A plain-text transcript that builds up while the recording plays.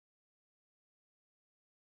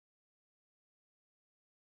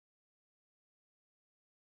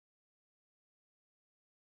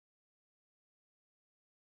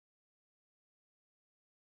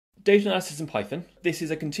Data analysis in Python. This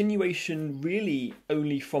is a continuation really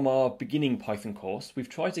only from our beginning Python course. We've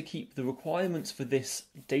tried to keep the requirements for this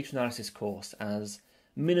data analysis course as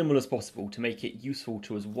minimal as possible to make it useful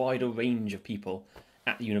to as wide a range of people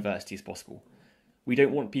at the university as possible. We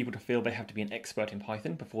don't want people to feel they have to be an expert in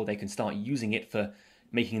Python before they can start using it for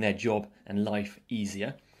making their job and life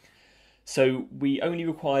easier. So we only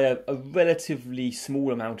require a relatively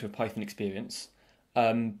small amount of Python experience.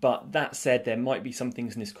 But that said, there might be some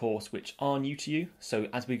things in this course which are new to you. So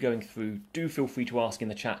as we're going through, do feel free to ask in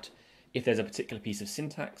the chat if there's a particular piece of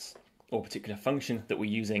syntax or particular function that we're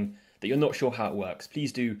using that you're not sure how it works.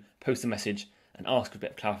 Please do post a message and ask for a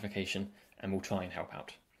bit of clarification, and we'll try and help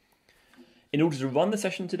out. In order to run the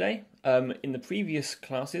session today, in the previous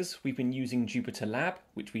classes, we've been using Jupyter Lab,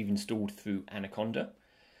 which we've installed through Anaconda.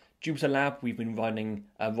 Jupyter Lab, we've been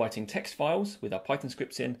writing text files with our Python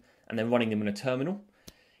scripts in, and then running them in a terminal.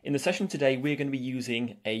 In the session today, we're going to be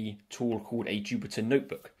using a tool called a Jupyter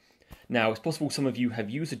Notebook. Now, it's possible some of you have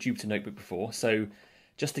used a Jupyter Notebook before, so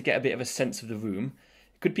just to get a bit of a sense of the room,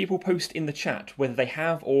 could people post in the chat whether they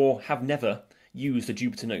have or have never used a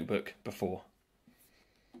Jupyter Notebook before?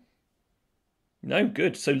 No?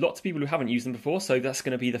 Good. So lots of people who haven't used them before, so that's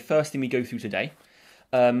going to be the first thing we go through today.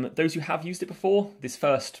 Those who have used it before, this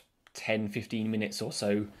first 10-15 minutes or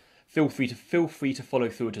so, feel free to follow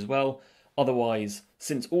through it as well. Otherwise,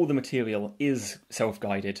 since all the material is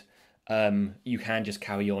self-guided, you can just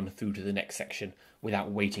carry on through to the next section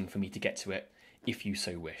without waiting for me to get to it, if you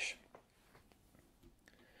so wish.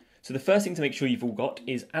 So the first thing to make sure you've all got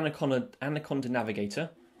is Anaconda Navigator,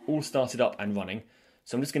 all started up and running.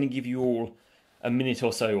 So I'm just going to give you all a minute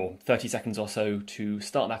or so, or 30 seconds or so, to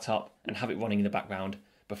start that up and have it running in the background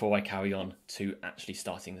before I carry on to actually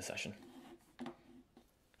starting the session.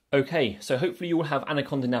 Okay, so hopefully you will have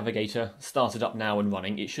Anaconda Navigator started up now and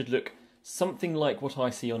running. It should look something like what I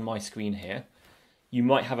see on my screen here. You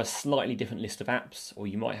might have a slightly different list of apps, or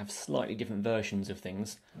you might have slightly different versions of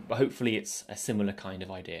things, but hopefully it's a similar kind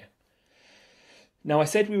of idea. Now, I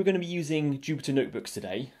said we were going to be using Jupyter Notebooks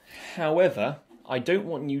today. However, I don't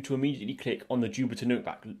want you to immediately click on the Jupyter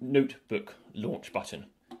Notebook launch button.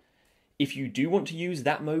 If you do want to use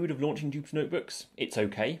that mode of launching Jupyter Notebooks, it's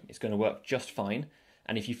okay. It's going to work just fine.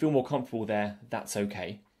 And if you feel more comfortable there, that's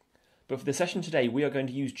okay. But for the session today, we are going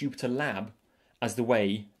to use Jupyter Lab as the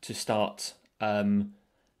way to start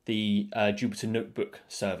the Jupyter Notebook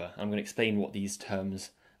server. I'm going to explain what these terms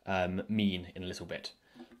mean in a little bit.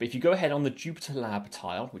 But if you go ahead on the Jupyter Lab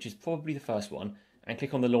tile, which is probably the first one, and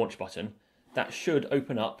click on the launch button, that should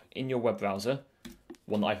open up in your web browser,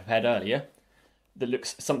 one that I prepared earlier, that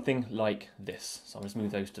looks something like this. So I'll just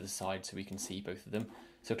move those to the side so we can see both of them.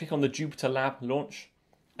 So click on the Jupyter Lab launch,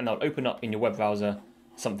 and that'll open up in your web browser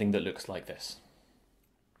something that looks like this.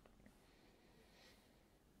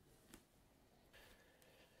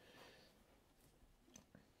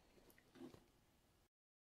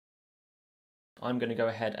 I'm going to go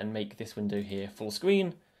ahead and make this window here full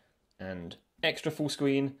screen and extra full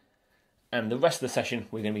screen, and the rest of the session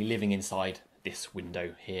we're going to be living inside this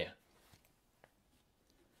window here.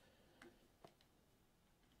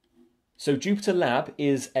 So Jupyter Lab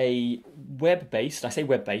is a web-based, I say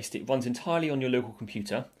web-based, it runs entirely on your local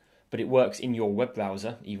computer, but it works in your web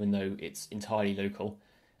browser, even though it's entirely local.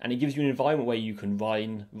 And it gives you an environment where you can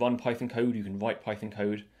run Python code, you can write Python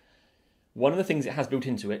code. One of the things it has built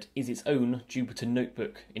into it is its own Jupyter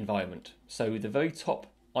Notebook environment. So the very top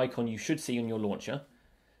icon you should see on your launcher,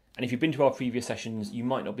 and if you've been to our previous sessions, you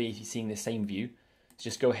might not be seeing the same view. So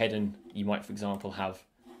just go ahead and you might, for example, have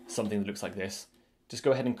something that looks like this. Just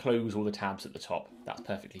go ahead and close all the tabs at the top. That's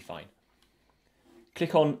perfectly fine.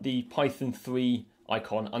 Click on the Python 3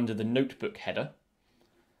 icon under the notebook header,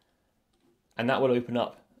 and that will open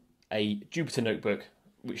up a Jupyter Notebook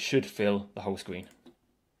which should fill the whole screen.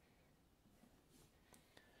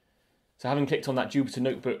 So having clicked on that Jupyter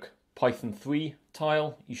Notebook Python 3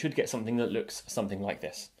 tile, you should get something that looks something like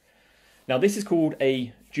this. Now this is called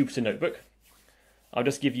a Jupyter Notebook. I'll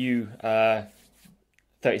just give you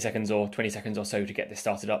 30 seconds or 20 seconds or so to get this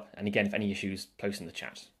started up. And again, if any issues, post in the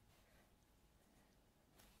chat.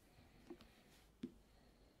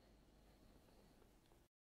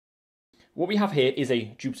 What we have here is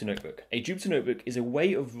a Jupyter Notebook. A Jupyter Notebook is a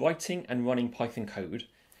way of writing and running Python code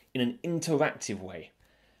in an interactive way.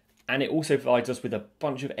 And it also provides us with a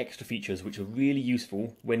bunch of extra features which are really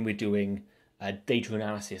useful when we're doing data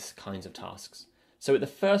analysis kinds of tasks. So at the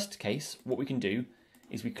first case, what we can do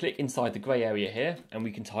is we click inside the grey area here and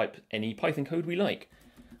we can type any Python code we like.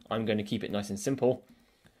 I'm going to keep it nice and simple.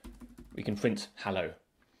 We can print hello.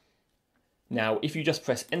 Now, if you just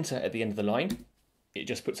press enter at the end of the line, it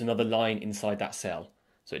just puts another line inside that cell.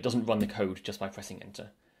 So it doesn't run the code just by pressing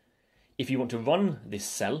enter. If you want to run this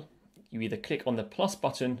cell, you either click on the plus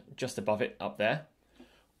button just above it up there,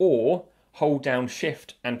 or hold down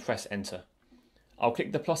shift and press enter. I'll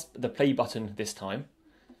click the play button this time,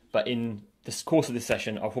 but in the course of this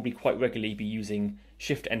session, I'll probably quite regularly be using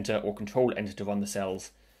shift enter or control enter to run the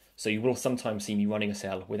cells. So you will sometimes see me running a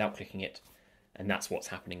cell without clicking it, and that's what's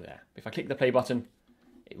happening there. If I click the play button,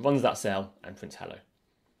 it runs that cell and prints hello.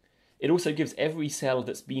 It also gives every cell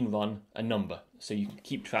that's been run a number, so you can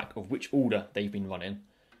keep track of which order they've been run in,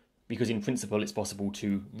 because in principle it's possible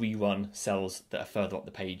to rerun cells that are further up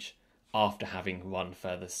the page after having run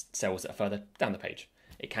further cells that are further down the page.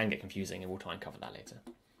 It can get confusing, and we'll try and cover that later.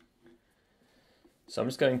 So I'm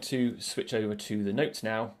just going to switch over to the notes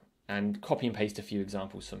now and copy and paste a few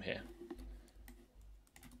examples from here.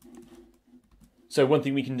 So one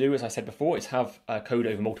thing we can do, as I said before, is have code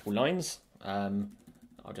over multiple lines.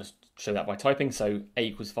 I'll just show that by typing. So A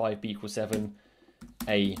equals 5, B equals 7,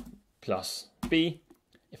 A plus B.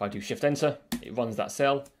 If I do shift enter, it runs that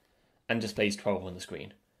cell and displays 12 on the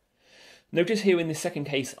screen. Notice here in this second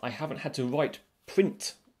case, I haven't had to write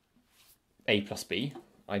print A plus B.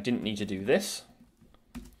 I didn't need to do this,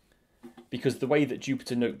 because the way that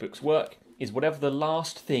Jupyter Notebooks work is whatever the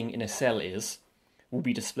last thing in a cell is will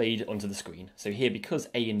be displayed onto the screen. So here, because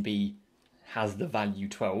A and B has the value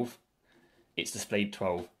 12, it's displayed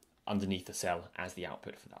 12 underneath the cell as the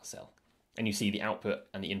output for that cell. And you see the output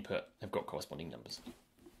and the input have got corresponding numbers.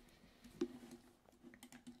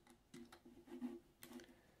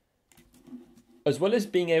 As well as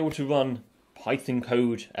being able to run Python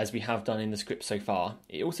code as we have done in the script so far,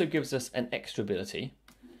 it also gives us an extra ability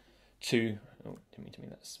to, didn't mean to make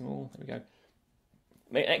that small, there we go.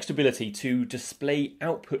 An extra ability to display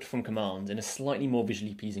output from commands in a slightly more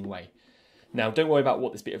visually pleasing way. Now, don't worry about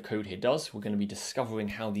what this bit of code here does. We're going to be discovering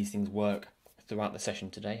how these things work throughout the session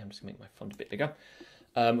today. I'm just going to make my font a bit bigger.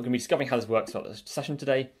 We're going to be discovering how this works throughout the session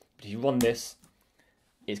today. But if you run this,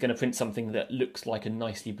 it's going to print something that looks like a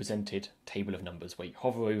nicely presented table of numbers, where you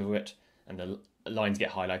hover over it and the lines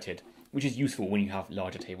get highlighted, which is useful when you have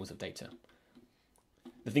larger tables of data.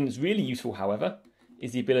 The thing that's really useful, however,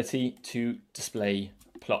 is the ability to display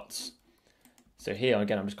plots. So here,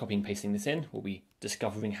 again, I'm just copying and pasting this in. We'll be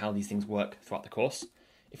discovering how these things work throughout the course.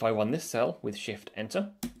 If I run this cell with shift enter,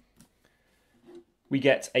 we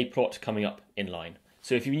get a plot coming up in line.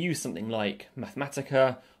 So if you use something like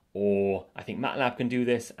Mathematica, or I think MATLAB can do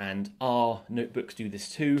this, and R notebooks do this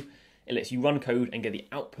too, it lets you run code and get the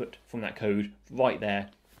output from that code right there,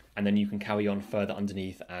 and then you can carry on further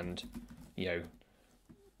underneath and,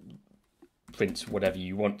 print whatever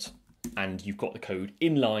you want, and you've got the code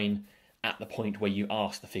in line at the point where you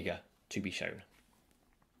ask the figure to be shown.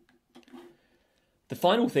 The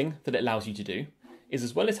final thing that it allows you to do is,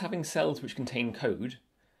 as well as having cells which contain code,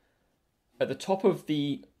 at the top of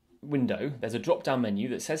the window there's a drop-down menu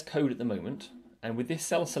that says code at the moment, and with this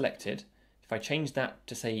cell selected, if I change that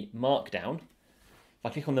to say markdown, if I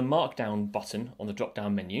click on the markdown button on the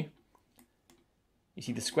drop-down menu, you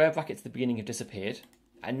see the square brackets at the beginning have disappeared,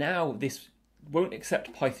 and now this won't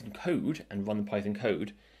accept Python code and run the Python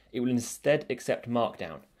code. It will instead accept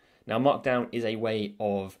Markdown. Now, Markdown is a way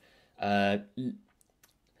of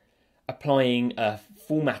applying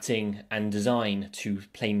formatting and design to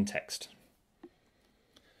plain text.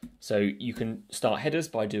 So you can start headers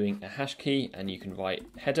by doing a hash key, and you can write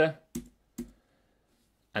header.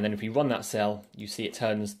 And then if we run that cell, you see it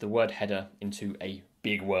turns the word header into a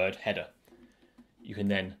big word header. You can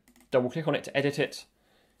then double click on it to edit it.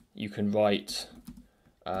 You can write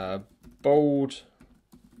bold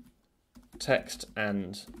text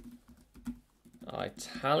and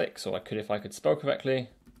italics, or I could if I could spell correctly.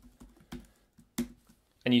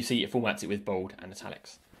 And you see it formats it with bold and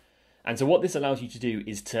italics. And so what this allows you to do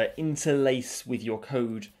is to interlace with your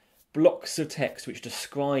code blocks of text which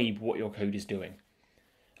describe what your code is doing.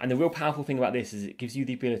 And the real powerful thing about this is it gives you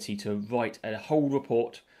the ability to write a whole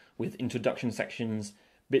report with introduction sections,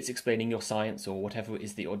 bits explaining your science or whatever it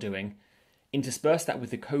is that you're doing, intersperse that with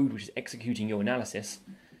the code which is executing your analysis,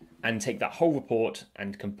 and take that whole report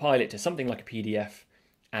and compile it to something like a PDF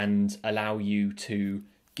and allow you to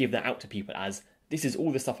give that out to people as, this is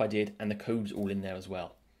all the stuff I did and the code's all in there as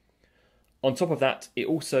well. On top of that, it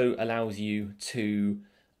also allows you to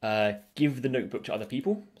give the notebook to other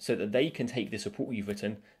people so that they can take this report you've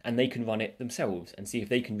written and they can run it themselves and see if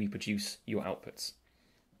they can reproduce your outputs.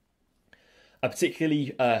 A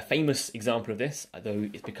particularly famous example of this, though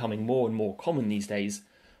it's becoming more and more common these days,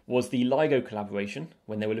 was the LIGO collaboration,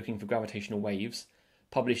 when they were looking for gravitational waves,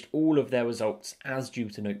 published all of their results as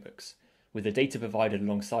Jupyter Notebooks, with the data provided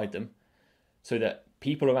alongside them, so that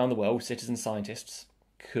people around the world, citizen scientists,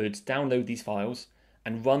 could download these files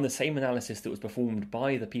and run the same analysis that was performed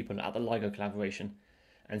by the people at the LIGO collaboration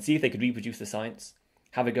and see if they could reproduce the science,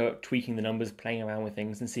 have a go at tweaking the numbers, playing around with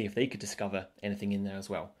things, and see if they could discover anything in there as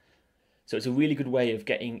well. So it's a really good way of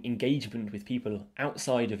getting engagement with people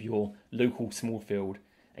outside of your local small field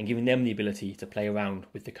and giving them the ability to play around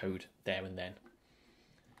with the code there and then.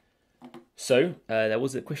 So there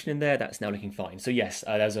was a question in there that's now looking fine. So yes,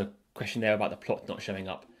 there's a question there about the plot not showing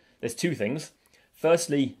up. There's two things.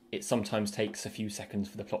 Firstly, it sometimes takes a few seconds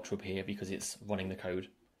for the plot to appear because it's running the code.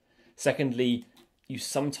 Secondly, you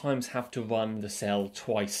sometimes have to run the cell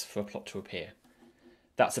twice for a plot to appear.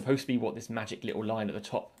 That's supposed to be what this magic little line at the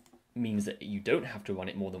top means, that you don't have to run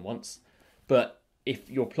it more than once. But if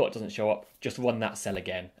your plot doesn't show up, just run that cell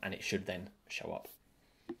again and it should then show up.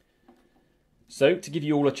 So to give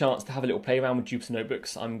you all a chance to have a little play around with Jupyter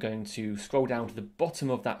Notebooks, I'm going to scroll down to the bottom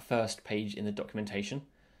of that first page in the documentation.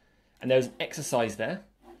 And there's an exercise there,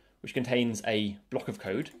 which contains a block of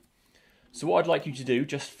code. So what I'd like you to do,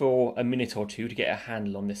 just for a minute or two to get a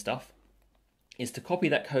handle on this stuff, is to copy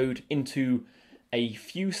that code into a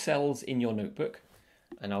few cells in your notebook.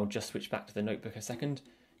 And I'll just switch back to the notebook a second.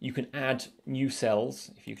 You can add new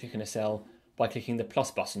cells if you click on a cell by clicking the plus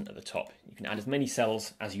button at the top. You can add as many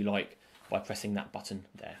cells as you like by pressing that button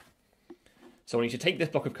there. So I want you to take this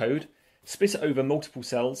block of code, split it over multiple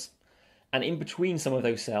cells, and in between some of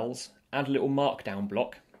those cells, add a little markdown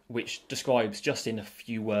block, which describes just in a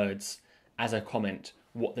few words as a comment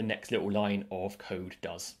what the next little line of code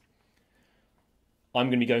does. I'm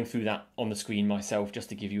going to be going through that on the screen myself just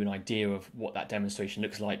to give you an idea of what that demonstration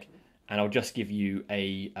looks like, and I'll just give you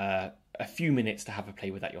a few minutes to have a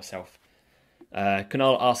play with that yourself.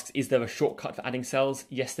 Kunal asks, is there a shortcut for adding cells?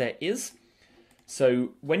 Yes, there is.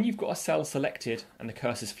 So when you've got a cell selected and the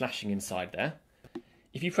cursor's flashing inside there,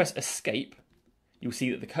 if you press escape, you'll see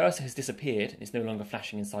that the cursor has disappeared and it's no longer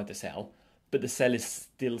flashing inside the cell, but the cell is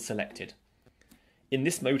still selected. In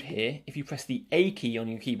this mode here, if you press the A key on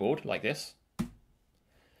your keyboard like this,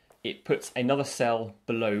 it puts another cell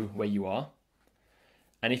below where you are.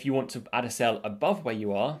 And if you want to add a cell above where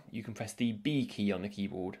you are, you can press the B key on the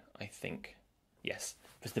keyboard, I think. Yes,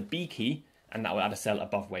 press the B key and that will add a cell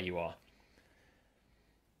above where you are.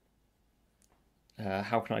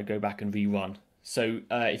 How can I go back and rerun? So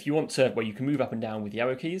if you want to, well, you can move up and down with the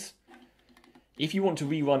arrow keys. If you want to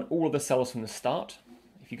rerun all of the cells from the start,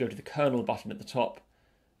 if you go to the kernel button at the top,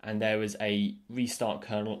 and there is a restart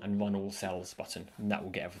kernel and run all cells button, and that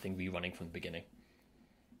will get everything rerunning from the beginning.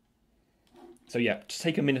 So yeah, just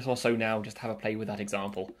take a minute or so now, just have a play with that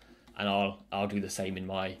example, and I'll do the same in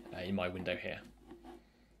my window here.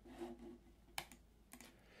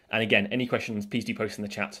 And again, any questions, please do post in the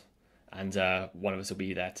chat, and one of us will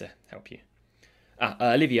be there to help you.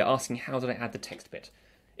 Olivia asking, how did I add the text bit?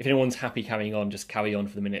 If anyone's happy carrying on, just carry on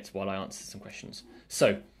for the minute while I answer some questions.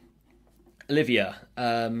 So, Olivia,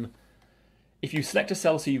 if you select a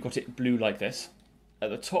cell so you've got it blue like this, at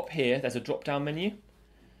the top here there's a drop-down menu.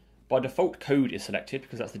 By default, code is selected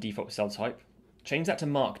because that's the default cell type. Change that to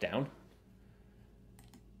markdown.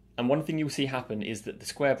 And one thing you'll see happen is that the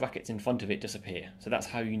square brackets in front of it disappear. So that's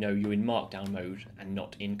how you know you're in markdown mode and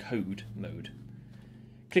not in code mode.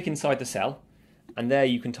 Click inside the cell, and there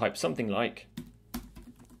you can type something like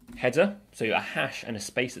header. So a hash and a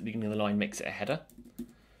space at the beginning of the line makes it a header.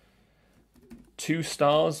 2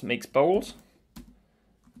 stars makes bold,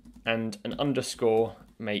 and an underscore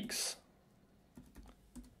makes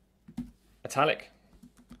italic.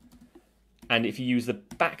 And if you use the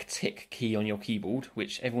back tick key on your keyboard,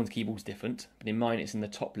 which everyone's keyboard's different, but in mine it's in the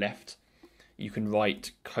top left, you can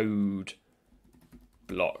write code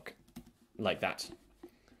block like that.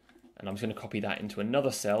 And I'm just going to copy that into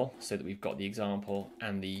another cell so that we've got the example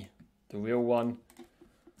and the real one.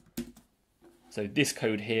 So this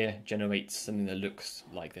code here generates something that looks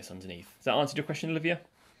like this underneath. Does that answer your question, Olivia?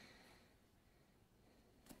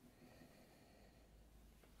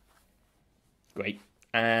 Great.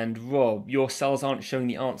 And Rob, your cells aren't showing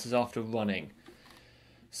the answers after running.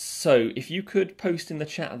 So if you could post in the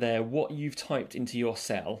chat there what you've typed into your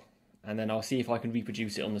cell, and then I'll see if I can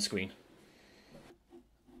reproduce it on the screen.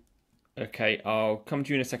 Okay, I'll come to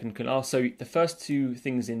you in a second. So the first 2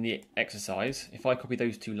 things in the exercise, if I copy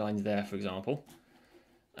those 2 lines there, for example,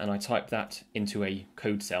 and I type that into a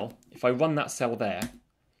code cell, if I run that cell there,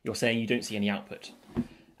 you're saying you don't see any output.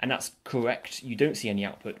 And that's correct, you don't see any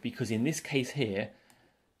output, because in this case here,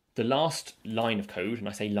 the last line of code, and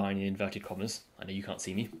I say line in inverted commas, I know you can't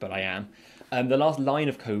see me, but I am, the last line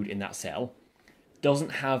of code in that cell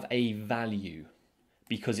doesn't have a value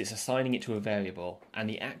because it's assigning it to a variable, and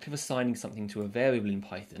the act of assigning something to a variable in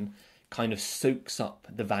Python kind of soaks up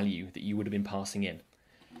the value that you would have been passing in.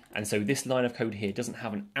 And so this line of code here doesn't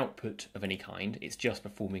have an output of any kind, it's just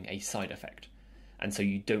performing a side effect. And so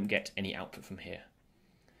you don't get any output from here.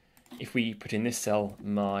 If we put in this cell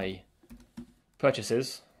my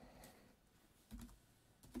purchases,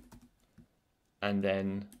 and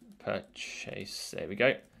then purchase, there we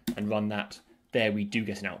go, and run that, there we do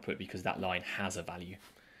get an output because that line has a value.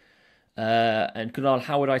 And Kunal,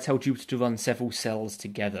 how would I tell Jupyter to run several cells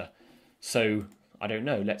together? So, I don't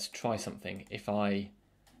know, let's try something. If I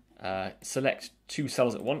select two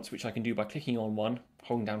cells at once, which I can do by clicking on one,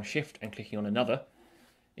 holding down Shift and clicking on another.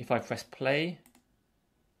 If I press play,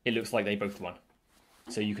 it looks like they both run.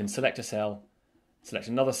 So you can select a cell, select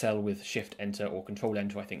another cell with Shift Enter or Control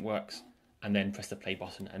Enter I think works, and then press the play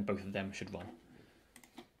button and both of them should run.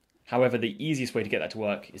 However, the easiest way to get that to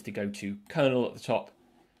work is to go to kernel at the top,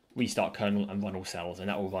 restart kernel and run all cells, and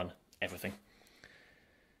that will run everything.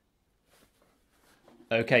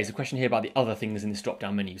 Okay, so question here about the other things in this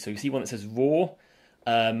drop-down menu. So you see one that says raw.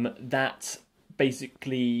 That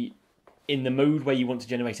basically, in the mode where you want to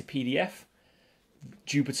generate a PDF,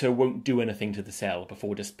 Jupyter won't do anything to the cell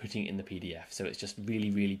before just putting it in the PDF. So it's just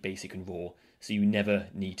really, really basic and raw. So you never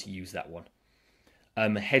need to use that one.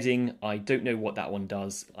 Heading, I don't know what that one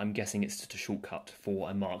does. I'm guessing it's just a shortcut for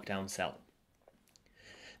a markdown cell.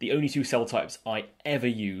 The only two cell types I ever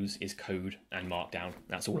use is code and markdown.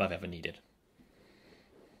 That's all I've ever needed.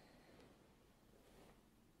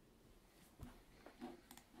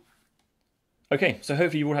 Okay, so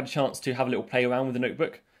hopefully you've all had a chance to have a little play around with the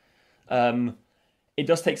notebook. It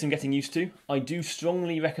does take some getting used to. I do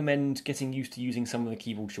strongly recommend getting used to using some of the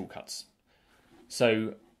keyboard shortcuts.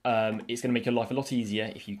 So it's going to make your life a lot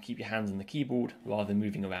easier if you keep your hands on the keyboard rather than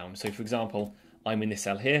moving around. So for example, I'm in this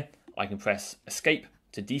cell here. I can press Escape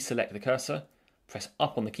to deselect the cursor, press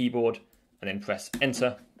up on the keyboard, and then press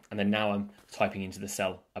Enter, and then now I'm typing into the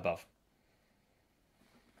cell above.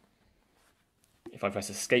 If I press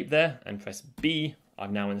Escape there and press B,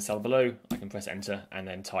 I'm now in the cell below. I can press Enter and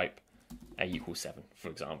then type A equals 7, for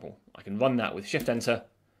example. I can run that with Shift Enter,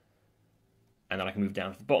 and then I can move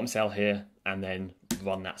down to the bottom cell here and then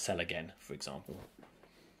run that cell again, for example.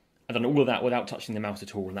 I've done all of that without touching the mouse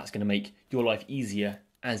at all, and that's going to make your life easier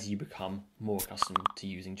as you become more accustomed to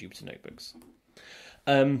using Jupyter Notebooks.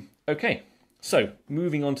 Okay, so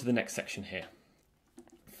moving on to the next section here.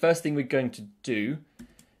 First thing we're going to do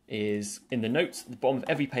is in the notes, at the bottom of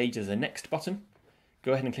every page there's a next button.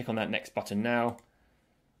 Go ahead and click on that next button now.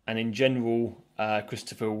 And in general,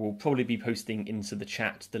 Christopher will probably be posting into the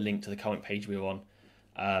chat the link to the current page we're on.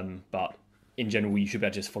 But in general, you should be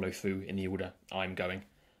able to just follow through in the order I'm going.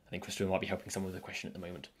 I think Christopher might be helping someone with a question at the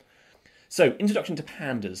moment. So, Introduction to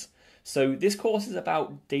Pandas. So this course is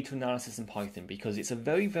about data analysis in Python because it's a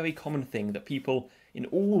very, very common thing that people in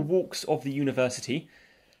all walks of the university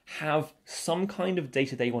have some kind of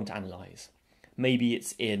data they want to analyze. Maybe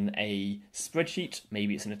it's in a spreadsheet,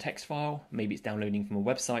 maybe it's in a text file, maybe it's downloading from a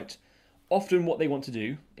website. Often what they want to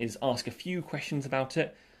do is ask a few questions about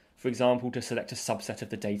it, for example, to select a subset of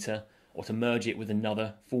the data or to merge it with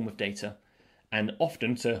another form of data, and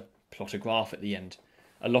often to plot a graph at the end.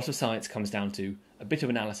 A lot of science comes down to a bit of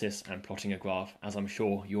analysis and plotting a graph, as I'm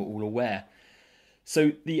sure you're all aware.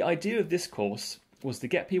 So the idea of this course was to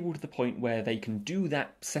get people to the point where they can do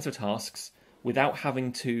that set of tasks without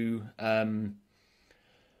having to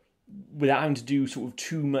do sort of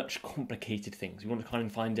too much complicated things. We want to kind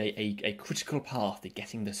of find a critical path to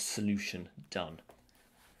getting the solution done.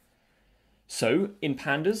 So in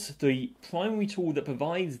Pandas, the primary tool that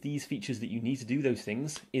provides these features that you need to do those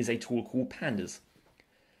things is a tool called Pandas.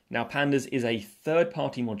 Now Pandas is a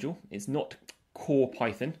third-party module. It's not core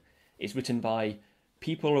Python. It's written by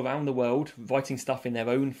people around the world writing stuff in their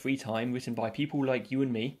own free time, written by people like you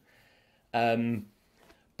and me.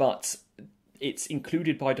 But it's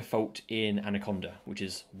included by default in Anaconda, which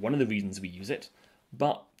is one of the reasons we use it.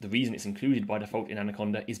 But the reason it's included by default in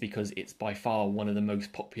Anaconda is because it's by far one of the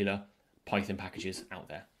most popular Python packages out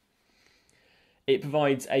there. It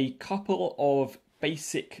provides a couple of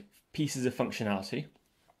basic pieces of functionality.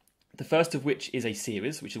 The first of which is a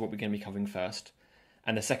series, which is what we're going to be covering first.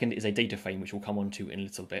 And the second is a data frame, which we'll come on to in a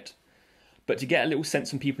little bit. But to get a little sense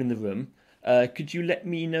from people in the room, could you let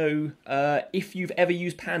me know if you've ever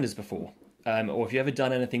used Pandas before? Or if you've ever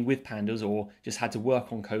done anything with Pandas or just had to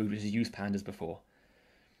work on code which has used Pandas before?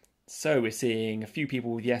 So we're seeing a few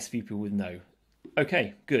people with yes, a few people with no.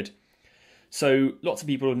 Okay, good. So lots of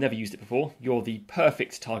people have never used it before. You're the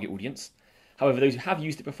perfect target audience. However, those who have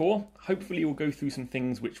used it before, hopefully will go through some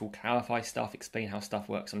things which will clarify stuff, explain how stuff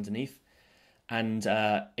works underneath. And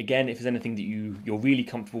again, if there's anything that you're really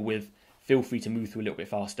comfortable with, feel free to move through a little bit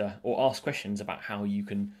faster or ask questions about how you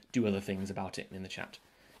can do other things about it in the chat.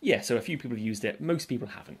 Yeah, so a few people have used it. Most people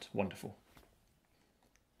haven't. Wonderful.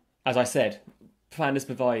 As I said, Pandas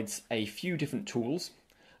provides a few different tools.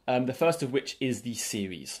 The first of which is the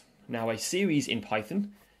series. Now, a series in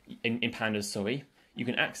Python, in Pandas, sorry, you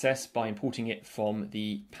can access by importing it from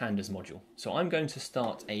the Pandas module. So I'm going to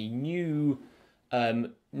start a new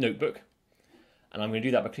notebook, and I'm going to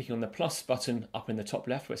do that by clicking on the plus button up in the top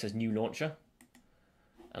left where it says New Launcher,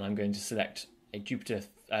 and I'm going to select a Jupyter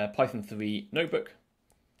Python 3 notebook.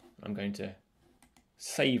 I'm going to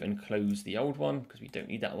save and close the old one because we don't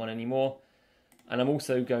need that one anymore, and I'm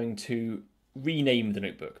also going to rename the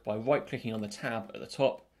notebook by right-clicking on the tab at the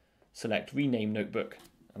top, select Rename Notebook,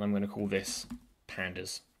 and I'm going to call this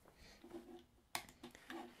Pandas.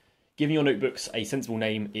 Giving your notebooks a sensible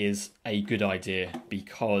name is a good idea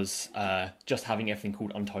because just having everything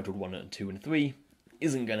called Untitled 1 and 2 and 3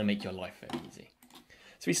 isn't going to make your life very easy.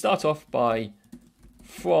 So we start off by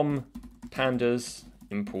from Pandas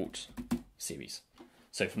import series.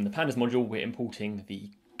 So from the Pandas module, we're importing the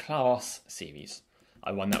class series.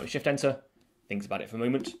 I run that with Shift-Enter, think about it for a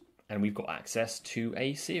moment, and we've got access to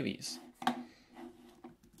a series.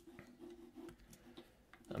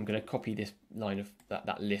 I'm going to copy this line of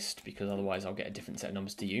that list because otherwise I'll get a different set of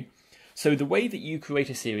numbers to you. So the way that you create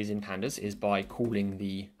a series in Pandas is by calling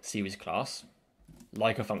the series class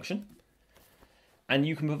like a function, and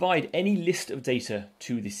you can provide any list of data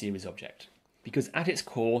to the series object because at its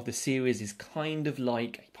core the series is kind of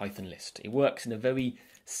like a Python list. It works in a very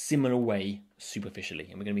similar way superficially,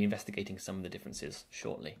 and we're going to be investigating some of the differences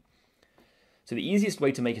shortly. So the easiest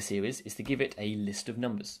way to make a series is to give it a list of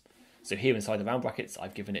numbers. So here inside the round brackets,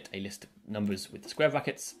 I've given it a list of numbers with the square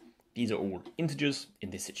brackets. These are all integers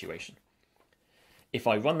in this situation. If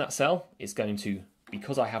I run that cell, it's going to,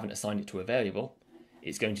 because I haven't assigned it to a variable,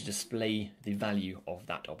 it's going to display the value of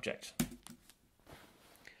that object.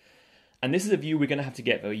 And this is a view we're going to have to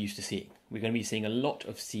get very used to seeing. We're going to be seeing a lot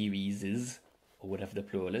of series, or whatever the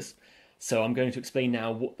plural is. So I'm going to explain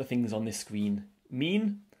now what the things on this screen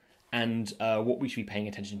mean and what we should be paying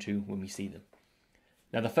attention to when we see them.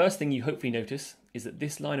 Now, the first thing you hopefully notice is that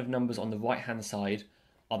this line of numbers on the right-hand side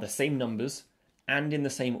are the same numbers and in the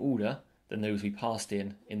same order than those we passed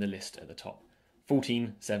in the list at the top.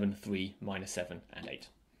 14, 7, 3, minus 7, and 8.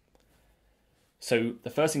 So the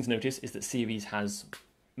first thing to notice is that series has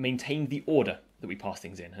maintained the order that we pass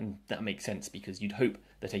things in, and that makes sense because you'd hope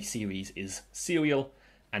that a series is serial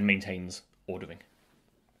and maintains ordering.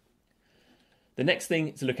 The next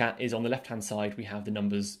thing to look at is on the left-hand side we have the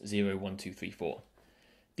numbers 0, 1, 2, 3, 4.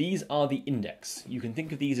 These are the index. You can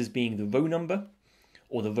think of these as being the row number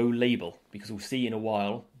or the row label, because we'll see in a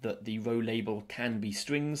while that the row label can be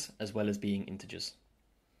strings as well as being integers.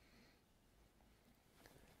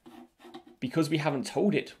 Because we haven't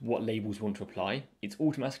told it what labels we want to apply, it's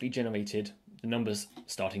automatically generated the numbers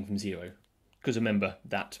starting from 0. Because remember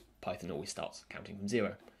that Python always starts counting from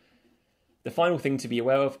 0. The final thing to be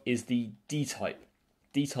aware of is the D type.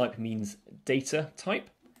 D type means data type.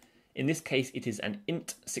 In this case, it is an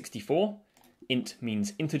int 64. Int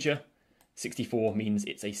means integer. 64 means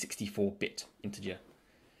it's a 64-bit integer.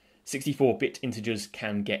 64-bit integers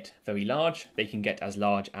can get very large. They can get as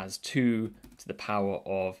large as 2 to the power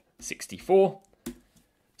of 64.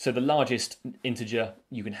 So the largest integer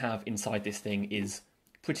you can have inside this thing is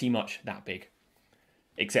pretty much that big.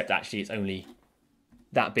 Except actually it's only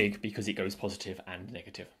that big because it goes positive and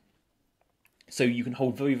negative. So you can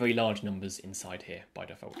hold very, very large numbers inside here by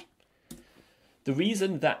default. The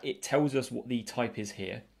reason that it tells us what the type is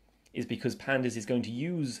here is because Pandas is going to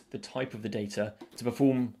use the type of the data to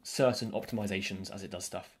perform certain optimizations as it does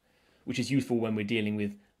stuff, which is useful when we're dealing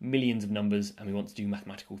with millions of numbers and we want to do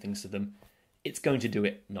mathematical things to them. It's going to do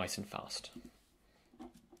it nice and fast.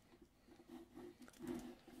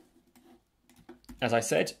 As I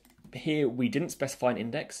said, here we didn't specify an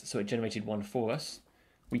index, so it generated one for us.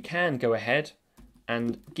 We can go ahead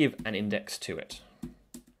and give an index to it.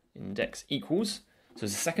 Index equals, so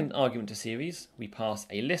as a second argument to series, we pass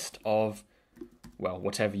a list of, well,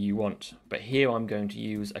 whatever you want. But here I'm going to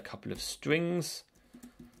use a couple of strings,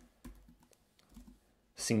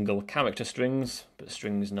 single character strings, but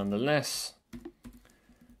strings nonetheless.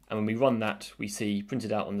 And when we run that, we see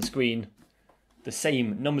printed out on the screen the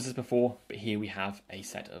same numbers as before, but here we have a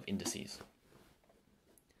set of indices.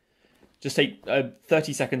 Just take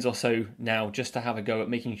 30 seconds or so now just to have a go at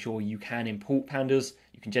making sure you can import pandas,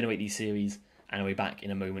 you can generate these series, and I'll be back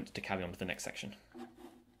in a moment to carry on to the next section.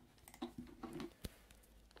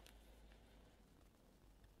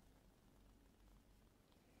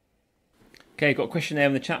 Okay, got a question there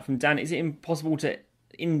in the chat from Dan. Is it impossible to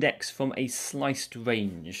index from a sliced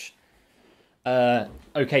range?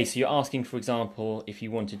 Okay, so you're asking, for example, if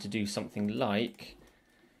you wanted to do something like,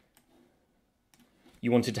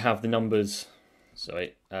 you wanted to have the numbers,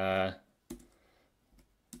 sorry,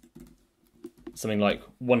 something like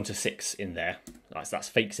 1 to 6 in there. That's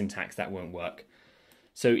fake syntax, that won't work.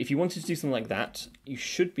 So if you wanted to do something like that, you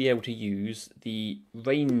should be able to use the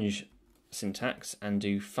range syntax and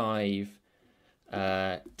do 5,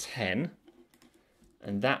 10,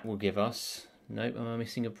 and that will give us, nope, am I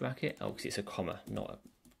missing a bracket? Oh, because it's a comma, not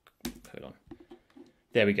a colon.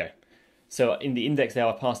 There we go. So in the index there,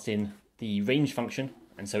 I passed in the range function,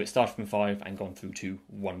 and so it started from 5 and gone through to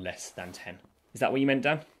 1 less than 10. Is that what you meant,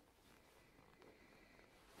 Dan?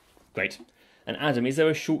 Great. And Adam, is there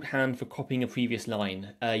a shorthand for copying a previous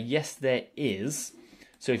line? Yes, there is.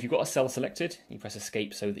 So if you've got a cell selected, you press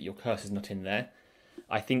escape so that your cursor's not in there.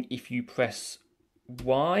 I think if you press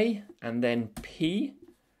Y and then P,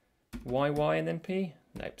 Y and then P.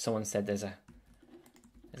 No, someone said there's a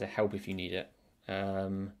help if you need it.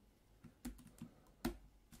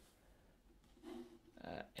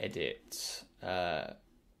 Edit.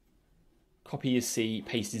 Copy is C,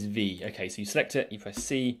 paste is V. Okay, so you select it, you press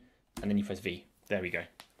C, and then you press V. There we go.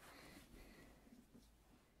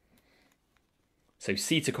 So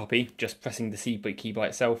C to copy, just pressing the C key by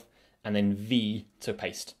itself, and then V to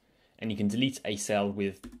paste. And you can delete a cell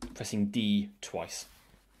with pressing D twice.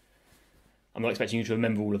 I'm not expecting you to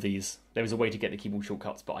remember all of these. There is a way to get the keyboard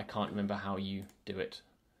shortcuts, but I can't remember how you do it.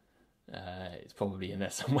 It's probably in there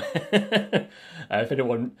somewhere. If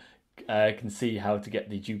anyone can see how to get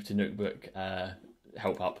the Jupyter Notebook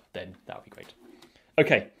help up, then that would be great.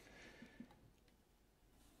 Okay.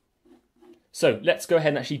 So let's go ahead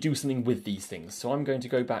and actually do something with these things. So I'm going to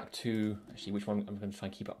go back to, actually which one, I'm going to try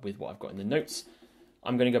and keep up with what I've got in the notes.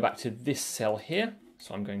 I'm going to go back to this cell here.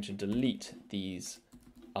 So I'm going to delete these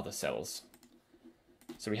other cells.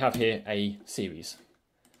 So we have here a series.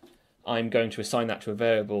 I'm going to assign that to a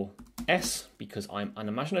variable s because I'm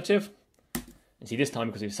unimaginative. And see, this time,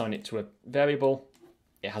 because we've assigned it to a variable,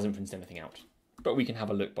 it hasn't printed anything out. But we can have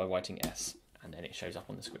a look by writing s, and then it shows up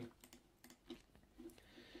on the screen.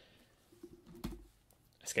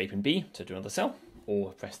 Escape and B to do another cell,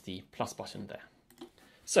 or press the plus button there.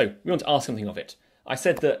 So we want to ask something of it. I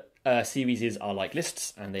said that series are like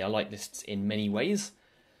lists, and they are like lists in many ways.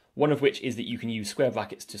 One of which is that you can use square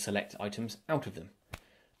brackets to select items out of them.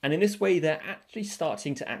 And in this way, they're actually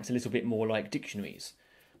starting to act a little bit more like dictionaries,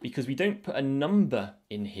 because we don't put a number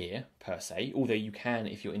in here per se, although you can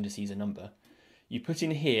if your indices are number. You put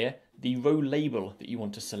in here the row label that you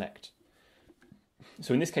want to select.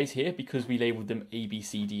 So in this case here, because we labelled them A, B,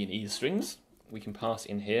 C, D, and E as strings, we can pass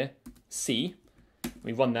in here C.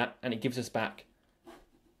 We run that, and it gives us back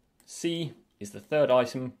C is the third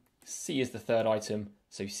item, C is the third item,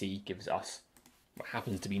 so C gives us what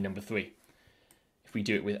happens to be number 3. If we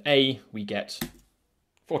do it with A, we get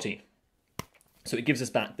 14. So it gives us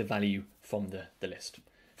back the value from the list,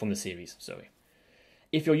 from the series, sorry.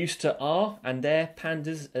 If you're used to R and their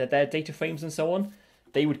pandas, their data frames and so on,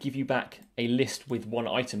 they would give you back a list with one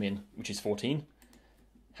item in, which is 14.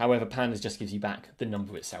 However, pandas just gives you back the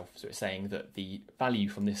number itself. So it's saying that the value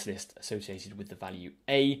from this list associated with the value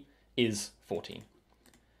A is 14.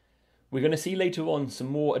 We're going to see later on some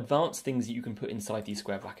more advanced things that you can put inside these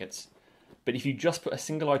square brackets. But if you just put a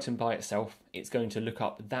single item by itself, it's going to look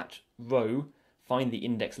up that row, find the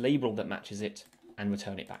index label that matches it, and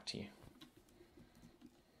return it back to you.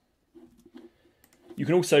 You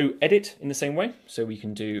can also edit in the same way. So we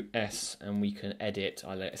can do S and we can edit,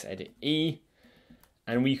 let's edit E,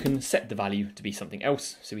 and we can set the value to be something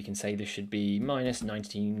else. So we can say this should be minus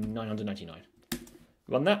 999.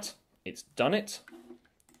 Run that, it's done it.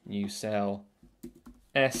 New cell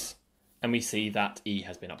S, and we see that E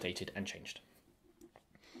has been updated and changed.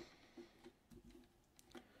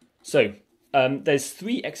 So there's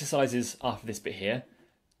 3 exercises after this bit here.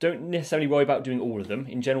 Don't necessarily worry about doing all of them.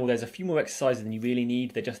 In general, there's a few more exercises than you really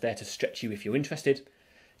need. They're just there to stretch you if you're interested.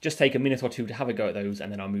 Just take a minute or two to have a go at those,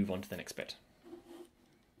 and then I'll move on to the next bit.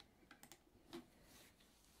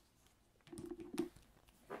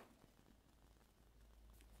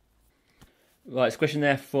 Right, it's a question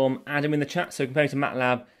there from Adam in the chat. So comparing to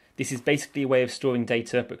MATLAB, this is basically a way of storing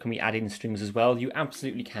data, but can we add in strings as well? You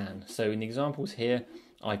absolutely can. So in the examples here,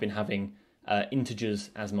 I've been having integers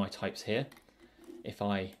as my types here. If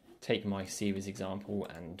I take my series example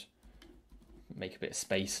and make a bit of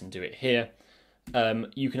space and do it here,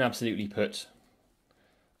 you can absolutely put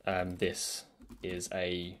this is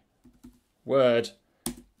a word,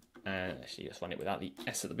 and actually just run it without the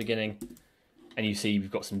S at the beginning, and you see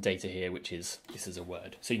we've got some data here, which is this is a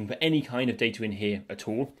word. So you can put any kind of data in here at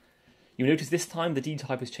all. You'll notice this time the D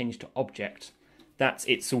type has changed to object. That's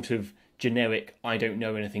its sort of generic, I don't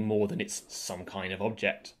know anything more than it's some kind of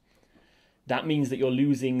object. That means that you're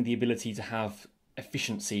losing the ability to have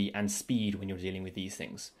efficiency and speed when you're dealing with these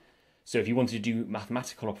things. So if you wanted to do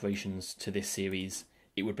mathematical operations to this series,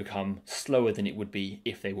 it would become slower than it would be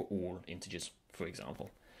if they were all integers, for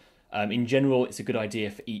example. In general, it's a good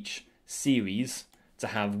idea for each series to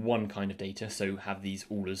have one kind of data, so have these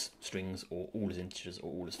all as strings or all as integers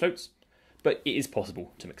or all as floats, but it is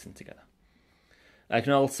possible to mix them together.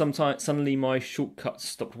 Now, suddenly my shortcuts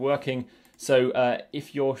stopped working, so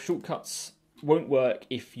if your shortcuts won't work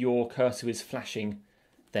if your cursor is flashing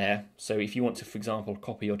there, so if you want to, for example,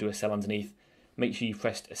 copy or do a cell underneath, make sure you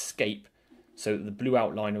pressed escape so that the blue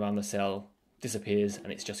outline around the cell disappears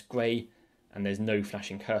and it's just grey and there's no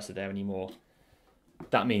flashing cursor there anymore.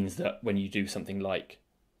 That means that when you do something like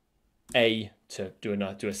A to do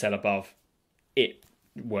a cell above, it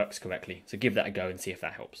works correctly. So give that a go and see if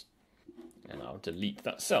that helps. And I'll delete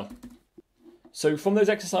that cell. So from those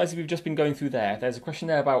exercises we've just been going through there, there's a question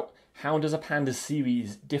there about how does a Pandas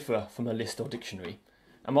series differ from a list or dictionary?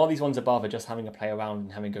 And while these ones above are just having a play around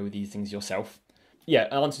and having a go with these things yourself, yeah,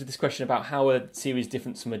 I answered this question about how a series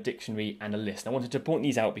differs from a dictionary and a list. I wanted to point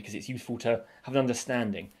these out because it's useful to have an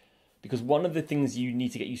understanding. Because one of the things you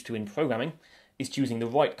need to get used to in programming is choosing the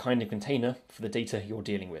right kind of container for the data you're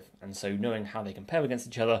dealing with. And so knowing how they compare against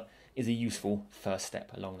each other is a useful first step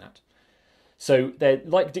along that. So they're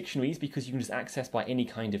like dictionaries because you can just access by any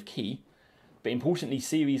kind of key. But importantly,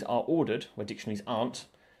 series are ordered where dictionaries aren't.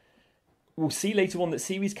 We'll see later on that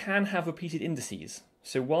series can have repeated indices.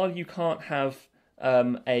 So while you can't have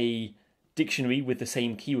a dictionary with the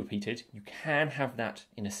same key repeated, you can have that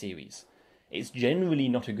in a series. It's generally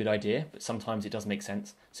not a good idea, but sometimes it does make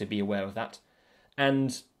sense, so be aware of that.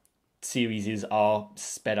 And series are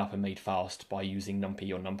sped up and made fast by using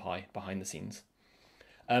NumPy or NumPy behind the scenes.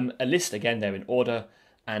 A list, again, they're in order,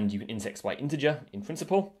 and you can index by integer in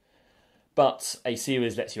principle, but a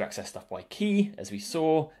series lets you access stuff by key, as we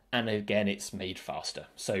saw, and again, it's made faster.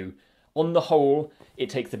 So on the whole, it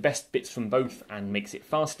takes the best bits from both and makes it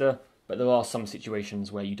faster, but there are some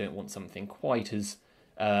situations where you don't want something quite as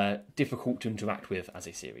difficult to interact with as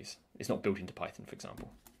a series. It's not built into Python, for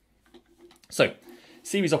example. So,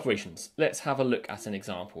 series operations. Let's have a look at an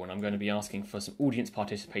example, and I'm going to be asking for some audience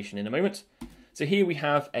participation in a moment. So here we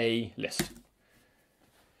have a list.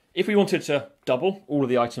 If we wanted to double all of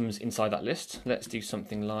the items inside that list, let's do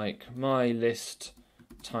something like my list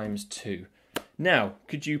times 2. Now,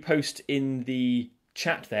 could you post in the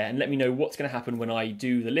chat there and let me know what's going to happen when I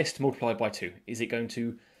do the list multiplied by 2? Is it going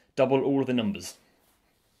to double all of the numbers?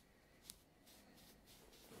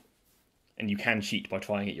 And you can cheat by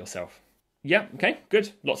trying it yourself. Yeah, okay,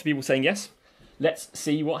 good. Lots of people saying yes. Let's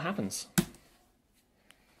see what happens.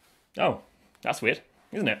 Oh, that's weird,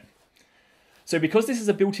 isn't it? So because this is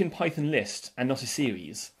a built-in Python list and not a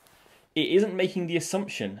series, it isn't making the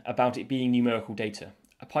assumption about it being numerical data.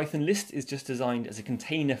 A Python list is just designed as a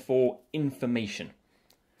container for information.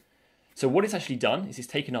 So what it's actually done is it's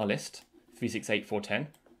taken our list,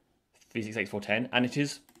 368,410, and it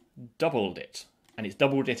has doubled it. And it's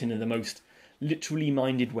doubled it in the most literally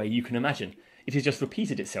minded way you can imagine. It has just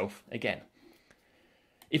repeated itself again.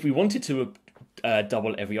 If we wanted to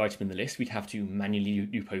double every item in the list, we'd have to manually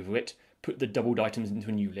loop over it, put the doubled items into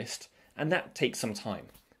a new list, and that takes some time.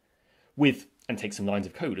 And takes some lines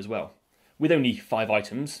of code as well. With only 5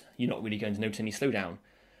 items, you're not really going to notice any slowdown.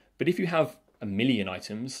 But if you have 1 million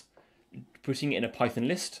items, putting it in a Python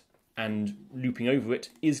list and looping over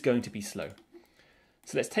it is going to be slow.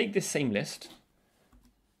 So let's take this same list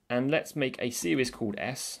and let's make a series called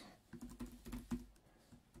S.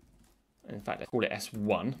 In fact, let's call it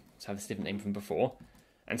S1. Let's have this different name from before.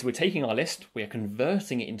 And so we're taking our list, we're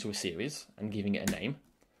converting it into a series and giving it a name.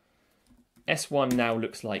 S1 now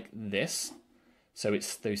looks like this. So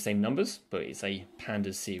it's those same numbers, but it's a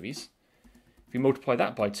Pandas series. If we multiply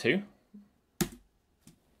that by 2,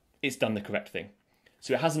 it's done the correct thing.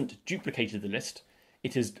 So it hasn't duplicated the list,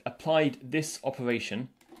 it has applied this operation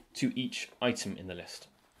to each item in the list.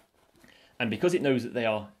 And because it knows that they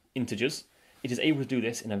are integers, it is able to do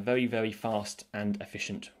this in a very, very fast and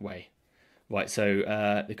efficient way. Right,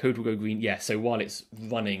 so the code will go green. Yeah, so while it's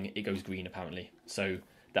running, it goes green apparently. So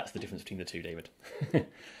that's the difference between the two, David.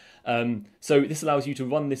 So this allows you to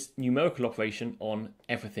run this numerical operation on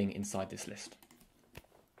everything inside this list.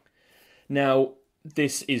 Now,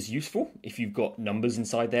 this is useful if you've got numbers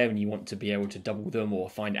inside there and you want to be able to double them or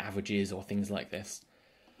find averages or things like this.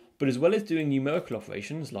 But as well as doing numerical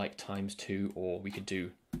operations like times 2, or we could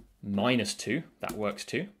do minus 2, that works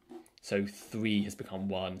too. So 3 has become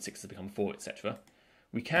 1, 6 has become 4, etc.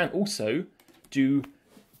 We can also do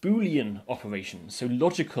Boolean operations, so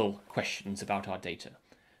logical questions about our data.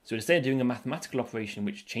 So instead of doing a mathematical operation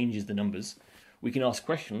which changes the numbers, we can ask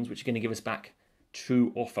questions which are going to give us back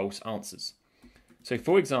true or false answers. So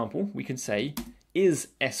for example, we can say, is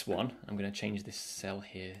S1, I'm going to change this cell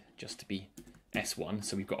here just to be S1,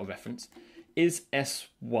 so we've got a reference, is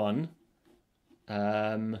S1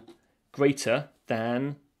 greater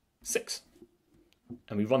than 6?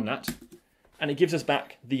 And we run that, and it gives us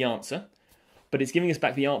back the answer, but it's giving us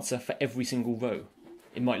back the answer for every single row.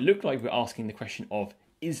 It might look like we're asking the question of,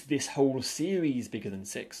 is this whole series bigger than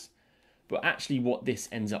 6? But actually what this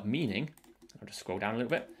ends up meaning, I'll just scroll down a little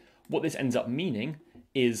bit, what this ends up meaning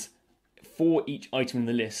is for each item in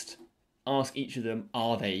the list, ask each of them,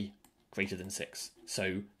 are they greater than 6?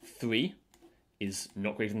 So 3 is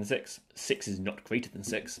not greater than 6, 6 is not greater than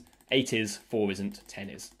 6, 8 is, 4 isn't, 10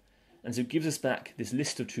 is. And so it gives us back this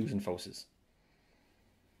list of trues and falses.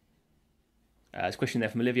 There's a question there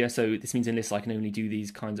from Olivia. So this means in lists I can only do these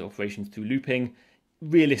kinds of operations through looping.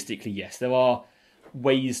 Realistically, yes, there are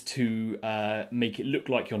ways to make it look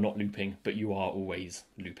like you're not looping, but you are always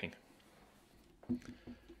looping.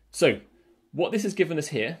 So what this has given us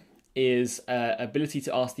here is ability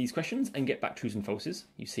to ask these questions and get back trues and falses.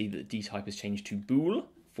 You see that the D type has changed to bool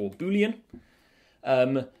for Boolean.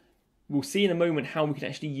 We'll see in a moment how we can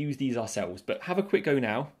actually use these ourselves, but have a quick go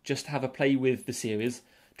now, just have a play with the series,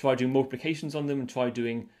 try doing multiplications on them and try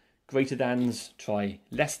doing greater thans, try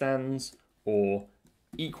less thans, or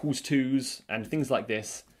equals tos and things like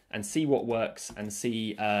this, and see what works and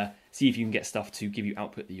see if you can get stuff to give you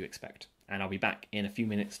output that you expect. And I'll be back in a few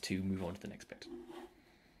minutes to move on to the next bit.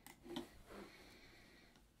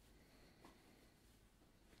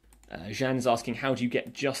 Jeanne's asking, how do you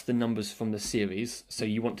get just the numbers from the series? So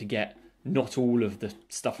you want to get not all of the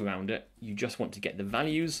stuff around it, you just want to get the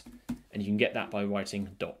values, and you can get that by writing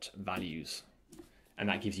dot values. And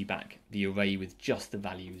that gives you back the array with just the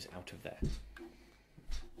values out of there.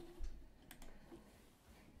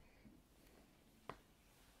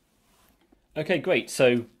 Okay, great.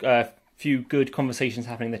 So a few good conversations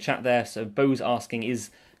happening in the chat there. So Bo's asking,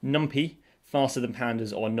 is NumPy faster than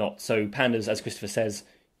Pandas or not? So Pandas, as Christopher says,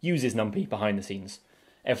 uses NumPy behind the scenes.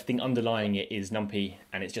 Everything underlying it is NumPy,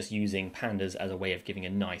 and it's just using Pandas as a way of giving a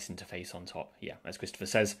nice interface on top. Yeah, as Christopher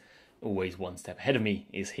says, always one step ahead of me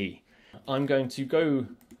is he. I'm going to go,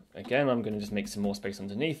 again, I'm going to just make some more space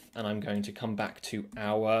underneath, and I'm going to come back to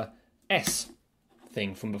our S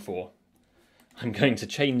thing from before. I'm going to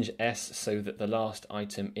change S so that the last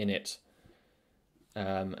item in it,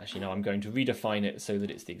 actually no, I'm going to redefine it so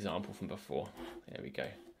that it's the example from before. There we go.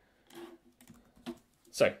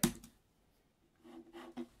 So,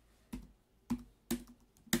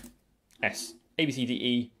 S, A, B, C, D,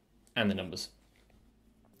 E, and the numbers.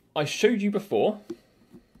 I showed you before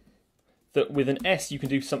that with an S you can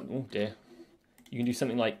do something, oh dear, you can do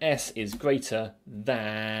something like S is greater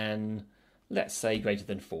than, let's say greater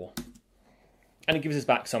than 4. And it gives us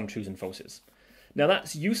back some trues and falses. Now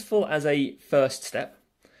that's useful as a first step.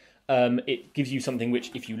 It gives you something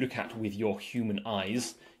which, if you look at with your human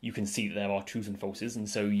eyes, you can see that there are trues and falses, and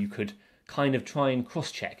so you could kind of try and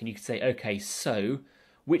cross-check, and you could say, okay, so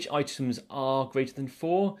which items are greater than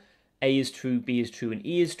 4? A is true, B is true, and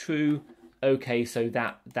E is true. Okay, so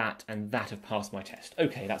that, and that have passed my test.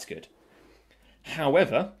 Okay, that's good.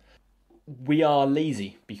 However, we are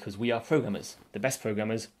lazy because we are programmers. The best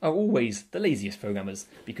programmers are always the laziest programmers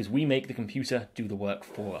because we make the computer do the work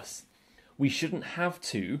for us. We shouldn't have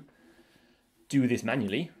to do this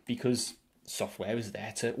manually because software is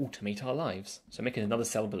there to automate our lives. So making another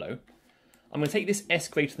cell below, I'm going to take this S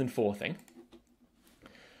greater than 4 thing,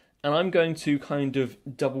 and I'm going to kind of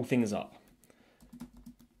double things up.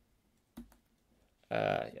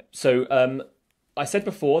 I said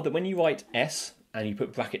before that when you write S and you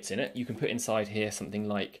put brackets in it, you can put inside here something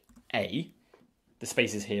like A. The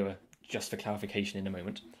spaces here are just for clarification in a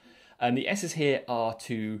moment. The S's here are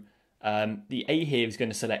to, the A here is going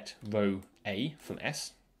to select row A from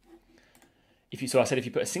S. So I said if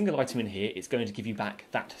you put a single item in here, it's going to give you back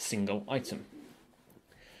that single item.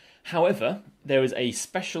 However, there is a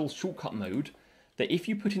special shortcut mode that if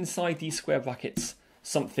you put inside these square brackets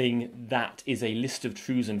something that is a list of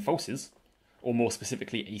trues and falses, or more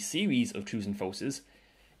specifically a series of trues and falses,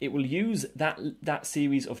 it will use that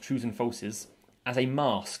series of trues and falses as a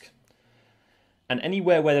mask. And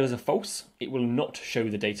anywhere where there is a false, it will not show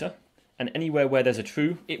the data, and anywhere where there's a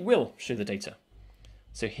true, it will show the data.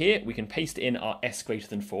 So here we can paste in our S greater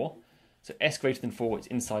than 4. So S greater than 4 is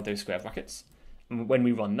inside those square brackets. And when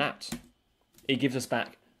we run that, it gives us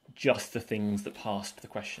back just the things that passed the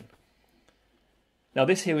question. Now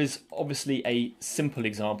this here is obviously a simple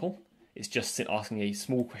example. It's just asking a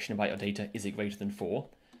small question about your data, is it greater than 4?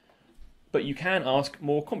 But you can ask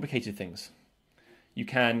more complicated things. You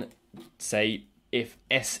can say, if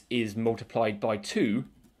s is multiplied by 2,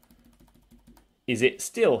 is it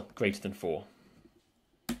still greater than 4?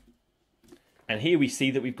 And here we see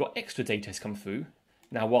that we've got extra data has come through.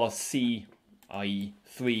 Now while c, i.e.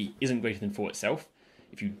 3, isn't greater than 4 itself,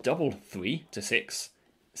 if you double 3 to 6,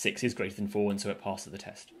 6 is greater than 4, and so it passes the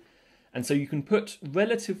test. And so you can put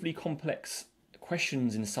relatively complex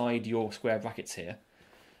questions inside your square brackets here,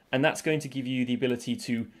 and that's going to give you the ability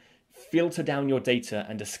to filter down your data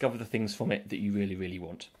and discover the things from it that you really, really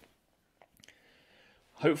want.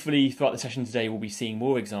 Hopefully throughout the session today we'll be seeing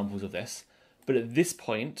more examples of this, but at this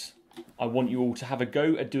point I want you all to have a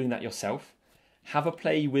go at doing that yourself. Have a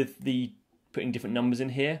play with the putting different numbers in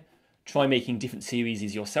here, try making different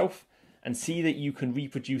series yourself, and see that you can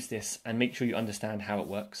reproduce this and make sure you understand how it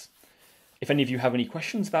works. If any of you have any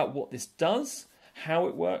questions about what this does, how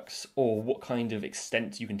it works, or what kind of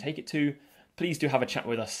extent you can take it to, please do have a chat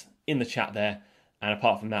with us in the chat there. And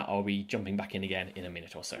apart from that, I'll be jumping back in again in a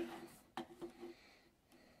minute or so.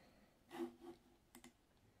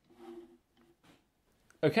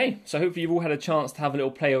 Okay, so hopefully you've all had a chance to have a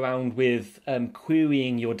little play around with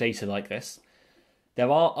querying your data like this.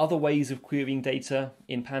 There are other ways of querying data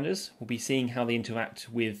in Pandas. We'll be seeing how they interact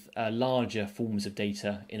with larger forms of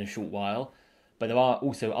data in a short while, but there are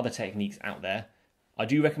also other techniques out there. I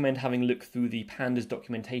do recommend having a look through the Pandas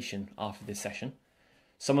documentation after this session.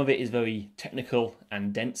 Some of it is very technical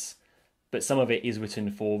and dense, but some of it is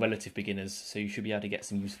written for relative beginners, so you should be able to get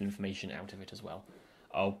some useful information out of it as well.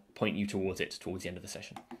 I'll point you towards it towards the end of the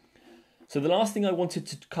session. So the last thing I wanted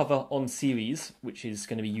to cover on series, which is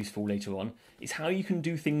going to be useful later on, is how you can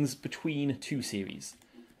do things between two series.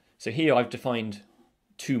 So here I've defined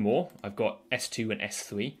two more. I've got S2 and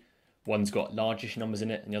S3. One's got largish numbers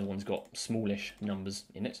in it, and the other one's got smallish numbers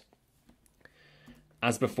in it.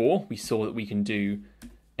 As before, we saw that we can do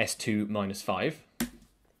S2 minus 5.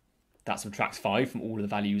 That subtracts 5 from all of the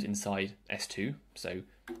values inside S2, so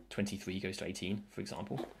 23 goes to 18, for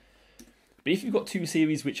example. But if you've got two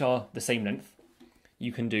series which are the same length,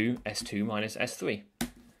 you can do S2 minus S3.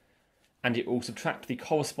 And it will subtract the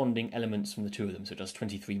corresponding elements from the two of them. So it does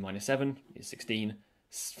 23 minus 7 is 16,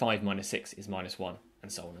 5 minus 6 is minus 1,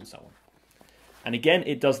 and so on and so on. And again,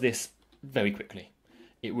 it does this very quickly.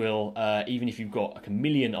 It will, even if you've got like a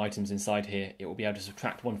million items inside here, it will be able to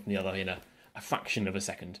subtract one from the other in a fraction of a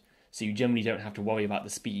second. So you generally don't have to worry about the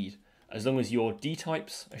speed. As long as your D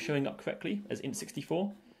types are showing up correctly as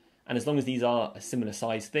int64, and as long as these are a similar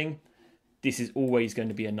size thing, this is always going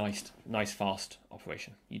to be a nice fast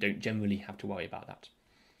operation. You don't generally have to worry about that.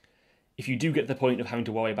 If you do get to the point of having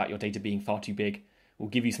to worry about your data being far too big, we'll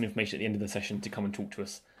give you some information at the end of the session to come and talk to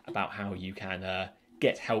us about how you can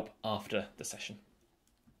get help after the session.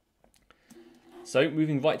 So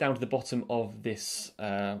moving right down to the bottom of this,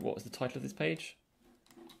 what was the title of this page?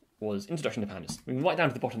 Was Introduction to Pandas. Moving right down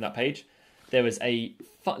to the bottom of that page, there is a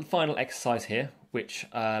final exercise here, which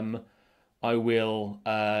I will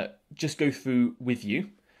just go through with you.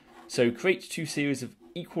 So create two series of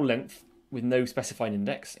equal length with no specified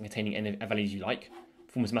index and containing any values you like.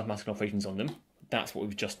 Perform some mathematical operations on them. That's what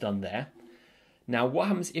we've just done there. Now what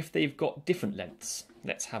happens if they've got different lengths?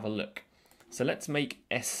 Let's have a look. So let's make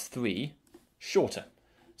S3 shorter.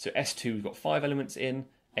 So S2 we've got 5 elements in,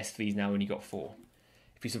 S3's now only got 4.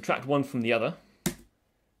 If you subtract one from the other,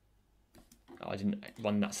 I didn't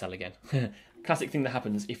run that cell again. Classic thing that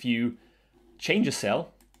happens, if you change a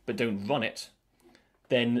cell but don't run it,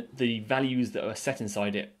 then the values that are set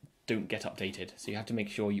inside it don't get updated. So you have to make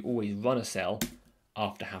sure you always run a cell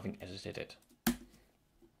after having edited it.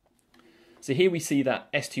 So here we see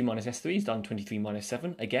that S2 minus S3 is done 23 minus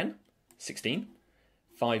 7, again, 16.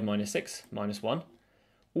 5 minus 6, minus 1.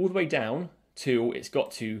 All the way down till it's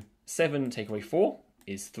got to 7 take away 4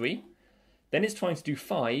 is 3. Then it's trying to do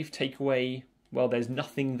 5 take away, well, there's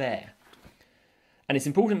nothing there. And it's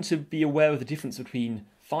important to be aware of the difference between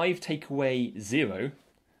 5 take away 0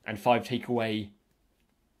 and 5 take away...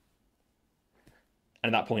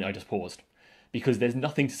 And at that point I just paused, because there's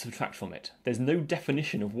nothing to subtract from it. There's no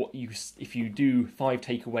definition of what you, if you do 5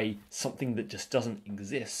 take away something that just doesn't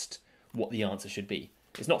exist, what the answer should be.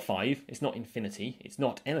 It's not 5, it's not infinity, it's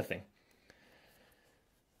not anything.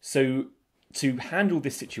 So to handle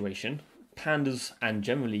this situation, Pandas and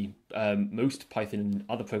generally most Python and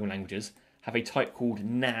other programming languages have a type called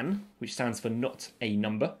nan, which stands for not a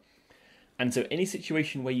number. And so any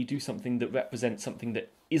situation where you do something that represents something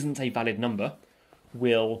that isn't a valid number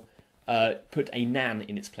will put a nan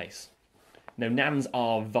in its place. Now nans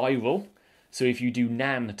are viral, So if you do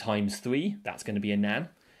nan times 3, that's going to be a nan.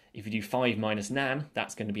 If you do 5 minus nan,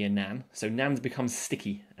 that's going to be a nan. So nans become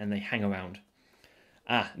sticky and they hang around.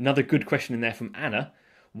 Another good question in there from Anna.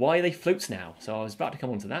 Why are they floats now? So I was about to come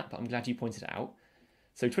on to that, but I'm glad you pointed it out.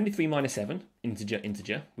 So 23 minus 7,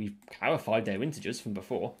 integer. We've clarified they're integers from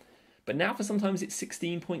before. But now for sometimes it's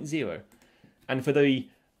 16.0. And for the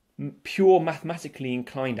pure mathematically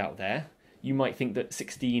inclined out there, you might think that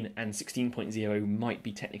 16 and 16.0 might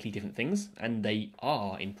be technically different things, and they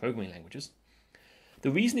are in programming languages. The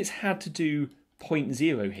reason it's had to do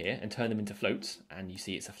 0.0 here and turn them into floats, and you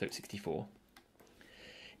see it's a float 64,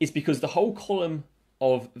 is because the whole column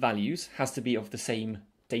of values has to be of the same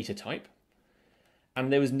data type,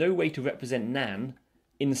 and there is no way to represent nan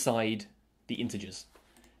inside the integers.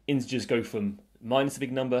 Integers go from minus a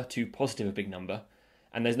big number to positive a big number,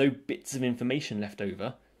 and there's no bits of information left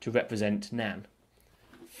over to represent nan.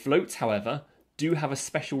 Floats, however, do have a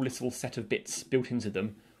special little set of bits built into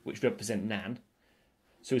them which represent nan.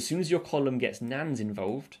 So as soon as your column gets nans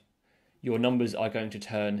involved, your numbers are going to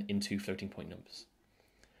turn into floating point numbers.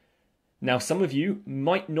 Now, some of you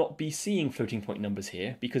might not be seeing floating point numbers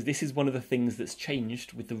here because this is one of the things that's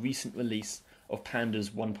changed with the recent release of Pandas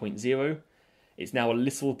 1.0. It's now a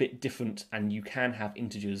little bit different, and you can have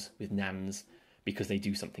integers with nans because they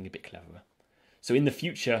do something a bit cleverer. So in the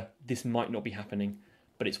future, this might not be happening,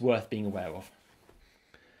 but it's worth being aware of.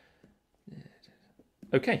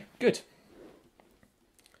 Okay, good.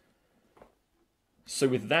 So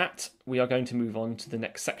with that, we are going to move on to the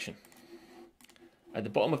next section. At the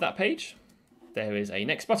bottom of that page, there is a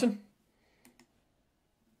next button.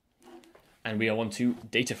 And we are on to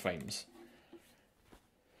data frames.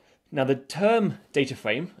 Now the term data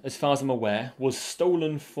frame, as far as I'm aware, was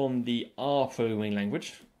stolen from the R programming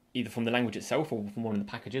language, either from the language itself or from one of the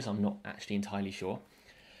packages, I'm not actually entirely sure.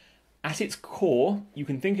 At its core, you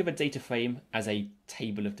can think of a data frame as a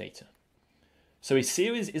table of data. So a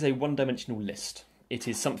series is a one-dimensional list. It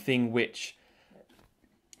is something which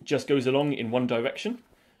just goes along in one direction.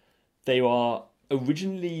 They are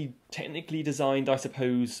originally technically designed, I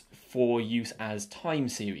suppose, for use as time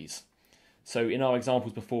series. So in our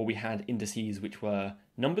examples before, we had indices which were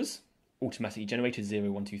numbers, automatically generated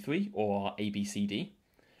 0, 1, 2, 3, or A, B, C, D.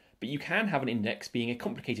 But you can have an index being a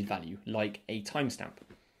complicated value, like a timestamp.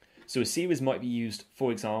 So a series might be used,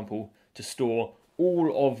 for example, to store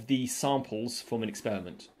all of the samples from an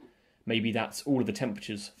experiment. Maybe that's all of the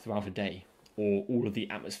temperatures throughout a day, or all of the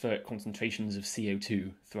atmospheric concentrations of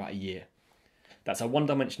CO2 throughout a year. That's a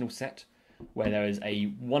one-dimensional set where there is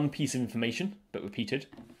one piece of information, but repeated,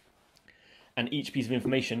 and each piece of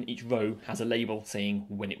information, each row, has a label saying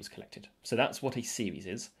when it was collected. So that's what a series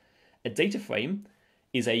is. A data frame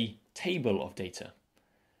is a table of data.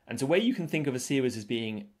 And so where you can think of a series as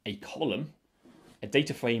being a column, a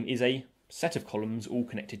data frame is a set of columns all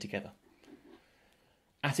connected together.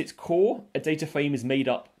 At its core, a data frame is made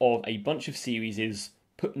up of a bunch of series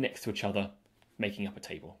put next to each other, making up a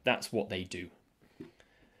table. That's what they do.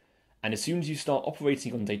 And as soon as you start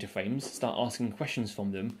operating on data frames, start asking questions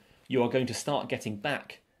from them, you are going to start getting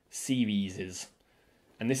back series.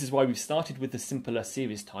 And this is why we've started with the simpler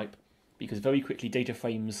series type, because very quickly data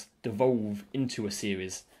frames devolve into a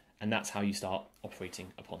series, and that's how you start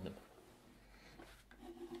operating upon them.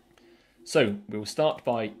 So we'll start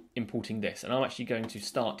by importing this, and I'm actually going to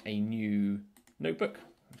start a new notebook.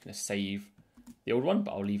 I'm going to save the old one,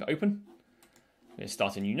 but I'll leave it open. I'm going to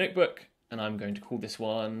start a new notebook, and I'm going to call this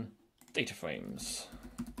one Data Frames.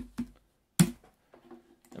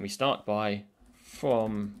 And we start by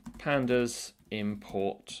from pandas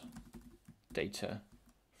import data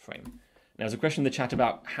frame. Now there's a question in the chat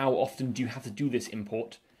about how often do you have to do this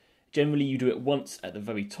import. Generally you do it once at the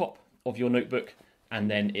very top of your notebook, and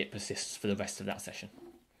then it persists for the rest of that session.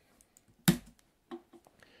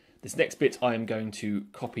 This next bit I am going to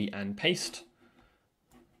copy and paste,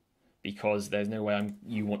 because there's no way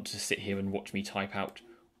you want to sit here and watch me type out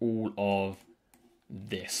all of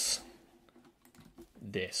this.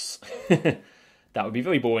 That would be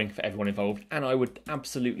very boring for everyone involved, and I would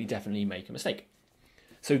absolutely definitely make a mistake.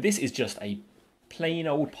 So this is just a plain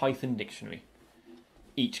old Python dictionary.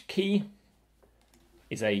 Each key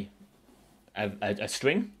is a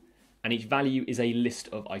string, and each value is a list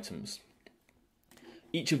of items.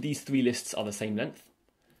 Each of these three lists are the same length.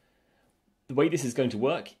 The way this is going to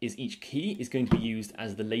work is each key is going to be used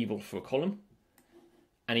as the label for a column,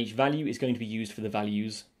 and each value is going to be used for the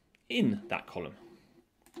values in that column.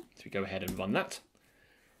 So we go ahead and run that.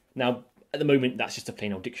 Now, at the moment, that's just a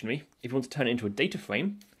plain old dictionary. If you want to turn it into a data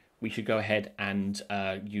frame, we should go ahead and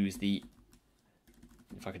use the,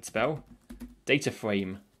 if I could spell, data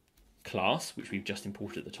frame class, which we've just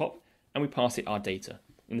imported at the top, and we pass it our data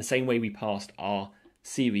in the same way we passed our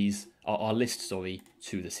series, our list, sorry,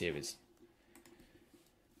 to the series.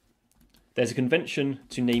 There's a convention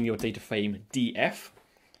to name your data frame df,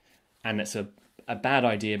 and that's a bad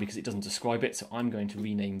idea because it doesn't describe it, so I'm going to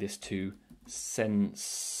rename this to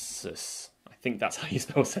census. I think that's how you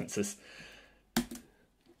spell census.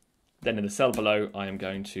 Then in the cell below, I am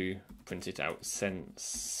going to print it out,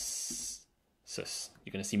 census.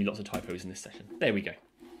 You're going to see me lots of typos in this session. There we go.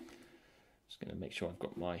 Just going to make sure I've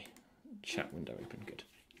got my chat window open. Good.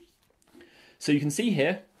 So you can see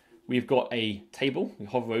here, we've got a table. We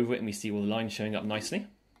hover over it and we see all the lines showing up nicely.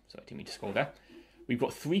 So I didn't mean to scroll there. We've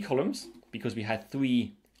got 3 columns because we had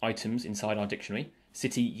 3 items inside our dictionary: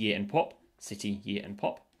 city, year, and pop. City, year, and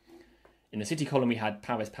pop. In the city column, we had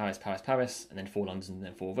Paris, Paris, Paris, Paris, and then 4 Londons and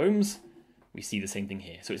then 4 Romes. We see the same thing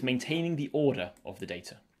here. So it's maintaining the order of the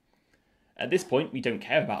data. At this point, we don't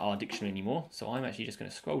care about our dictionary anymore, so I'm actually just going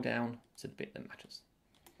to scroll down to the bit that matters.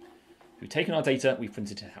 We've taken our data, we've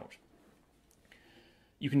printed it out.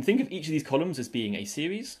 You can think of each of these columns as being a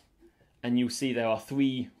series, and you'll see there are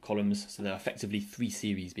 3 columns, so there are effectively 3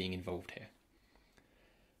 series being involved here.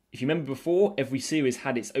 If you remember before, every series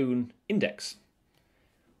had its own index.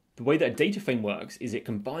 The way that a data frame works is it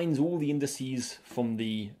combines all the indices from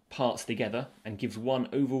the parts together and gives one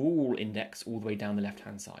overall index all the way down the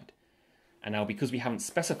left-hand side. And now because we haven't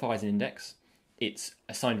specified an index, it's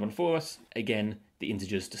assigned one for us, again, the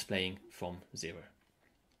integers displaying from 0.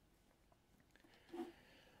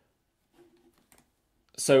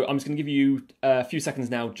 So I'm just going to give you a few seconds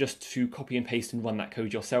now just to copy and paste and run that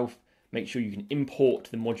code yourself. Make sure you can import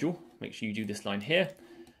the module, make sure you do this line here,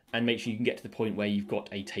 and make sure you can get to the point where you've got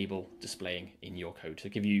a table displaying in your code. So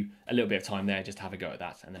I'll give you a little bit of time there just to have a go at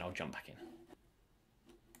that, and then I'll jump back in.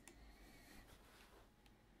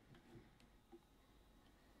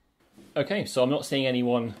 Okay, so I'm not seeing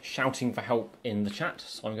anyone shouting for help in the chat,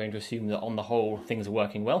 so I'm going to assume that on the whole things are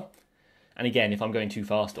working well. And again, if I'm going too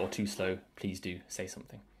fast or too slow, please do say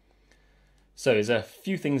something. So there's a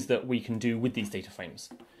few things that we can do with these data frames.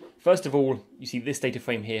 First of all, you see this data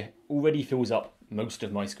frame here already fills up most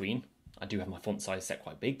of my screen. I do have my font size set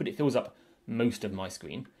quite big, but it fills up most of my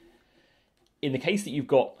screen. In the case that you've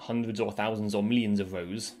got hundreds or thousands or millions of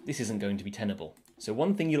rows, this isn't going to be tenable. So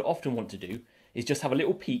one thing you'll often want to do is just have a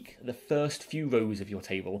little peek at the first few rows of your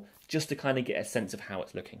table, just to kind of get a sense of how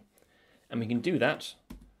it's looking. And we can do that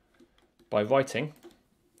by writing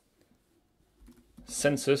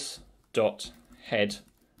census.head,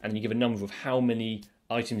 and then you give a number of how many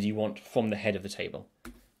items you want from the head of the table.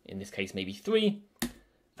 In this case, maybe 3,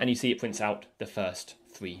 and you see it prints out the first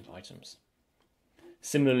 3 items.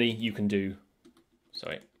 Similarly, you can do,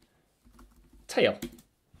 tail,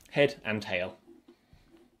 head and tail,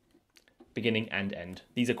 beginning and end.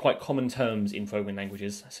 These are quite common terms in programming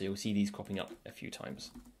languages, so you'll see these cropping up a few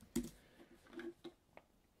times.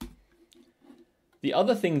 The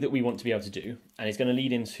other thing that we want to be able to do, and it's going to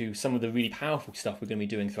lead into some of the really powerful stuff we're going to be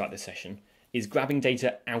doing throughout this session, is grabbing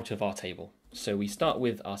data out of our table. So we start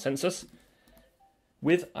with our census.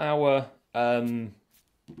 With our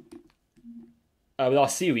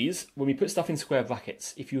series, when we put stuff in square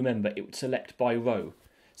brackets, if you remember, it would select by row.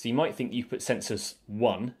 So you might think you put census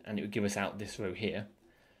 1 and it would give us out this row here.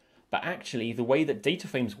 But actually, the way that data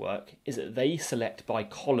frames work is that they select by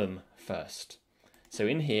column first. So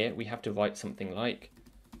in here, we have to write something like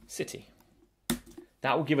city.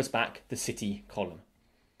 That will give us back the city column.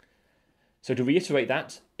 So to reiterate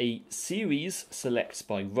that, a series selects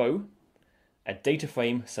by row, a data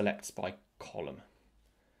frame selects by column.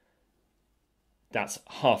 That's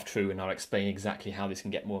half true, and I'll explain exactly how this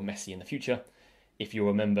can get more messy in the future. If you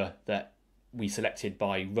remember that we selected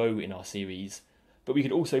by row in our series, but we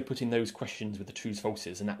could also put in those questions with the trues,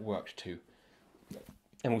 falses, and that worked too.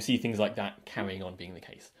 And we'll see things like that carrying on being the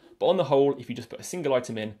case. But on the whole, if you just put a single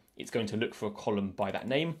item in, it's going to look for a column by that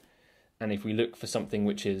name. And if we look for something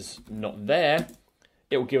which is not there,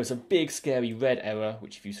 it will give us a big scary red error,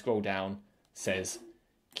 which if you scroll down says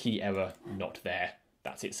key error not there.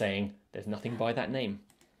 That's it saying there's nothing by that name.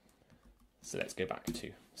 So let's go back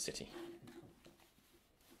to city.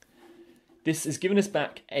 This has given us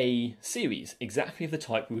back a series, exactly of the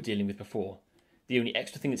type we were dealing with before. The only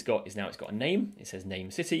extra thing it's got is now it's got a name. It says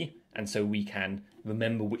name city, and so we can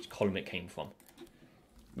remember which column it came from.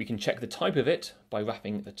 We can check the type of it by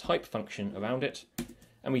wrapping the type function around it,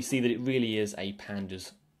 and we see that it really is a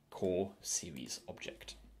Pandas core series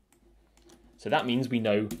object. So that means we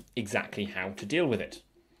know exactly how to deal with it.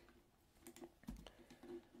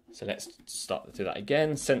 So let's start to do that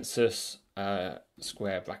again. Census,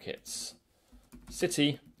 square brackets,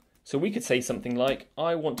 city. So we could say something like,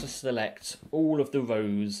 I want to select all of the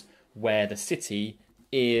rows where the city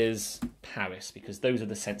is Paris, because those are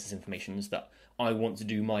the census informations that I want to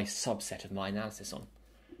do my subset of my analysis on.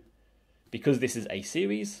 Because this is a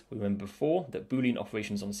series, we remember before that Boolean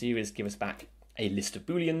operations on series give us back a list of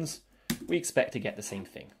Booleans. We expect to get the same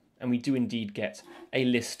thing. And we do indeed get a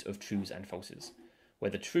list of trues and falses,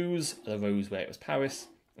 where the trues are the rows where it was Paris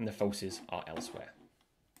and the falses are elsewhere.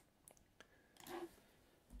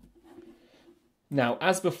 Now,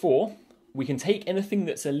 as before, we can take anything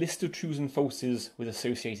that's a list of trues and falses with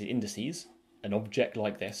associated indices, an object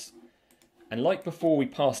like this, and like before we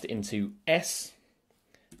passed it into S.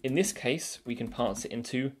 In this case, we can pass it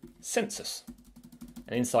into census.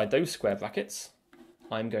 And inside those square brackets,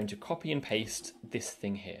 I'm going to copy and paste this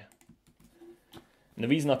thing here. And the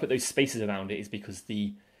reason I put those spaces around it is because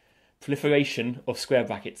the proliferation of square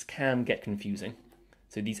brackets can get confusing.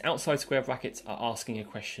 So these outside square brackets are asking a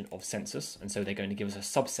question of census, and so they're going to give us a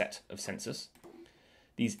subset of census.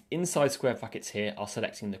 These inside square brackets here are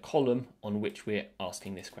selecting the column on which we're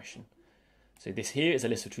asking this question. So this here is a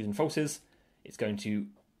list of trues and falses. It's going to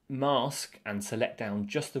mask and select down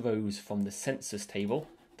just the rows from the census table,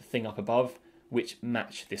 the thing up above, which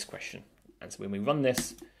match this question. And so when we run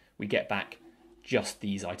this, we get back just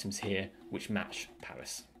these items here, which match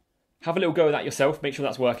Paris. Have a little go at that yourself, make sure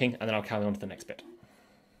that's working, and then I'll carry on to the next bit.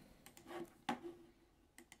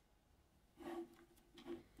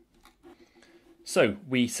 So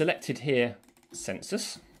we selected here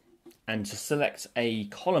census, and to select a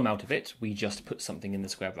column out of it, we just put something in the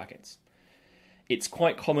square brackets. It's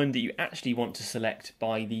quite common that you actually want to select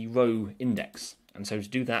by the row index. And so to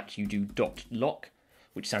do that, you do .loc,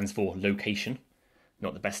 which stands for location.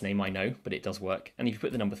 Not the best name I know, but it does work. And if you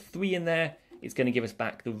put the number 3 in there, it's going to give us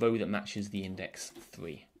back the row that matches the index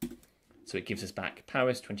 3. So it gives us back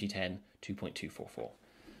Paris 2010 2.244.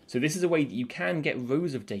 So this is a way that you can get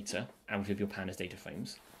rows of data out of your Pandas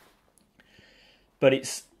DataFrames.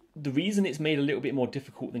 But the reason it's made a little bit more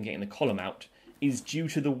difficult than getting the column out is due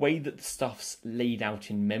to the way that the stuff's laid out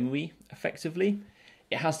in memory, effectively.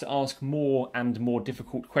 It has to ask more and more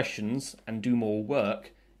difficult questions and do more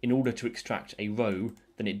work in order to extract a row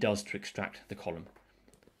than it does to extract the column.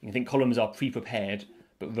 You can think columns are pre-prepared,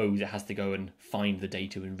 but rows it has to go and find the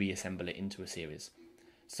data and reassemble it into a series.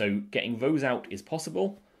 So getting rows out is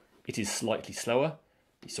possible. It is slightly slower.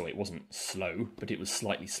 So it wasn't slow, but it was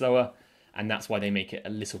slightly slower, and that's why they make it a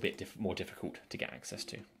little bit more difficult to get access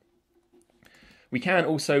to. We can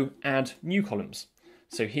also add new columns.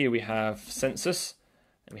 So here we have census,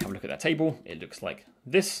 and we have a look at that table. It looks like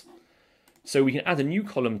this. So we can add a new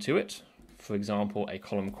column to it. For example, a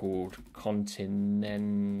column called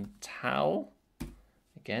continental.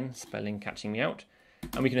 Again, spelling catching me out.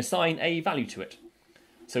 And we can assign a value to it.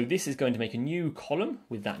 So this is going to make a new column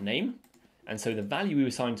with that name. And so the value we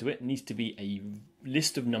assign to it needs to be a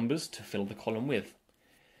list of numbers to fill the column with.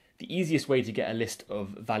 The easiest way to get a list of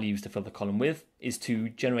values to fill the column with is to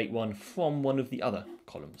generate one from one of the other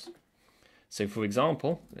columns. So for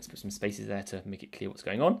example, let's put some spaces there to make it clear what's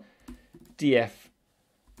going on. df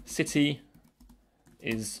city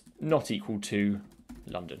is not equal to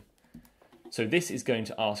London. So this is going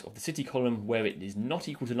to ask of the city column where it is not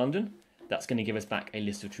equal to London. That's going to give us back a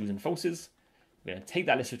list of trues and falses. We're going to take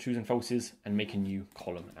that list of trues and falses and make a new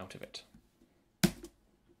column out of it.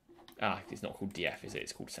 It's not called df, is it?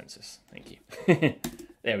 It's called census. Thank you.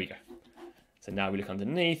 There we go. So now we look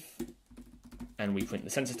underneath and we print the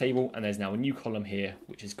census table, and there's now a new column here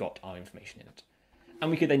which has got our information in it. And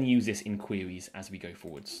we could then use this in queries as we go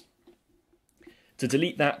forwards. To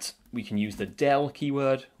delete that, we can use the del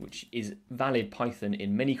keyword, which is valid Python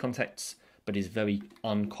in many contexts, but is very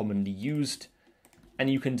uncommonly used. And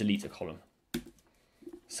you can delete a column,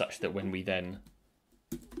 such that when we then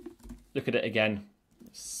look at it again,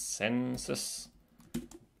 census,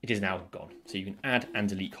 it is now gone. So you can add and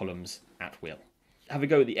delete columns at will. Have a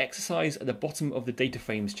go at the exercise at the bottom of the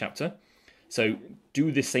DataFrames chapter. So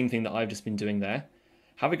do this same thing that I've just been doing there.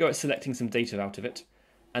 Have a go at selecting some data out of it,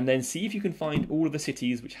 and then see if you can find all of the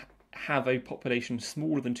cities which have a population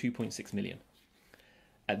smaller than 2.6 million.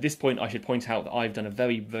 At this point, I should point out that I've done a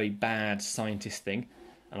very, very bad scientist thing,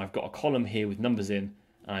 and I've got a column here with numbers in,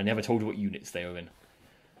 and I never told you what units they are in.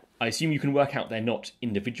 I assume you can work out they're not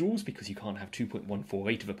individuals, because you can't have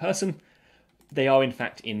 2.148 of a person. They are, in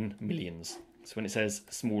fact, in millions. So when it says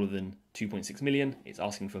smaller than 2.6 million, it's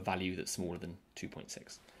asking for a value that's smaller than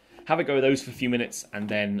 2.6. Have a go at those for a few minutes, and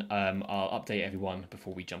then I'll update everyone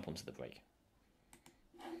before we jump onto the break.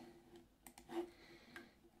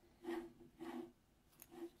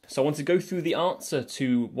 So I want to go through the answer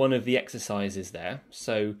to one of the exercises there.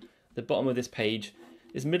 So the bottom of this page,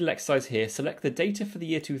 this middle exercise here, select the data for the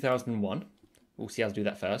year 2001, We'll see how to do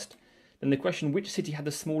that first. Then the question, which city had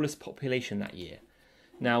the smallest population that year?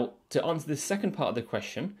 Now, to answer the second part of the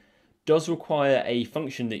question, does require a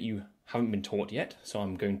function that you haven't been taught yet. So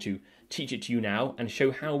I'm going to teach it to you now and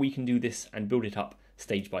show how we can do this and build it up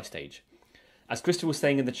stage by stage. As Crystal was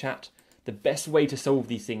saying in the chat, the best way to solve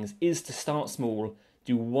these things is to start small,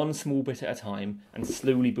 do one small bit at a time, and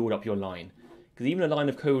slowly build up your line. Because even a line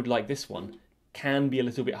of code like this one can be a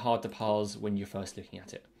little bit hard to parse when you're first looking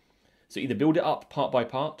at it. So either build it up part by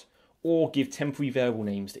part, or give temporary variable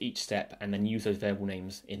names to each step and then use those variable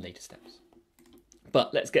names in later steps.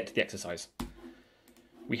 But let's get to the exercise.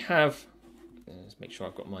 We have, let's make sure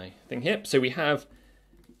I've got my thing here. So we have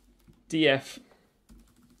df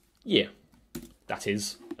year. That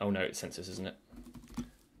is, oh no, it's census, isn't it?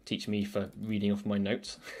 Teach me for reading off my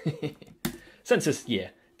notes. Census year.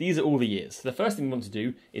 These are all the years. So the first thing we want to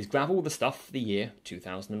do is grab all the stuff for the year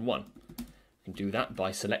 2001. We can do that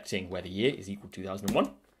by selecting where the year is equal to 2001.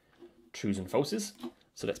 Trues and falses.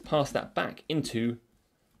 So let's pass that back into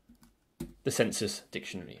the census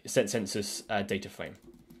dictionary, census data frame.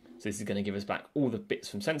 So this is going to give us back all the bits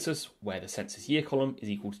from census where the census year column is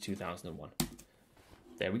equal to 2001.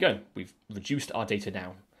 There we go. We've reduced our data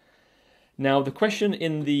down. Now the question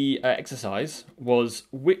in the exercise was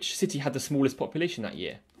which city had the smallest population that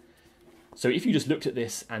year? So if you just looked at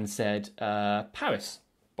this and said Paris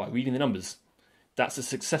by reading the numbers, that's a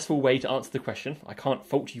successful way to answer the question. I can't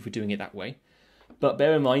fault you for doing it that way. But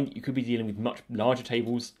bear in mind, you could be dealing with much larger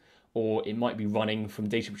tables, or it might be running from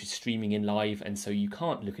data which is streaming in live, and so you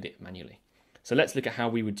can't look at it manually. So let's look at how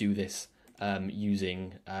we would do this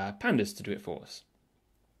using Pandas to do it for us.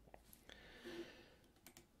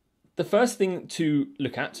 The first thing to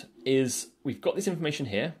look at is we've got this information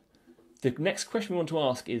here. The next question we want to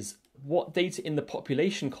ask is what data in the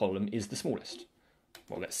population column is the smallest?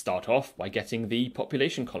 Well, let's start off by getting the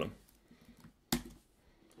population column.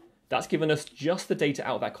 That's given us just the data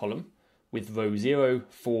out of that column with row 0,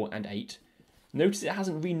 4 and 8. Notice it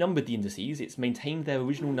hasn't renumbered the indices, it's maintained their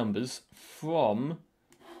original numbers from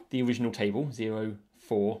the original table, 0,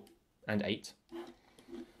 4 and 8.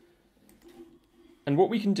 And what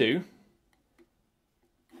we can do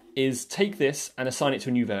is take this and assign it to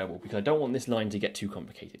a new variable because I don't want this line to get too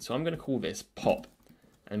complicated. So I'm going to call this pop,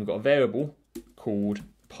 and we've got a variable called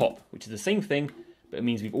pop, which is the same thing, but it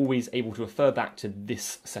means we've always able to refer back to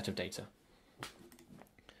this set of data.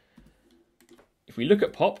 If we look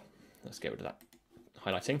at pop, let's get rid of that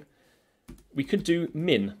highlighting, we could do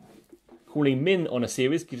min. Calling min on a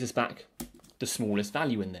series gives us back the smallest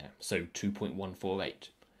value in there, so 2.148.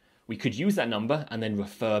 We could use that number and then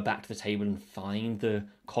refer back to the table and find the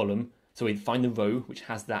column, so we'd find the row which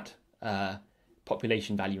has that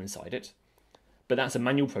population value inside it. But that's a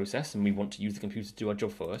manual process and we want to use the computer to do our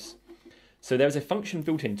job for us. So there's a function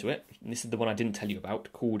built into it, and this is the one I didn't tell you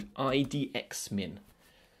about, called idxmin,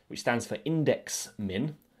 which stands for index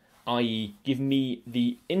min, i.e. give me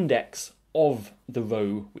the index of the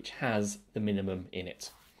row which has the minimum in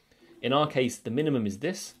it. In our case, the minimum is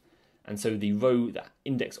this, and so the row, the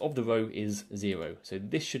index of the row is 0. So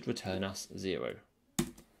this should return us 0.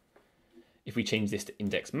 If we change this to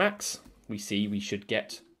index max, we see we should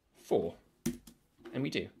get 4. And we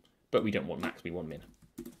do. But we don't want max, we want min.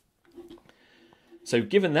 So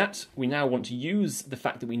given that, we now want to use the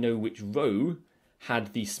fact that we know which row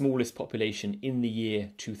had the smallest population in the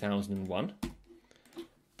year 2001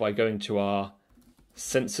 by going to our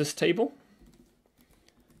census table,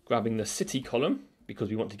 grabbing the city column, because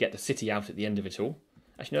we want to get the city out at the end of it all.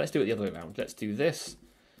 Actually, no, let's do it the other way around. Let's do this.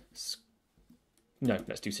 No,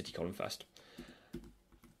 let's do city column first.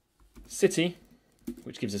 City,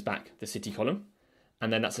 which gives us back the city column.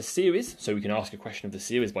 And then that's a series, so we can ask a question of the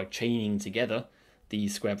series by chaining together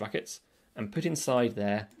these square brackets and put inside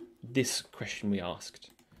there this question we asked.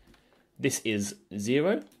 This is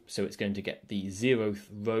 0, so it's going to get the 0th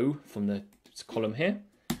row from the column here.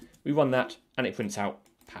 We run that and it prints out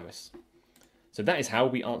Paris. So that is how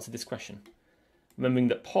we answer this question. Remembering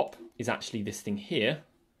that pop is actually this thing here.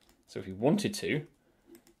 So if we wanted to,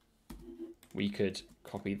 we could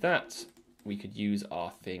copy that. We could use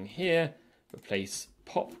our thing here, replace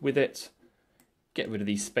pop with it, get rid of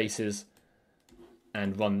these spaces,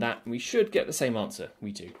 and run that. We should get the same answer.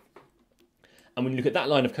 We do. And when you look at that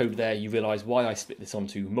line of code there, you realise why I split this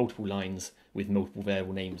onto multiple lines with multiple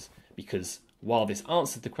variable names, because while this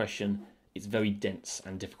answers the question, it's a very dense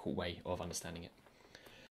and difficult way of understanding it.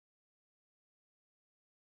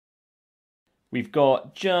 We've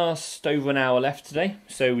got just over an hour left today,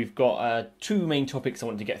 so we've got two main topics I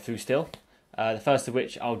want to get through still. The first of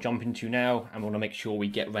which I'll jump into now, and we want to make sure we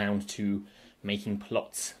get round to making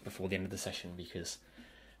plots before the end of the session, because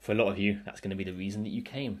for a lot of you, that's going to be the reason that you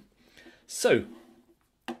came. So,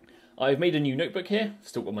 I've made a new notebook here,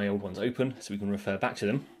 still got my old ones open so we can refer back to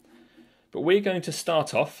them. But we're going to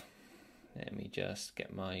start off, let me just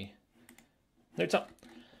get my notes up.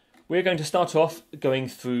 We're going to start off going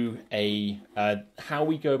through how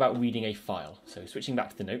we go about reading a file. So switching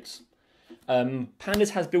back to the notes.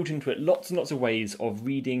 Pandas has built into it lots and lots of ways of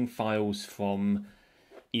reading files from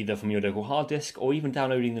either from your local hard disk or even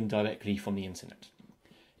downloading them directly from the internet.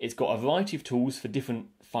 It's got a variety of tools for different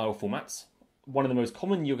file formats. One of the most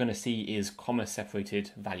common you're going to see is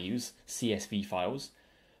comma-separated values, CSV files,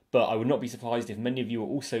 but I would not be surprised if many of you are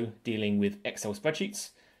also dealing with Excel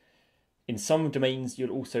spreadsheets. In some domains,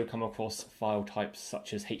 you'll also come across file types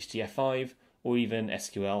such as HTF5 or even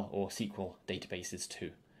SQL or SQL databases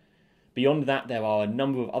too. Beyond that, there are a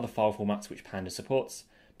number of other file formats which Pandas supports,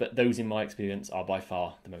 but those in my experience are by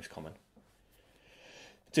far the most common.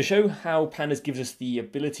 To show how Pandas gives us the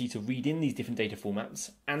ability to read in these different data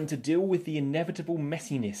formats and to deal with the inevitable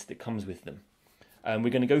messiness that comes with them, we're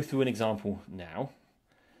going to go through an example now.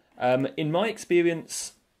 In my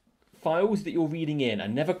experience, files that you're reading in are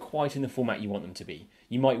never quite in the format you want them to be.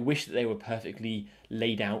 You might wish that they were perfectly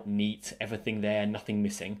laid out, neat, everything there, nothing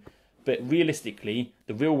missing. But realistically,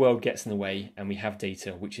 the real world gets in the way and we have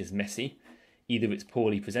data which is messy. Either it's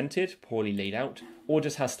poorly presented, poorly laid out, or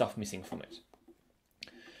just has stuff missing from it.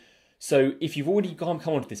 So if you've already come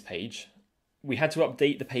onto this page, we had to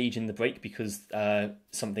update the page in the break because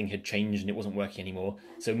something had changed and it wasn't working anymore.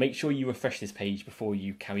 So make sure you refresh this page before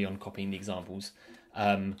you carry on copying the examples.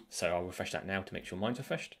 So I'll refresh that now to make sure mine's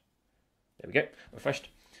refreshed. There we go, refreshed.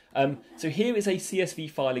 So here is a CSV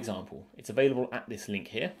file example. It's available at this link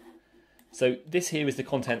here. So this here is the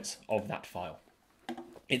contents of that file.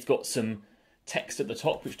 It's got some text at the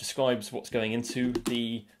top which describes what's going into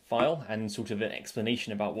the file and sort of an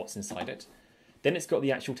explanation about what's inside it. Then it's got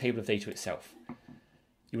the actual table of data itself.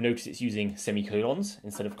 You'll notice it's using semicolons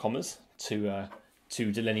instead of commas to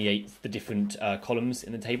delineate the different columns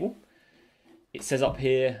in the table. It says up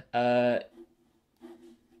here a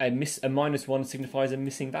 -1 signifies a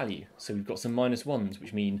missing value. So we've got some -1s,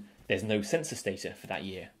 which mean there's no census data for that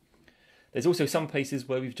year. There's also some places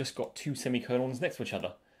where we've just got two semicolons next to each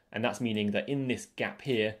other, and that's meaning that in this gap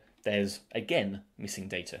here, there's again missing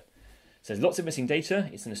data. So there's lots of missing data.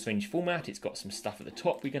 It's in a strange format. It's got some stuff at the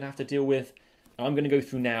top we're going to have to deal with. And I'm going to go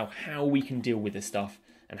through now how we can deal with this stuff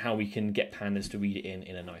and how we can get Pandas to read it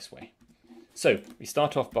in a nice way. So we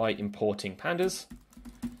start off by importing Pandas.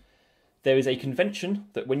 There is a convention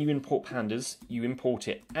that when you import Pandas, you import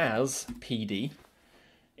it as PD.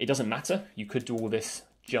 It doesn't matter. You could do all this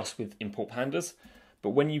just with import Pandas.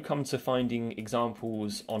 But when you come to finding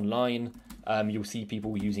examples online, you'll see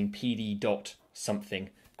people using PD dot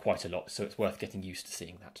something quite a lot. So it's worth getting used to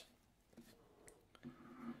seeing that.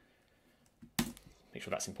 Make sure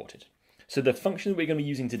that's imported. So the function that we're going to be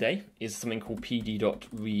using today is something called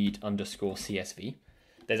pd.read_CSV.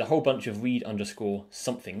 There's a whole bunch of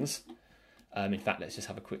read_somethings. In fact, let's just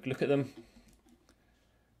have a quick look at them.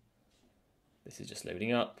 This is just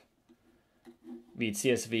loading up. Read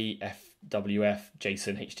CSV, FWF,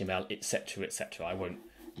 JSON, HTML, etc., etc. I won't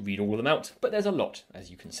read all of them out, but there's a lot, as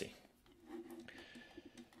you can see.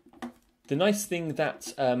 The nice thing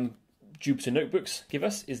that Jupyter Notebooks give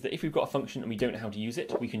us is that if we've got a function and we don't know how to use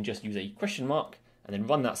it, we can just use a question mark and then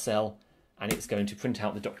run that cell, and it's going to print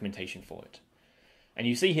out the documentation for it. And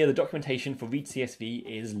you see here the documentation for read CSV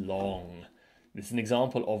is long. This is an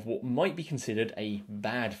example of what might be considered a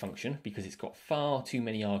bad function because it's got far too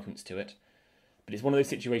many arguments to it. But it's one of those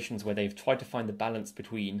situations where they've tried to find the balance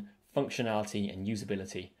between functionality and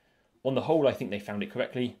usability. On the whole, I think they found it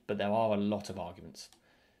correctly, but there are a lot of arguments.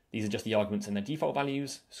 These are just the arguments and their default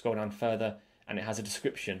values. Scroll down further, and it has a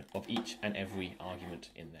description of each and every argument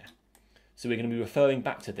in there. So we're going to be referring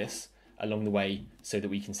back to this along the way so that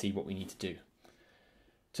we can see what we need to do.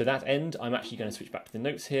 To that end, I'm actually going to switch back to the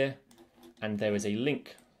notes here, and there is a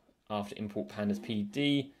link after import pandas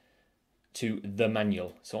pd to the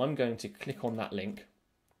manual. So I'm going to click on that link,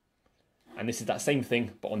 and this is that same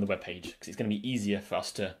thing but on the web page because it's going to be easier for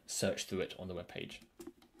us to search through it on the web page.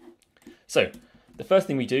 So the first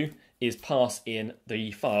thing we do is pass in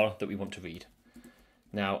the file that we want to read.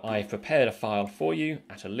 Now I've prepared a file for you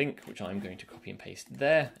at a link which I'm going to copy and paste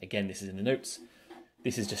there. Again, this is in the notes.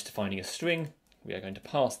 This is just defining a string. We are going to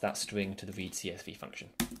pass that string to the read CSV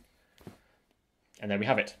function. And there we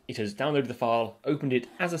have it. It has downloaded the file, opened it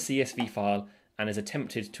as a CSV file, and has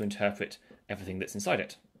attempted to interpret everything that's inside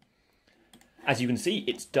it. As you can see,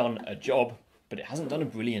 it's done a job, but it hasn't done a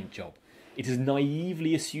brilliant job. It is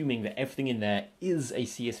naively assuming that everything in there is a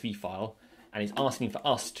CSV file, and it's asking for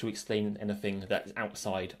us to explain anything that's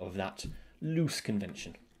outside of that loose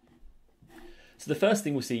convention. So the first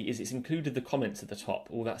thing we'll see is it's included the comments at the top,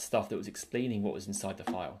 all that stuff that was explaining what was inside the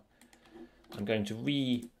file. I'm going to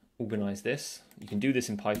reorganize this. You can do this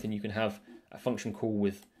in Python. You can have a function call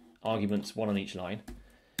with arguments, one on each line.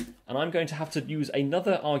 And I'm going to have to use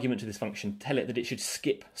another argument to this function to tell it that it should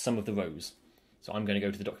skip some of the rows. So I'm going to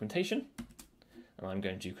go to the documentation, and I'm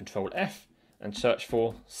going to do Control F and search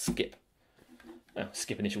for skip.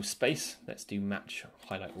 Skip initial space. Let's do match,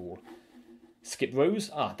 highlight all. Skip rows.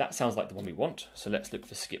 That sounds like the one we want. So let's look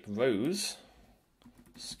for skip rows.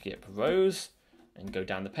 Skip rows, and go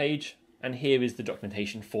down the page. And here is the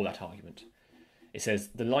documentation for that argument. It says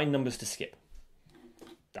the line numbers to skip.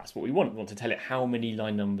 That's what we want. We want to tell it how many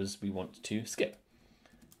line numbers we want to skip.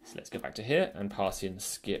 So let's go back to here and pass in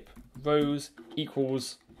skip rows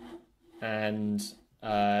equals, and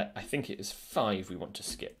I think it is 5 we want to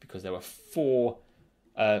skip because there were three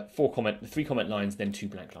comment lines, then 2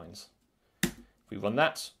 blank lines. If we run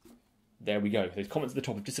that, there we go. Those comments at the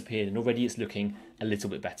top have disappeared, and already it's looking a little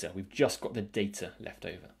bit better. We've just got the data left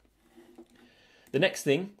over. The next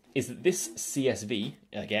thing is that this CSV,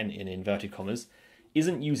 again in inverted commas,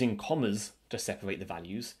 isn't using commas to separate the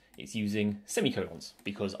values. It's using semicolons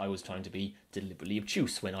because I was trying to be deliberately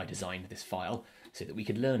obtuse when I designed this file so that we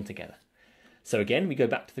could learn together. So again, we go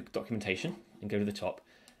back to the documentation and go to the top,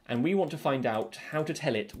 and we want to find out how to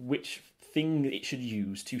tell it which thing it should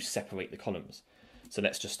use to separate the columns. So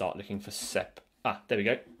let's just start looking for sep. There we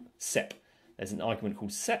go, sep. There's an argument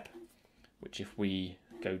called sep, which if we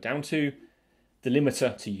go down to,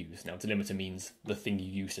 delimiter to use. Now delimiter means the thing you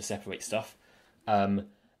use to separate stuff.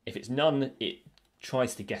 If it's none, it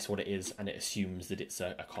tries to guess what it is, and it assumes that it's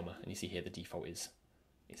a comma. And you see here the default is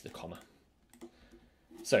the comma.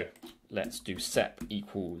 So let's do sep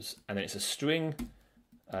equals, and then it's a string.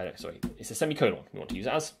 It's a semicolon we want to use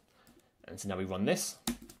as. And so now we run this,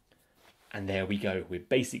 and there we go. We're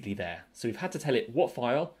basically there. So we've had to tell it what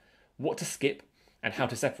file, what to skip, and how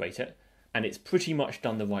to separate it, and it's pretty much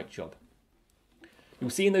done the right job. You'll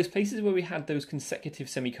see in those places where we had those consecutive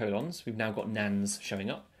semicolons, we've now got nans showing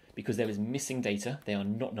up because there is missing data. They are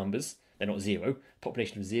not numbers. They're not 0.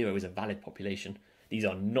 Population of 0 is a valid population. These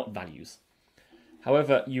are not values.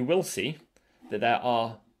 However, you will see that there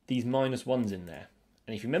are these -1s in there.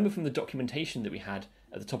 And if you remember from the documentation that we had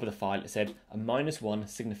at the top of the file, it said a -1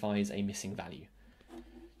 signifies a missing value.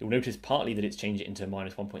 You'll notice partly that it's changed it into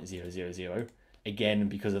 -1.000. Again,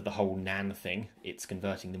 because of the whole nan thing, it's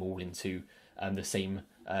converting them all into the same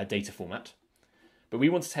data format. But we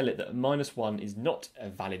want to tell it that -1 is not a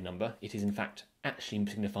valid number. It is in fact actually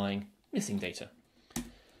signifying missing data.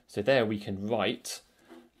 So there we can write,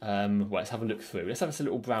 well, let's have a look through. Let's have a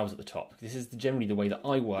little browse at the top. This is generally the way that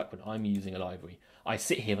I work when I'm using a library. I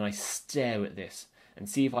sit here and I stare at this and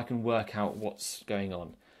see if I can work out what's going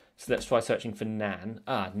on. So let's try searching for nan.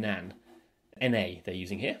 Nan. NA they're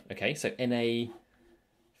using here. Okay, so NA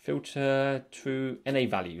filter true NA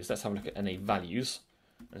values. Let's have a look at NA values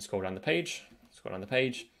and scroll down the page.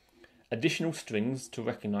 Additional strings to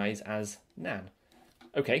recognize as nan.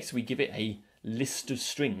 Okay, so we give it a list of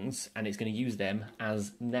strings and it's going to use them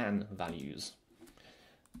as nan values.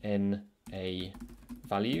 NA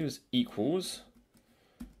values equals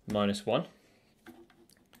 -1.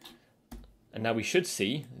 And now we should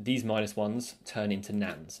see these -1s turn into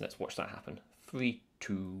nans. Let's watch that happen. 3,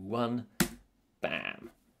 2, 1, bam.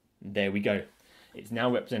 There we go. It's now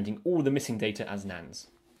representing all the missing data as nans.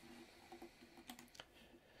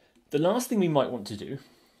 The last thing we might want to do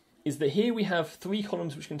is that here we have 3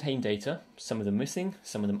 columns which contain data. Some of them missing,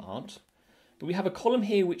 some of them aren't. But we have a column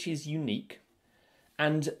here which is unique.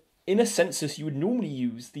 And in a census, you would normally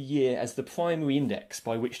use the year as the primary index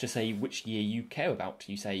by which to say which year you care about.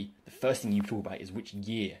 You say the first thing you talk about is which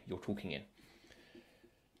year you're talking in.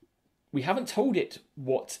 We haven't told it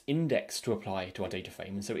what index to apply to our data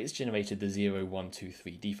frame, and so it's generated the 0, 1, 2,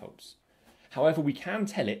 3 defaults. However, we can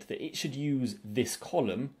tell it that it should use this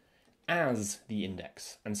column as the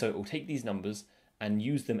index, and so it will take these numbers and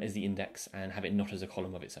use them as the index and have it not as a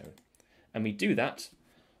column of its own. And we do that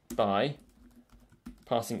by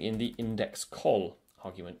passing in the index col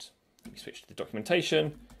argument. We switch to the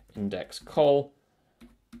documentation, index col,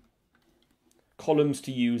 columns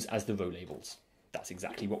to use as the row labels. That's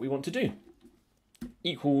exactly what we want to do.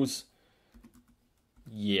 Equals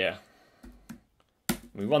year.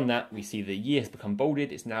 When we run that, we see the year has become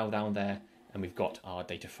bolded, it's now down there, and we've got our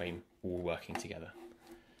data frame all working together.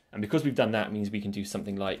 And because we've done that, it means we can do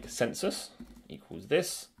something like census equals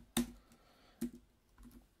this.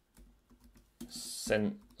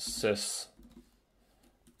 Census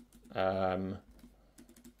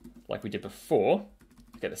like we did before,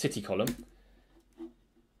 get the city column.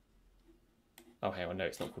 Oh, hang on, no,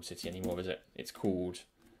 it's not called city anymore, is it? It's called,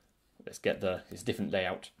 it's a different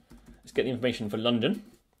layout. Let's get the information for London.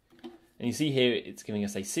 And you see here, it's giving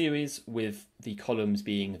us a series with the columns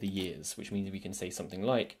being the years, which means we can say something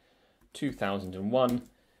like 2001,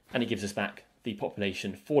 and it gives us back the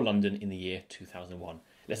population for London in the year 2001.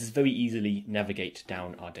 Lets us very easily navigate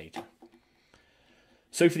down our data.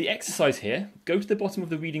 So for the exercise here, go to the bottom of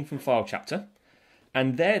the reading from file chapter,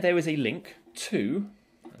 and there is a link to,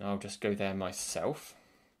 and I'll just go there myself.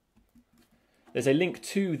 There's a link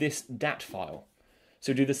to this DAT file.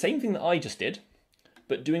 So do the same thing that I just did,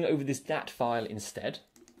 but doing it over this DAT file instead.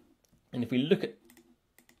 And if we look at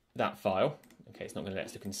that file, okay, it's not going to let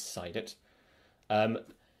us look inside it.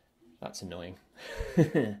 That's annoying.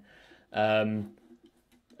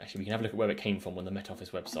 Actually, we can have a look at where it came from on the Met Office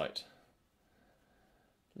website.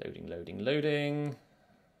 Loading, loading, loading.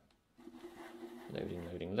 Loading,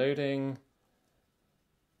 loading, loading.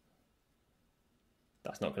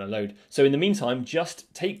 That's not going to load. So in the meantime,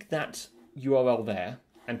 just take that URL there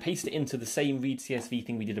and paste it into the same read CSV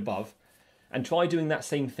thing we did above, and try doing that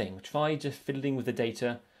same thing. Try just fiddling with the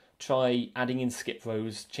data, try adding in skip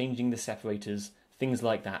rows, changing the separators, things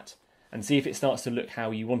like that, and see if it starts to look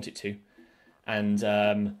how you want it to. And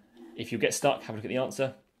if you get stuck, have a look at the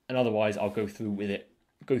answer, and otherwise I'll go through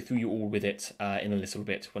you all with it in a little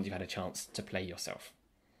bit once you've had a chance to play yourself.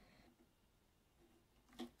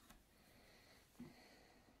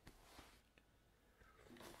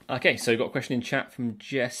 Okay, so got a question in chat from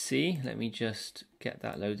Jesse. Let me just get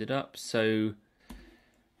that loaded up. So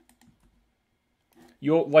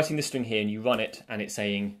you're writing this string here and you run it and it's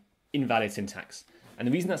saying invalid syntax. And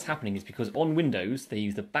the reason that's happening is because on Windows, they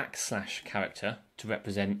use the / character to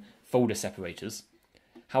represent folder separators.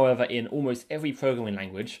 However, in almost every programming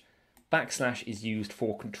language, / is used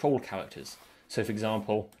for control characters. So for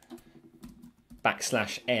example,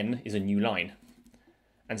 \n is a new line.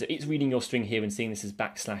 And so it's reading your string here and seeing this as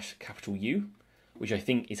 \U, which I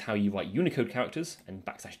think is how you write Unicode characters, and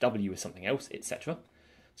 \W is something else, etc.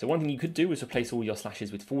 So one thing you could do is replace all your slashes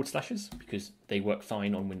with // because they work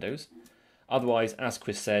fine on Windows. Otherwise, as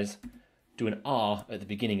Chris says, do an R at the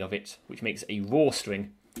beginning of it, which makes a raw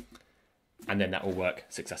string, and then that will work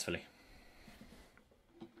successfully.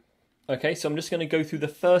 Okay, so I'm just going to go through the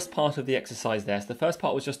first part of the exercise there. So the first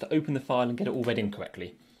part was just to open the file and get it all read in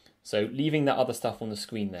correctly. So leaving that other stuff on the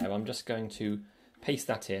screen there, I'm just going to paste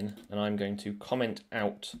that in and I'm going to comment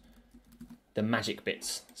out the magic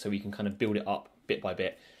bits so we can kind of build it up bit by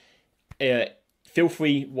bit. Feel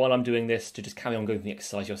free while I'm doing this to just carry on going through the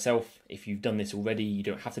exercise yourself. If you've done this already, you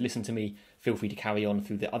don't have to listen to me. Feel free to carry on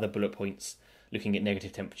through the other bullet points, looking at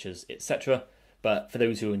negative temperatures, etc. But for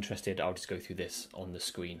those who are interested, I'll just go through this on the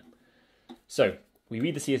screen. So we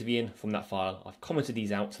read the CSV in from that file. I've commented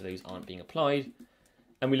these out so those aren't being applied.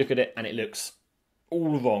 And we look at it and it looks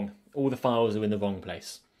all wrong. All the files are in the wrong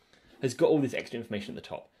place. It's got all this extra information at the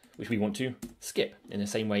top, which we want to skip in the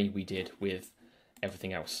same way we did with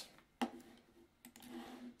everything else.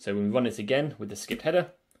 So when we run it again with the skipped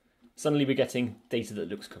header, suddenly we're getting data that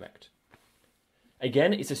looks correct.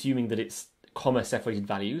 Again, it's assuming that it's comma separated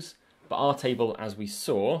values, but our table, as we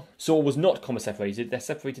saw was not comma separated, they're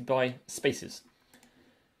separated by spaces.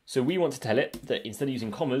 So we want to tell it that instead of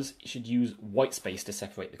using commas, it should use white space to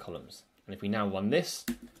separate the columns. And if we now run this,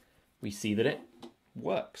 we see that it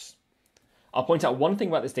works. I'll point out one thing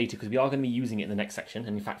about this data because we are going to be using it in the next section,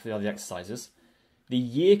 and in fact for the other exercises. The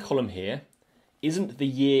year column here isn't the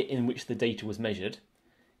year in which the data was measured,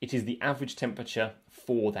 it is the average temperature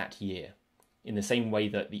for that year, in the same way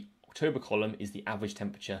that the October column is the average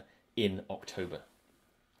temperature in October.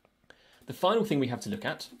 The final thing we have to look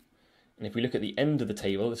at, and if we look at the end of the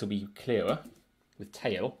table, this will be clearer with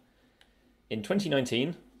tail. In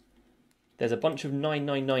 2019, there's a bunch of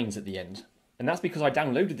 999s at the end. And that's because I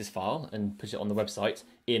downloaded this file and put it on the website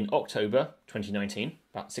in October 2019,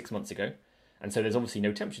 about 6 months ago. And so there's obviously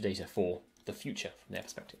no temperature data for the future from their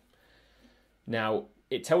perspective. Now,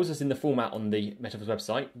 it tells us in the format on the Met Office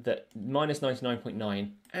website that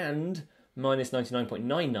 -99.9 and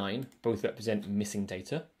 -99.99 both represent missing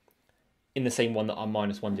data in the same one that our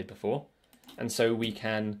 -1 did before. And so we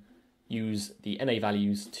can use the NA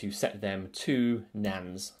values to set them to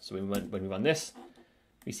nans. So when we run this,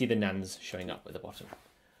 we see the nans showing up at the bottom.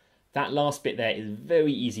 That last bit there is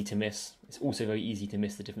very easy to miss. It's also very easy to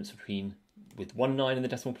miss the difference between with 1 9 in the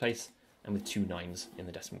decimal place and with 2 9s in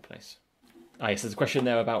the decimal place. Yes, there's a question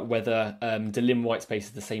there about whether delim whitespace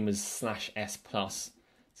is the same as /s+.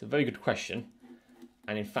 It's a very good question.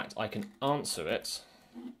 And in fact, I can answer it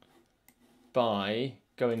by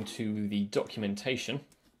going to the documentation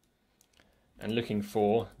and looking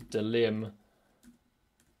for delim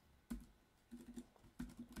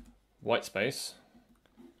whitespace,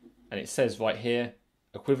 and it says right here,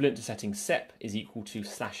 equivalent to setting sep is equal to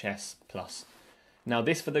 /s plus. Now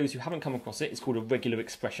this, for those who haven't come across it, is called a regular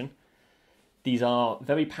expression. These are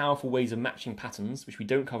very powerful ways of matching patterns, which we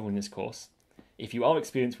don't cover in this course. If you are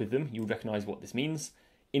experienced with them, you'll recognise what this means.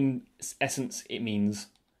 In essence, it means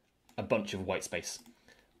a bunch of whitespace.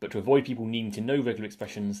 But to avoid people needing to know regular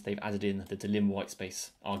expressions, they've added in the delim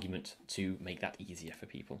whitespace argument to make that easier for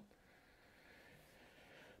people.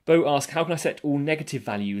 Bo asks, how can I set all negative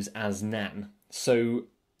values as nan? So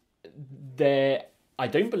I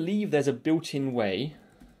don't believe there's a built-in way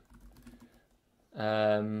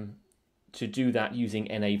to do that using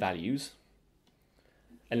NA values,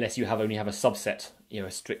 unless you only have a subset, a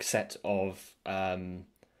strict set of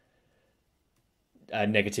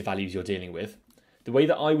negative values you're dealing with. The way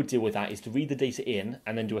that I would deal with that is to read the data in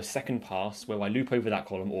and then do a second pass where I loop over that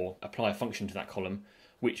column or apply a function to that column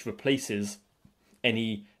which replaces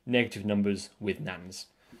any negative numbers with nans.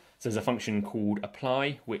 So there's a function called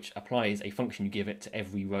apply, which applies a function you give it to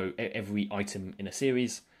every row, every item in a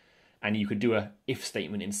series, and you could do a if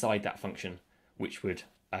statement inside that function, which would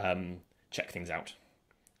check things out,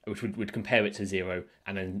 which would compare it to 0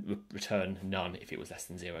 and then return none if it was less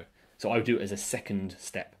than 0. So I would do it as a second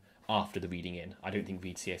step after the reading in. I don't think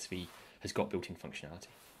read CSV has got built-in functionality.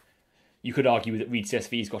 You could argue that read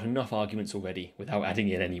CSV has got enough arguments already without adding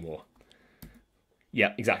in any more.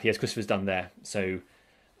 Yeah, exactly, as Christopher's done there. So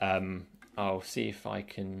I'll see if I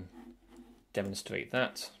can demonstrate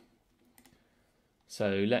that.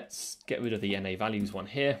 So let's get rid of the NA values one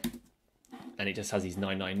here, and it just has these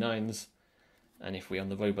 999s. And if we, on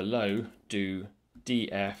the row below, do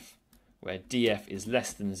df, where df is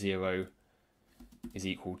less than 0 is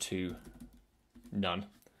equal to none.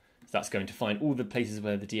 So that's going to find all the places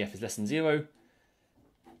where the df is less than 0,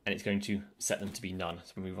 and it's going to set them to be none.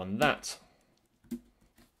 So when we run that,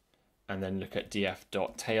 and then look at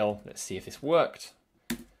df.tail, let's see if this worked.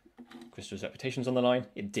 Christopher's reputation's on the line.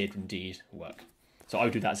 It did indeed work. So I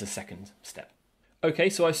would do that as a second step. Okay,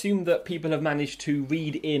 so I assume that people have managed to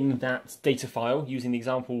read in that data file using the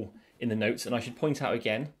example in the notes, and I should point out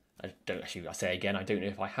again, I say again, I don't know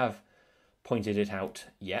if I have pointed it out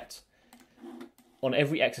yet. On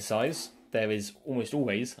every exercise, there is almost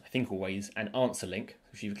always, I think always, an answer link. So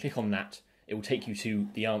if you click on that, it will take you to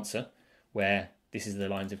the answer, where this is the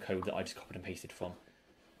lines of code that I just copied and pasted from.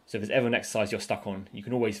 So if there's ever an exercise you're stuck on, you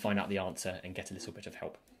can always find out the answer and get a little bit of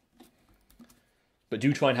help. But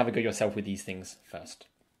do try and have a go yourself with these things first.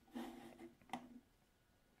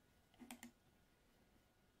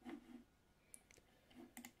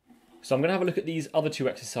 So I'm going to have a look at these other two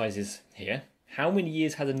exercises here. How many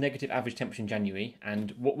years had a negative average temperature in January,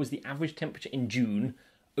 and what was the average temperature in June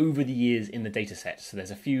over the years in the data set? So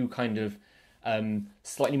there's a few kind of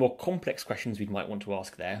slightly more complex questions we might want to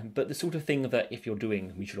ask there, but the sort of thing that if you're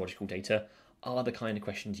doing meteorological data are the kind of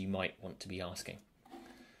questions you might want to be asking.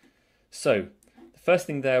 So the first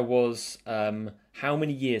thing there was how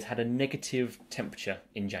many years had a negative temperature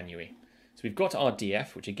in January? So we've got our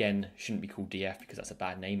DF, which again shouldn't be called DF because that's a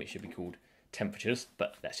bad name, it should be called temperatures,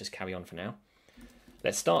 but let's just carry on for now.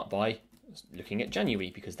 Let's start by looking at January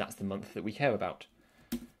because that's the month that we care about.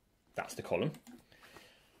 That's the column.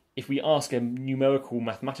 If we ask a numerical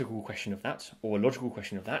mathematical question of that or a logical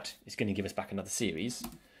question of that, it's going to give us back another series.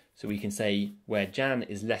 So we can say where Jan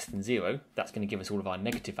is less than 0, that's going to give us all of our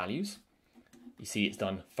negative values. You see it's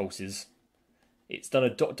done falses. It's done a ...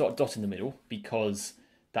 in the middle because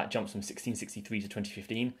that jumps from 1663 to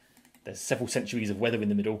 2015. There's several centuries of weather in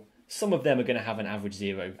the middle. Some of them are going to have an average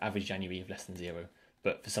January of less than 0,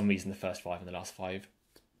 but for some reason the first 5 and the last 5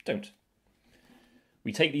 don't.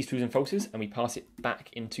 We take these trues and falses and we pass it back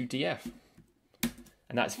into DF.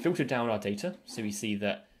 And that's filtered down our data, so we see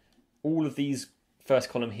that all of these first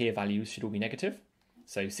column here values should all be negative.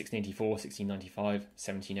 So 1684, 1695,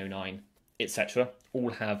 1709, etc. all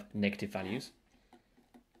have negative values.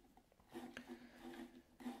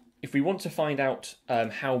 If we want to find out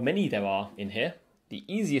how many there are in here, the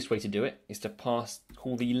easiest way to do it is to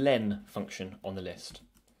call the len function on the list.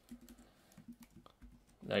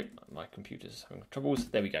 No, my computer's having troubles.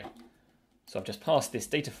 There we go. So I've just passed this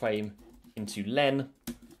data frame into len.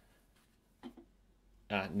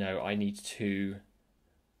 No, I need to...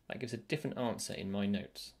 That gives a different answer in my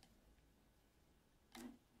notes.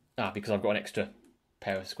 Because I've got an extra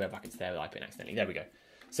pair of square brackets there that I put in accidentally. There we go.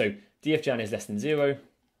 So df jan is less than 0.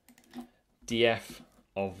 df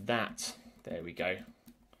of that, there we go,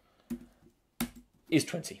 is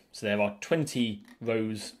 20. So there are 20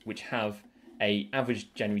 rows which have an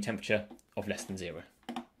average January temperature of less than 0.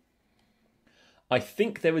 I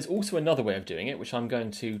think there is also another way of doing it, which I'm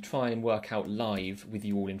going to try and work out live with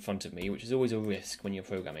you all in front of me, which is always a risk when you're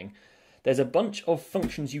programming. There's a bunch of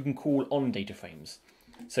functions you can call on data frames.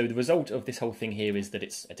 So the result of this whole thing here is that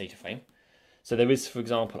it's a data frame. So there is, for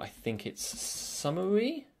example, I think it's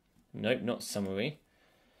summary. Nope, not summary.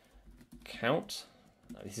 Count.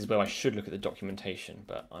 This is where I should look at the documentation,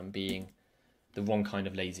 but I'm being the wrong kind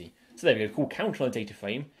of lazy. So there we go, called count on a data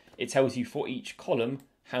frame. It tells you for each column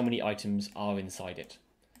how many items are inside it.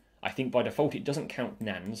 I think by default it doesn't count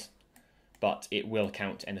nans, but it will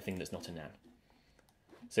count anything that's not a nan.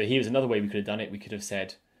 So here's another way we could have done it. We could have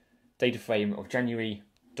said data frame of January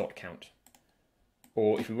dot count.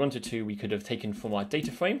 Or if we wanted to, we could have taken from our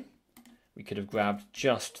data frame, we could have grabbed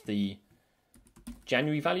just the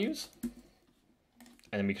January values,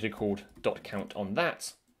 and then we could have called dot count on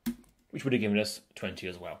that, which would have given us 20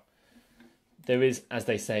 as well. There is, as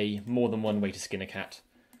they say, more than one way to skin a cat.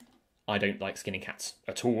 I don't like skinning cats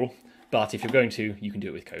at all, but if you're going to, you can do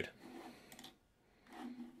it with code.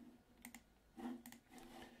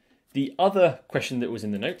 The other question that was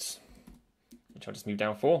in the notes, which I'll just move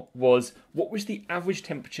down for, was what was the average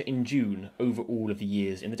temperature in June over all of the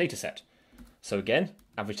years in the data set? So again,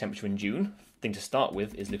 average temperature in June, thing to start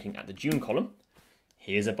with is looking at the June column.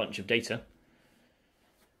 Here's a bunch of data.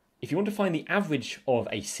 If you want to find the average of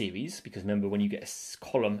a series, because remember when you get a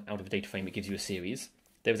column out of a data frame it gives you a series,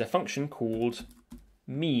 there is a function called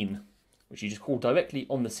mean, which you just call directly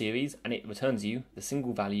on the series and it returns you the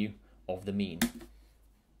single value of the mean,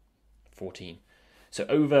 14. So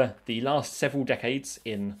over the last several decades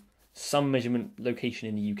in some measurement location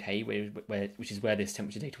in the UK, which is where this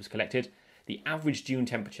temperature data was collected, the average June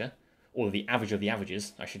temperature, or the average of the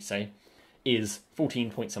averages, I should say, is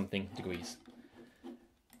 14 point something degrees.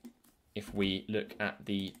 If we look at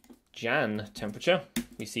the Jan temperature,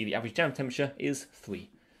 we see the average Jan temperature is 3.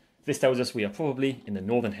 This tells us we are probably in the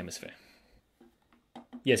northern hemisphere.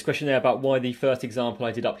 Yes, question there about why the first example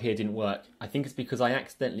I did up here didn't work. I think it's because I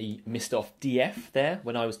accidentally missed off df there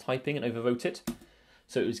when I was typing and overwrote it.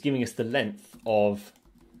 So it was giving us the length of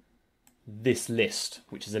this list,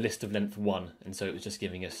 which is a list of length 1, and so it was just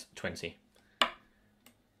giving us 20.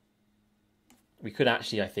 We could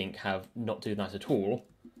actually, I think, have not do that at all.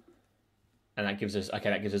 And that gives us, okay,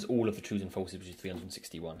 that gives us all of the trues and falses, which is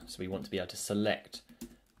 361. So we want to be able to select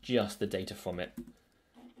just the data from it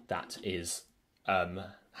that is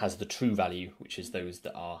has the true value, which is those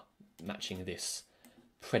that are matching this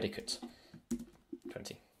predicate.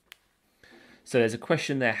 20. So there's a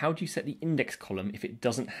question there, how do you set the index column if it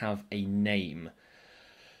doesn't have a name?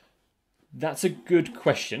 That's a good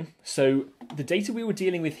question. So the data we were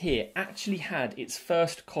dealing with here actually had its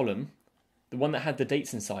first column, the one that had the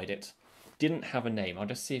dates inside it, didn't have a name. I'll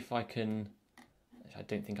just see if I can... I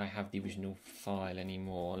don't think I have the original file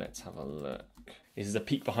anymore. Let's have a look. This is a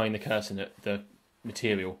peek behind the curtain at the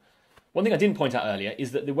material. One thing I didn't point out earlier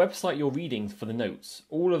is that the website you're reading for the notes,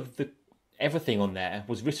 everything on there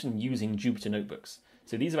was written using Jupyter Notebooks.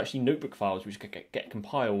 So these are actually notebook files which get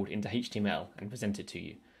compiled into HTML and presented to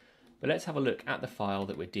you. But let's have a look at the file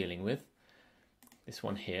that we're dealing with. This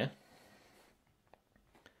one here.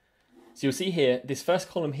 So you'll see here, this first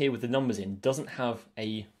column here with the numbers in doesn't have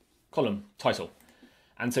a column title.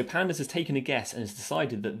 And so Pandas has taken a guess and has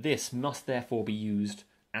decided that this must therefore be used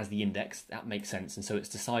as the index. That makes sense, and so it's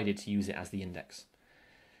decided to use it as the index.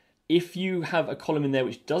 If you have a column in there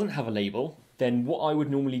which doesn't have a label, then what I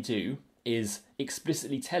would normally do is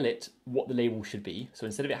explicitly tell it what the label should be. So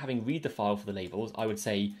instead of it having read the file for the labels, I would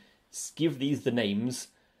say, give these the names,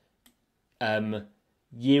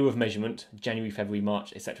 year of measurement, January, February,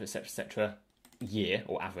 March, etc., etc., etc., year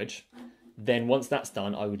or average. Then once that's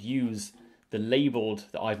done, I would use the labeled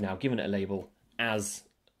that I've now given it a label as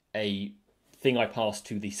a thing I pass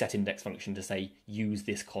to the setIndex function to say use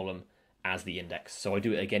this column as the index. So I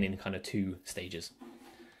do it again in kind of 2 stages.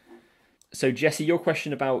 So Jesse, your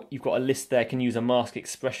question about you've got a list there, can you use a mask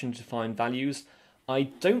expression to find values? I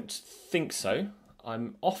don't think so.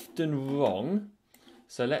 I'm often wrong.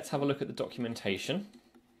 So let's have a look at the documentation.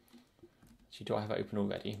 Actually, do I have it open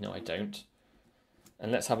already? No, I don't.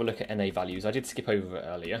 And let's have a look at NA values. I did skip over it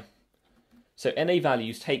earlier. So NA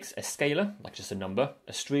values takes a scalar, like just a number,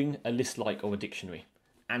 a string, a list like, or a dictionary,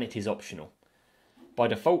 and it is optional. By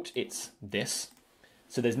default, it's this.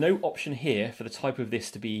 So there's no option here for the type of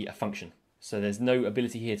this to be a function. So there's no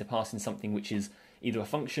ability here to pass in something which is either a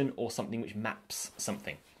function or something which maps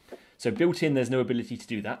something. So built in, there's no ability to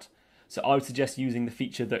do that. So I would suggest using the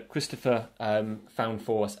feature that Christopher found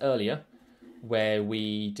for us earlier, where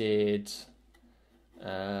we did,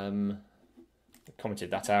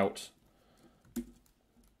 commented that out,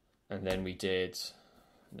 and then we did,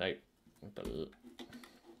 no,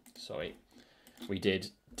 sorry, we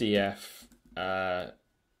did df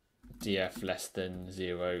df less than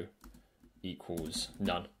 0 equals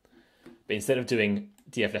none. But instead of doing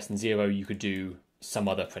df less than 0, you could do some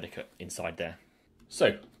other predicate inside there.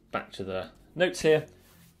 So back to the notes here.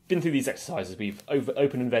 Been through these exercises. We've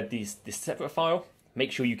opened and read this separate file.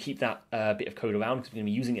 Make sure you keep that bit of code around because we're going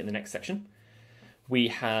to be using it in the next section. We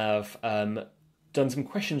have done some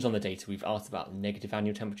questions on the data. We've asked about negative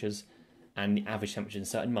annual temperatures and the average temperature in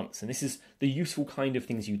certain months. And this is the useful kind of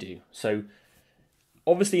things you do. So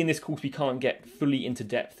obviously in this course, we can't get fully into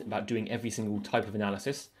depth about doing every single type of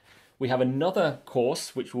analysis. We have another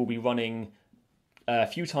course which will be running a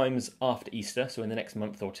few times after Easter, so in the next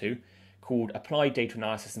month or two, called Applied Data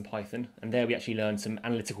Analysis in Python. And there we actually learn some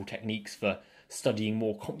analytical techniques for studying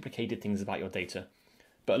more complicated things about your data.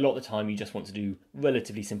 But a lot of the time you just want to do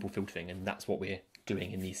relatively simple filtering, and that's what we're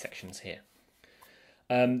doing in these sections here.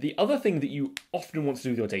 The other thing that you often want to do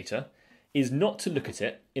with your data is not to look at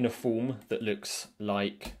it in a form that looks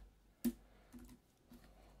like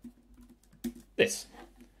this.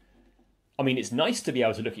 I mean, it's nice to be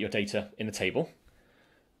able to look at your data in a table,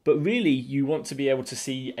 but really you want to be able to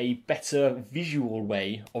see a better visual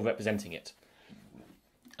way of representing it.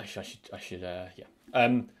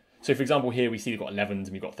 So for example, here we see we've got 11s and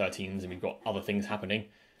we've got 13s and we've got other things happening.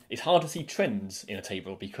 It's hard to see trends in a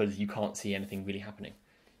table because you can't see anything really happening.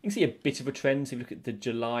 You can see a bit of a trend. So if you look at the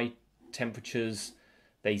July temperatures,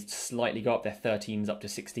 they slightly go up. They're 13s up to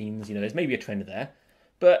 16s. You know, there's maybe a trend there,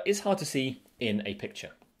 but it's hard to see in a picture.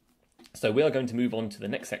 So we are going to move on to the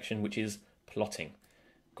next section, which is plotting.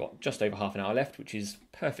 Got just over half an hour left, which is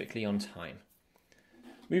perfectly on time.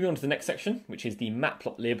 Moving on to the next section, which is the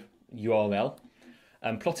matplotlib URL.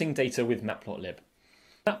 Plotting data with matplotlib.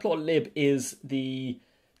 Matplotlib is the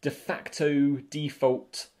de facto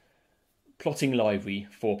default plotting library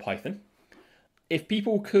for Python. If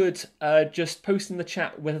people could just post in the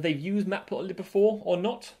chat whether they've used matplotlib before or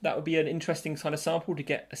not, that would be an interesting kind of sample to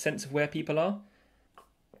get a sense of where people are.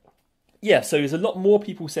 Yeah, so there's a lot more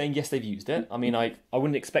people saying yes, they've used it. I mean, I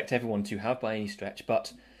wouldn't expect everyone to have by any stretch,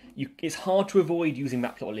 but it's hard to avoid using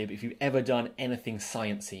matplotlib if you've ever done anything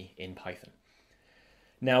sciencey in Python.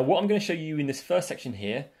 Now, what I'm going to show you in this first section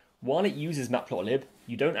here, while it uses matplotlib,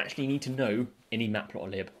 you don't actually need to know any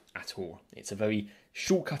matplotlib at all. It's a very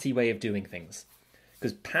shortcutty way of doing things,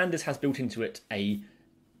 because Pandas has built into it an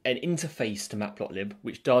interface to matplotlib,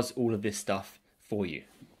 which does all of this stuff for you.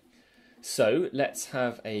 So let's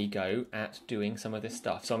have a go at doing some of this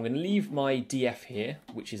stuff. So I'm going to leave my df here,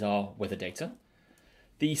 which is our weather data.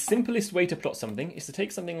 The simplest way to plot something is to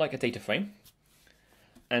take something like a data frame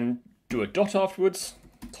and do a dot afterwards,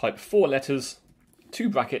 type 4 letters, 2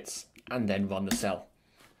 brackets, and then run the cell.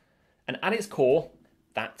 And at its core,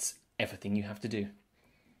 that's everything you have to do.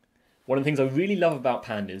 One of the things I really love about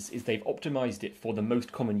Pandas is they've optimized it for the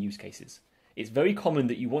most common use cases. It's very common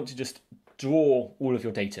that you want to just draw all of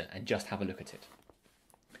your data and just have a look at it.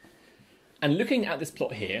 And looking at this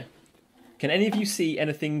plot here, can any of you see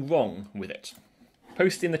anything wrong with it?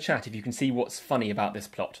 Post in the chat if you can see what's funny about this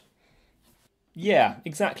plot. Yeah,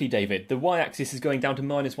 exactly, David. The y-axis is going down to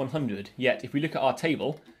 -100, yet if we look at our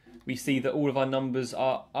table, we see that all of our numbers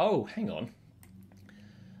are... Oh, hang on.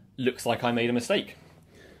 Looks like I made a mistake.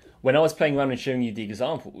 When I was playing around and showing you the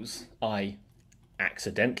examples, I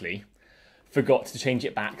accidentally forgot to change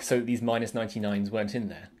it back so that these -99s weren't in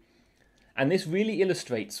there. And this really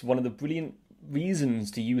illustrates one of the brilliant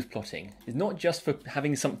reasons to use plotting. It's not just for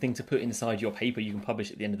having something to put inside your paper you can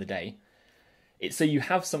publish at the end of the day. It's so you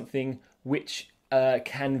have something which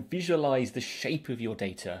can visualize the shape of your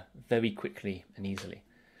data very quickly and easily.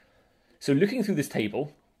 So looking through this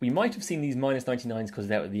table, we might have seen these -99s because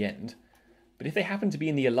they're at the end, but if they happen to be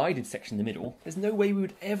in the elided section in the middle, there's no way we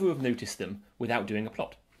would ever have noticed them without doing a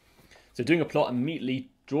plot. So doing a plot immediately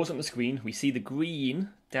draws on the screen. We see the green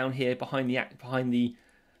down here behind the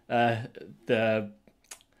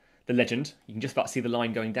legend. You can just about see the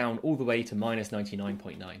line going down all the way to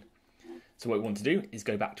 -99.9. So what we want to do is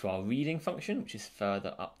go back to our reading function, which is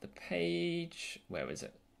further up the page. Where is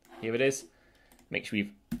it? Here it is. Make sure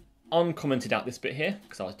we've uncommented out this bit here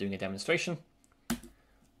because I was doing a demonstration.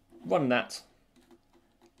 Run that,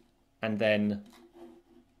 and then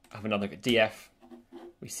have another look at df.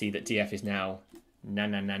 We see that df is now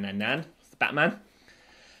nan. It's the Batman.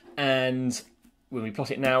 And when we plot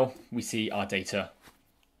it now, we see our data,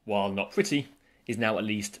 while not pretty, is now at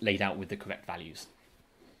least laid out with the correct values.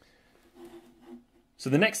 So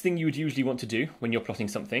the next thing you would usually want to do when you're plotting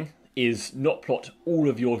something is not plot all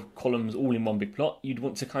of your columns all in one big plot. You'd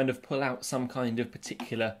want to kind of pull out some kind of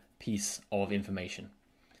particular piece of information.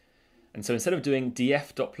 And so instead of doing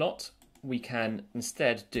df.plot, we can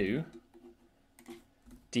instead do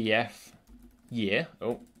df year.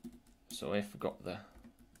 Oh, sorry, I forgot the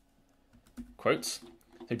quotes.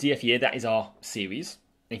 So df year, that is our series.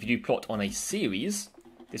 And if you do plot on a series,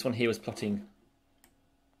 this one here is plotting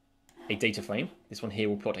a data frame. This one here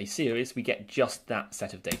will plot a series. We get just that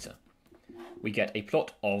set of data. We get a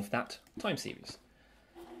plot of that time series.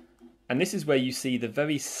 And this is where you see the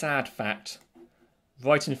very sad fact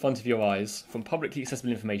right in front of your eyes from publicly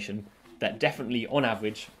accessible information that definitely, on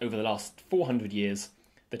average, over the last 400 years,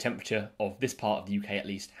 the temperature of this part of the UK at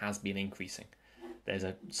least has been increasing. There's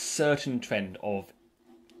a certain trend of,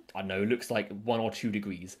 I don't know, looks like 1 or 2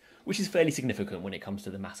 degrees, which is fairly significant when it comes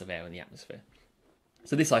to the mass of air in the atmosphere.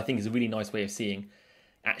 So this, I think, is a really nice way of seeing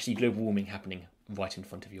actually global warming happening right in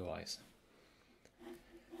front of your eyes.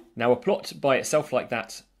 Now, a plot by itself like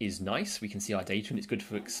that is nice. We can see our data and it's good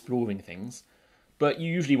for exploring things. But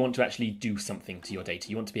you usually want to actually do something to your data.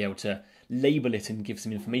 You want to be able to label it and give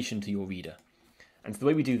some information to your reader. And so the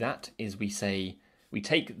way we do that is we say, we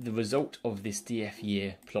take the result of this df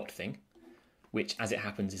year plot thing, which as it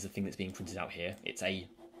happens is the thing that's being printed out here. It's a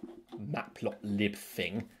matplotlib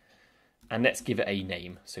thing. And let's give it a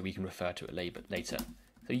name so we can refer to it later.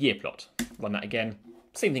 So year plot, run that again.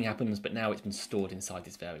 Same thing happens, but now it's been stored inside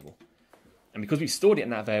this variable. And because we've stored it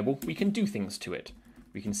in that variable, we can do things to it.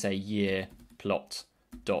 We can say year plot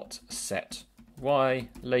dot set y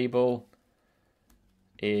label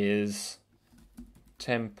is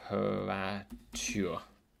temperature.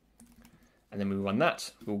 And then we run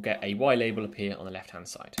that, we'll get a y label appear on the left-hand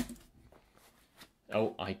side.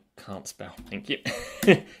 Oh, I can't spell, thank you.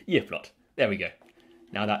 Year plot, there we go.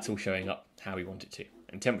 Now that's all showing up how we want it to.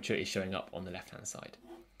 And temperature is showing up on the left-hand side.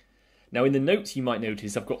 Now in the notes you might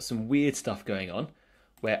notice I've got some weird stuff going on,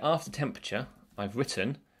 where after temperature I've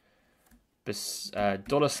written $$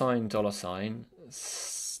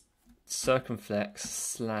 circumflex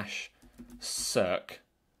slash circ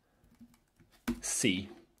C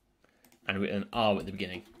and written an R at the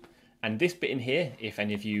beginning. And this bit in here, if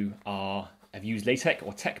any of you have used LaTeX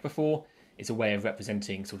or Tech before, it's a way of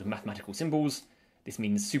representing sort of mathematical symbols. This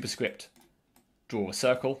means superscript, draw a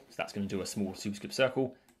circle, so that's going to do a small superscript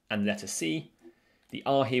circle, and the letter C. The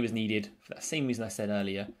R here is needed for that same reason I said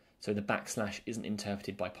earlier, so the backslash isn't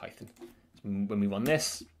interpreted by Python. So when we run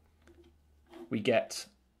this, we get,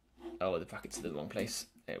 oh, the brackets are in the wrong place.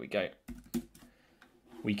 There we go.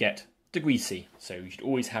 We get degree C, so you should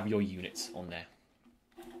always have your units on there.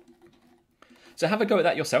 So have a go at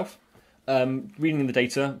that yourself. Reading the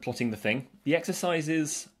data, plotting the thing. The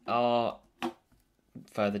exercises are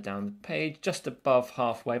further down the page, just above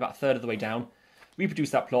halfway, about a third of the way down.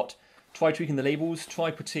 Reproduce that plot. Try tweaking the labels.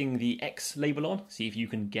 Try putting the X label on. See if you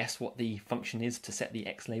can guess what the function is to set the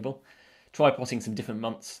X label. Try plotting some different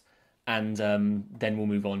months, and then we'll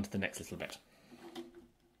move on to the next little bit.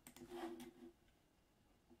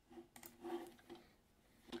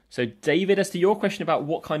 So David, as to your question about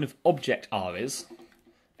what kind of object R is,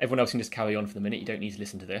 everyone else can just carry on for the minute. You don't need to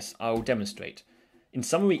listen to this. I will demonstrate. In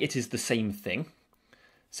summary, it is the same thing.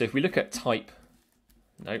 So if we look at type,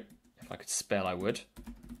 no, if I could spell, I would.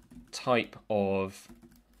 Type of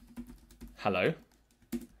hello,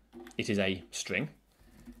 it is a string.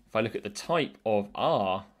 If I look at the type of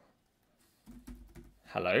R,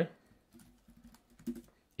 hello,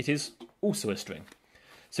 it is also a string.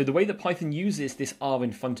 So the way that Python uses this R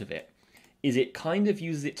in front of it is it kind of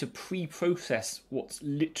uses it to pre-process what's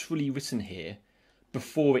literally written here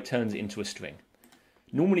before it turns it into a string.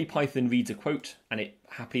 Normally Python reads a quote and it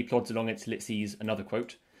happily plods along until it sees another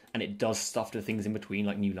quote, and it does stuff to things in between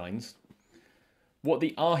like new lines. What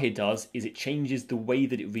the R here does is it changes the way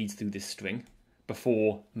that it reads through this string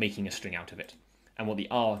before making a string out of it. And what the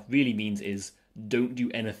R really means is don't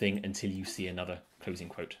do anything until you see another closing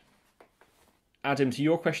quote. Adam, to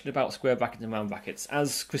your question about square brackets and round brackets,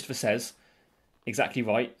 as Christopher says, exactly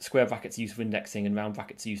right, square brackets are used for indexing and round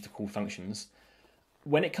brackets are used to call functions.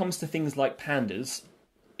 When it comes to things like pandas,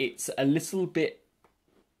 it's a little bit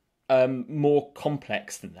more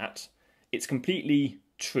complex than that. It's completely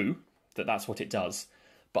true that that's what it does,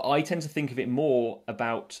 but I tend to think of it more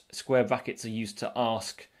about square brackets are used to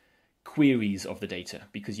ask queries of the data,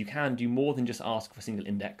 because you can do more than just ask for a single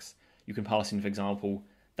index. You can pass in, for example,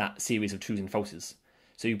 that series of trues and falses.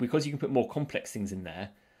 So because you can put more complex things in there,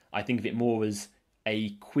 I think of it more as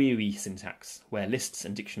a query syntax, where lists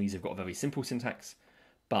and dictionaries have got a very simple syntax,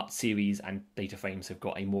 but series and data frames have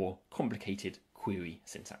got a more complicated query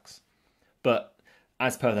syntax. But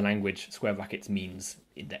as per the language, square brackets means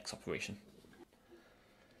index operation.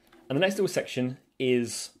 And the next little section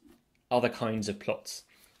is other kinds of plots.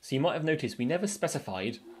 So you might have noticed we never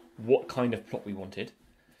specified what kind of plot we wanted,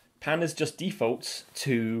 Pandas just defaults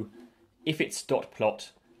to, if it's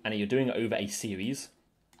 .plot and you're doing it over a series,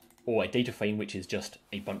 or a data frame which is just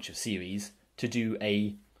a bunch of series, to do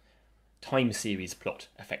a time series plot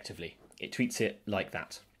effectively. It treats it like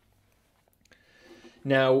that.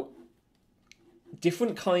 Now,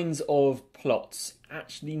 different kinds of plots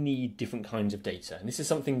actually need different kinds of data. And this is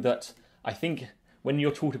something that I think when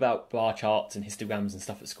you're taught about bar charts and histograms and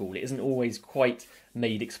stuff at school, it isn't always quite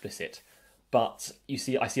made explicit. But I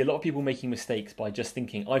see a lot of people making mistakes by just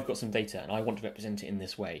thinking, I've got some data and I want to represent it in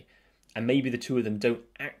this way. And maybe the two of them don't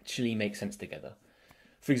actually make sense together.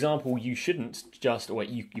 For example, you shouldn't just, or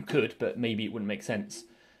you could, but maybe it wouldn't make sense,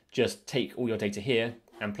 just take all your data here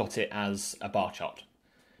and plot it as a bar chart.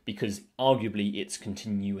 Because arguably it's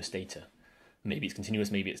continuous data. Maybe it's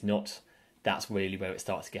continuous, maybe it's not. That's really where it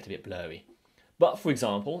starts to get a bit blurry. But for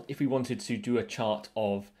example, if we wanted to do a chart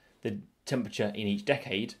of the temperature in each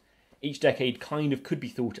decade kind of could be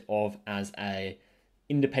thought of as a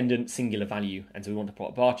independent singular value, and so we want to plot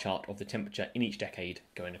a bar chart of the temperature in each decade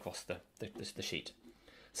going across the sheet.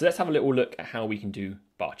 So let's have a little look at how we can do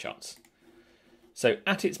bar charts. So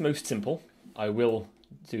at its most simple, I will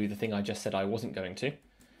do the thing I just said I wasn't going to,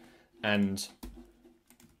 and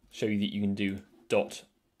show you that you can do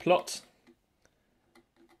 .plot,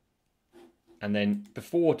 and then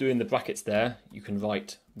before doing the brackets there, you can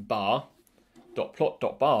write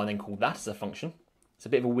bar.plot.bar and then call that as a function. It's a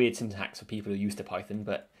bit of a weird syntax for people who are used to Python,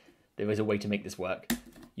 but there is a way to make this work.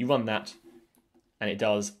 You run that, and it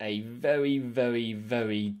does a very, very,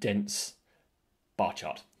 very dense bar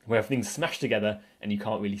chart, where everything's smashed together and you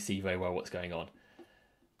can't really see very well what's going on.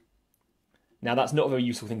 Now, that's not a very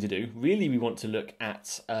useful thing to do. Really, we want to look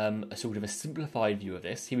at a sort of a simplified view of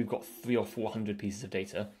this. Here we've got 300 or 400 pieces of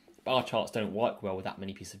data. Bar charts don't work well with that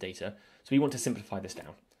many pieces of data, so we want to simplify this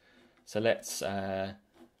down. So let's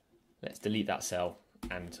delete that cell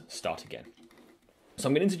and start again. So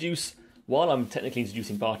I'm going to introduce, while I'm technically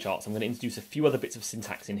introducing bar charts, I'm going to introduce a few other bits of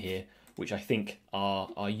syntax in here, which I think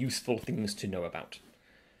are useful things to know about.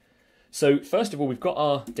 So first of all, we've got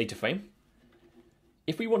our data frame.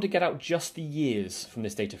 If we want to get out just the years from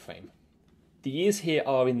this data frame, the years here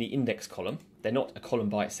are in the index column. They're not a column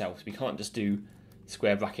by itself, so we can't just do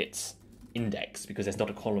square brackets index because there's not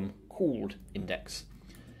a column called index.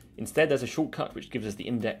 Instead, there's a shortcut which gives us the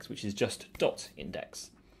index, which is just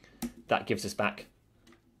 .index. That gives us back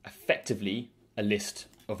effectively a list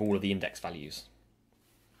of all of the index values.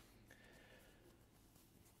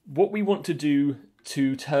 What we want to do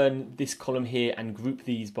to turn this column here and group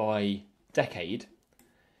these by decade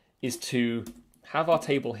is to have our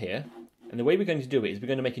table here, and the way we're going to do it is we're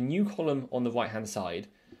going to make a new column on the right hand side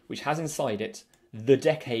which has inside it the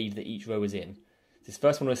decade that each row is in. This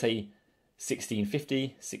first one will say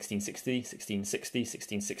 1650, 1660, 1660,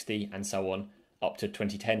 1660, and so on, up to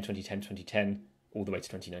 2010, 2010, 2010, all the way to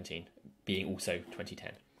 2019, being also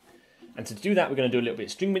 2010. And so to do that, we're going to do a little bit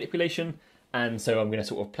of string manipulation, and so I'm going to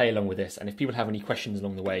sort of play along with this, and if people have any questions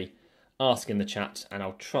along the way, ask in the chat, and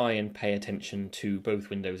I'll try and pay attention to both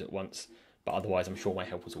windows at once, but otherwise I'm sure my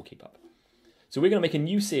helpers will keep up. So we're going to make a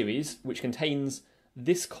new series which contains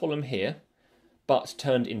this column here, but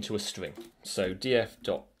turned into a string. So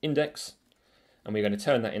df.index, and we're going to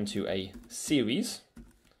turn that into a series.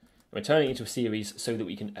 We're turning it into a series so that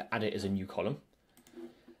we can add it as a new column.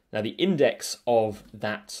 Now the index of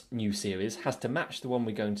that new series has to match the one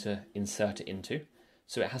we're going to insert it into,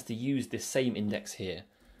 so it has to use this same index here.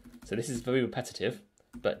 So this is very repetitive,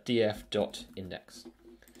 but df.index.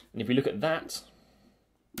 And if we look at that,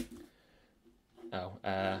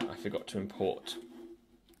 I forgot to import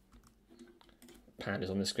pandas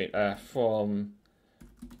on the screen, from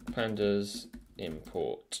pandas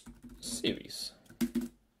import series.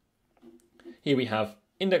 Here we have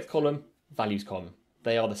index column, values column.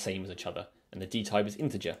 They are the same as each other, and the d type is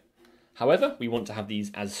integer. However, we want to have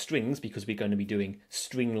these as strings because we're going to be doing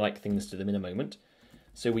string-like things to them in a moment.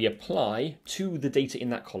 So we apply to the data in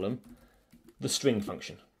that column the string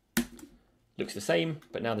function. Looks the same,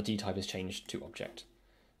 but now the d type is changed to object.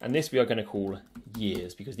 And this we are going to call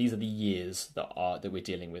years because these are the years that we're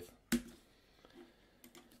dealing with.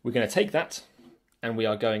 We're going to take that and we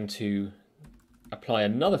are going to apply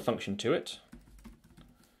another function to it.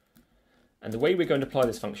 And the way we're going to apply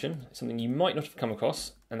this function is something you might not have come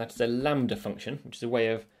across, and that is a lambda function, which is a way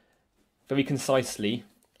of very concisely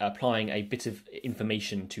applying a bit of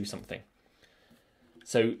information to something.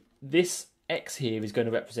 So this x here is going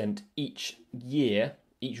to represent each year,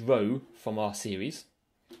 each row from our series.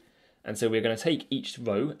 And so we're going to take each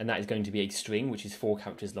row, and that is going to be a string, which is 4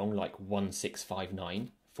 characters long, like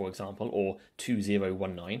 1659, for example, or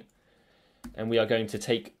 2019. And we are going to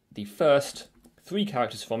take the first 3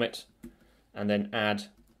 characters from it, and then add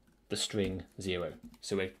the string 0.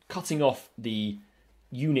 So we're cutting off the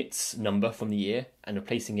units number from the year and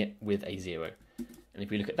replacing it with a 0. And if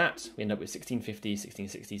we look at that, we end up with 1650,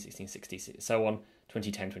 1660, 1660, so on,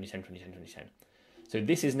 2010, 2010, 2010, 2010. So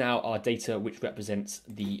this is now our data which represents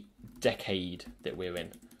the decade that we're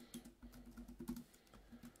in.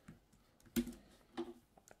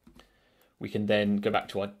 We can then go back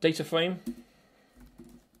to our data frame.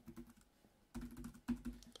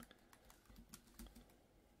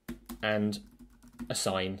 And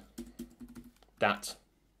assign that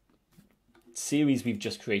series we've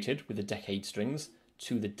just created with the decade strings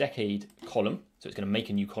to the decade column. So it's going to make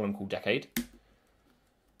a new column called decade.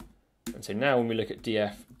 And so now when we look at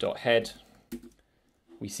df.head,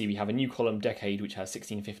 we see we have a new column decade which has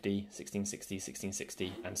 1650, 1660,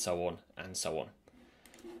 1660, and so on and so on.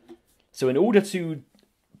 So in order to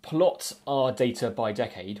plot our data by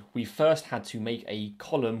decade, we first had to make a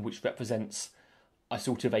column which represents a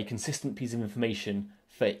sort of a consistent piece of information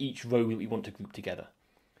for each row that we want to group together.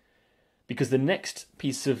 Because the next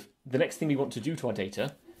thing we want to do to our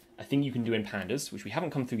data, a thing you can do in Pandas, which we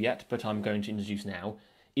haven't come through yet, but I'm going to introduce now,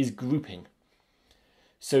 is grouping.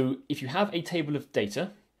 So if you have a table of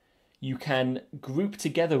data, you can group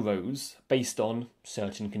together rows based on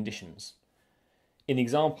certain conditions. In the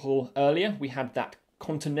example earlier, we had that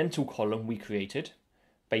continental column we created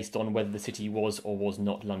based on whether the city was or was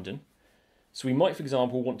not London. So we might, for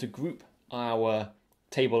example, want to group our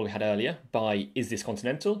table we had earlier by is this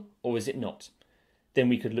continental or is it not? Then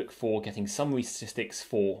we could look for getting summary statistics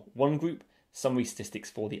for one group, summary statistics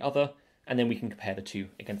for the other, and then we can compare the two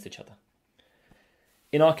against each other.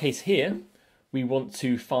 In our case here, we want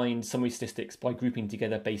to find summary statistics by grouping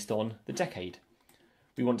together based on the decade.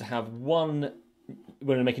 We want to have we're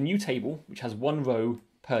going to make a new table which has one row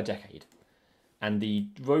per decade. And the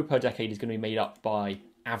row per decade is going to be made up by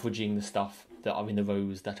averaging the stuff that are in the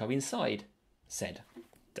rows that are inside said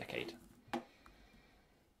decade.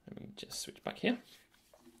 Let me just switch back here.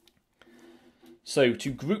 So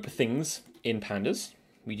to group things in Pandas,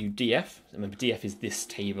 we do df. Remember, df is this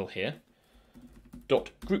table here.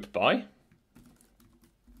 Dot group by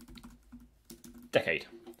decade.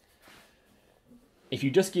 If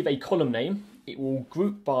you just give a column name, it will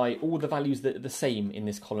group by all the values that are the same in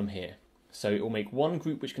this column here. So it will make one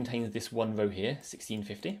group which contains this one row here,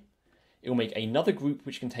 1650. It will make another group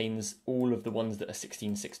which contains all of the ones that are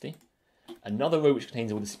 1660. Another row which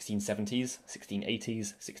contains all the 1670s,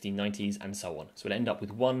 1680s, 1690s, and so on. So it'll end up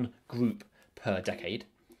with one group per decade.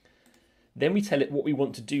 Then we tell it what we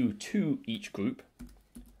want to do to each group.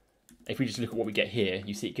 If we just look at what we get here,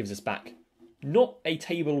 you see it gives us back not a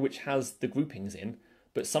table which has the groupings in,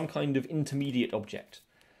 but some kind of intermediate object.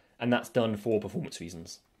 And that's done for performance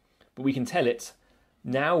reasons. But we can tell it,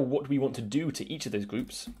 now what we want to do to each of those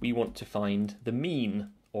groups, we want to find the mean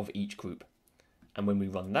of each group. And when we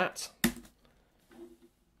run that,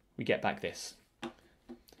 we get back this.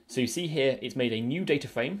 So you see here, it's made a new data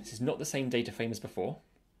frame. This is not the same data frame as before.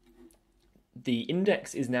 The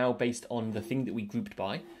index is now based on the thing that we grouped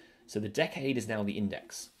by. So the decade is now the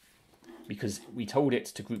index, because we told it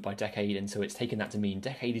to group by decade, and so it's taken that to mean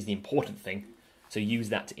decade is the important thing, so use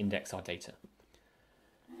that to index our data.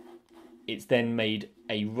 It's then made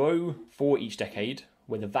a row for each decade,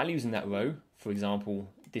 where the values in that row, for example,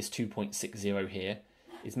 this 2.60 here,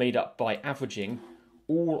 is made up by averaging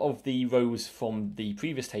all of the rows from the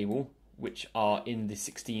previous table, which are in the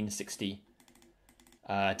 1660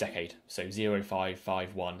 decade. So 0, 5,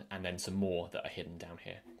 5, 1, and then some more that are hidden down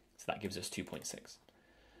here. So that gives us 2.6.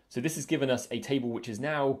 So this has given us a table which is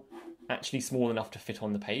now actually small enough to fit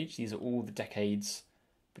on the page. These are all the decades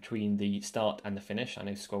between the start and the finish. I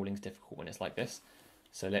know scrolling is difficult when it's like this.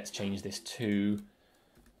 So let's change this to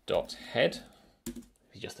dot head,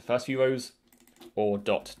 just the first few rows, or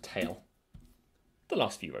dot tail, the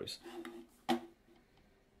last few rows.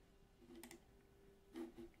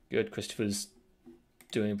 Good, Christopher's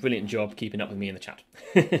doing a brilliant job keeping up with me in the chat.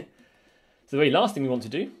 So the very last thing we want to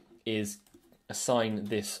do is assign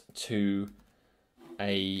this to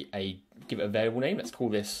give it a variable name. Let's call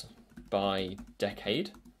this by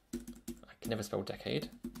decade. I can never spell decade.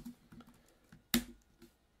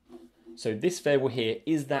 So this variable here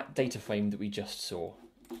is that data frame that we just saw,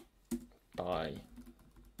 by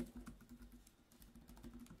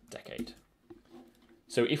decade.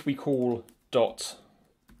 So if we call dot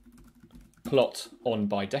plot on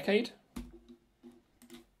by decade,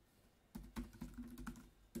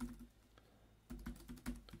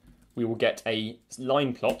 we will get a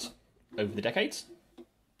line plot over the decades,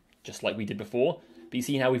 just like we did before. But you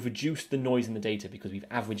see how we've reduced the noise in the data because we've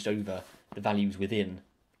averaged over the values within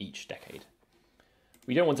each decade.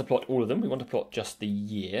 We don't want to plot all of them, we want to plot just the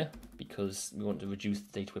year, because we want to reduce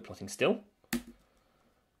the data we're plotting still.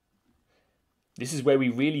 This is where we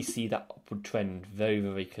really see that upward trend very,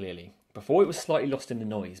 very clearly. Before it was slightly lost in the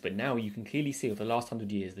noise, but now you can clearly see over the last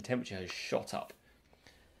 100 years the temperature has shot up.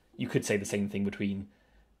 You could say the same thing between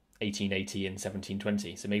 1880 and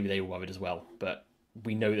 1720, so maybe they were worried as well, but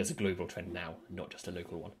we know there's a global trend now, not just a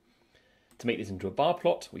local one. To make this into a bar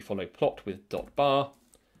plot, we follow plot with dot bar,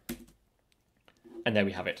 and there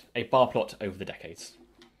we have it, a bar plot over the decades.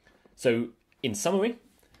 So in summary,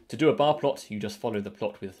 to do a bar plot, you just follow the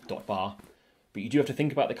plot with dot bar, but you do have to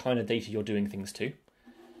think about the kind of data you're doing things to.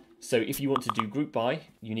 So if you want to do group by,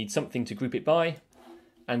 you need something to group it by,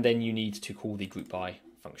 and then you need to call the group by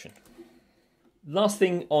function. Last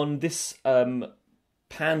thing on this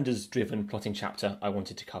pandas-driven plotting chapter I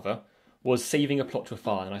wanted to cover was saving a plot to a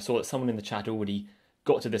file, and I saw that someone in the chat already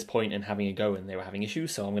got to this point and having a go and they were having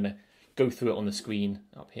issues, so I'm going to go through it on the screen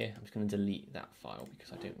up here. I'm just going to delete that file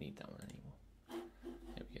because I don't need that one anymore.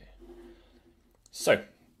 There we go. So,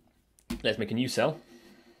 let's make a new cell.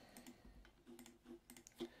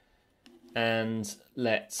 And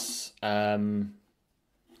let's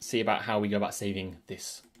see about how we go about saving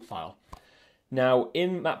this file. Now,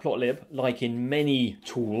 in Matplotlib, like in many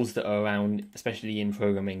tools that are around, especially in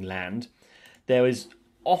programming land, there is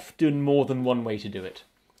often more than one way to do it.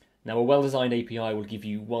 Now, a well-designed API will give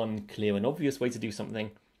you one clear and obvious way to do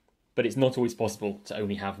something, but it's not always possible to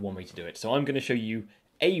only have one way to do it. So I'm going to show you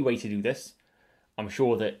a way to do this. I'm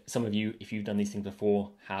sure that some of you, if you've done these things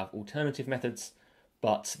before, have alternative methods,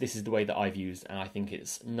 but this is the way that I've used, and I think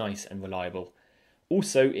it's nice and reliable.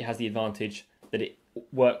 Also, it has the advantage that it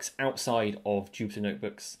works outside of Jupyter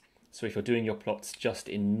Notebooks. So if you're doing your plots just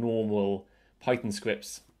in normal Python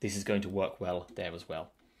scripts, this is going to work well there as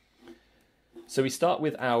well. So we start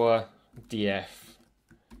with our df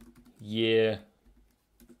year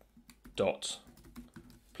dot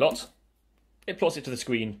plot. It plots it to the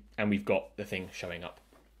screen and we've got the thing showing up.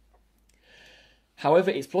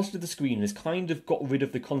 However, it's plotted to the screen and has kind of got rid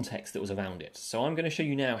of the context that was around it. So I'm going to show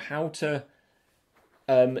you now how to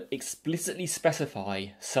explicitly specify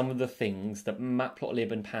some of the things that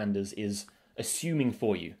Matplotlib and Pandas is assuming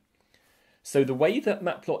for you. So the way that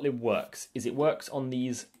Matplotlib works is it works on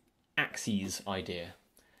these axes idea.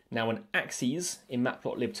 Now an axis in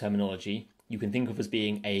Matplotlib terminology you can think of as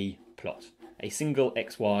being a plot, a single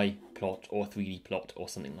XY plot or 3D plot or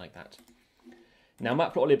something like that. Now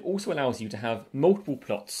Matplotlib also allows you to have multiple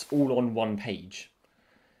plots all on one page.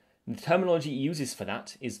 The terminology it uses for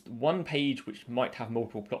that is one page which might have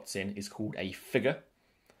multiple plots in is called a figure,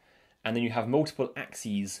 and then you have multiple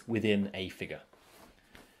axes within a figure.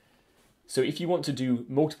 So if you want to do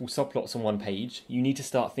multiple subplots on one page, you need to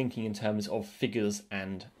start thinking in terms of figures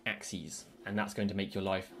and axes, and that's going to make your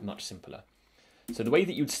life much simpler. So the way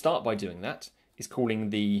that you'd start by doing that is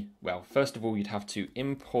calling the, well, first of all you'd have to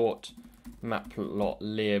import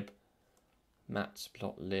matplotlib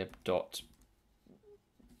dot,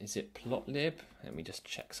 is it plotlib? Let me just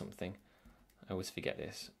check something. I always forget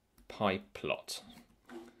this. pyplot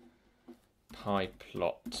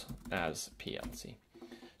as PLT.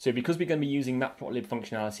 So because we're going to be using Matplotlib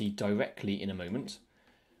functionality directly in a moment,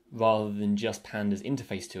 rather than just Pandas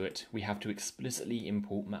interface to it, we have to explicitly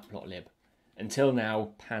import Matplotlib. Until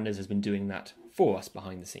now, Pandas has been doing that for us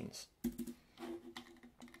behind the scenes.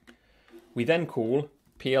 We then call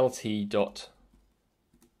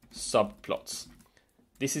plt.subplots.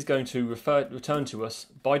 This is going to return to us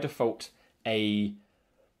by default a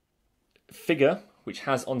figure which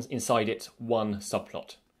has inside it one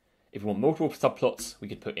subplot. If we want multiple subplots, we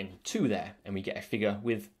could put in 2 there, and we get a figure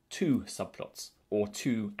with 2 subplots, or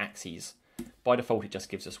 2 axes. By default, it just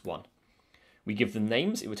gives us 1. We give them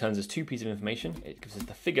names, it returns us 2 pieces of information. It gives us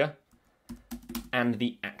the figure and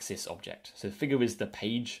the axis object. So the figure is the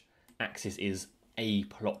page, axis is a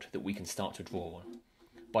plot that we can start to draw on.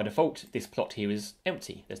 By default, this plot here is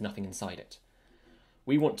empty, there's nothing inside it.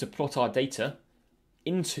 We want to plot our data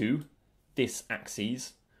into this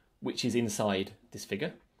axis, which is inside this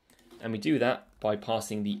figure. And we do that by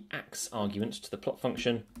passing the ax argument to the plot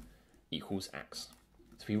function equals ax.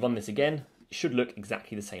 So if we run this again, it should look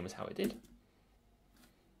exactly the same as how it did.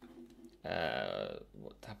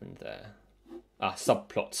 What happened there?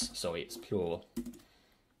 Subplots, sorry, it's plural.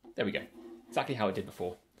 There we go, exactly how it did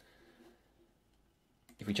before.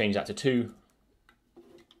 If we change that to 2,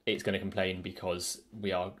 it's going to complain because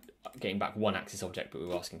we are getting back 1 axis object, but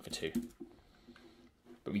we're asking for 2.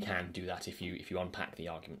 But we can do that if you unpack the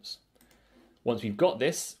arguments. Once we've got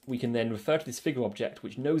this, we can then refer to this figure object,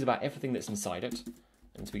 which knows about everything that's inside it.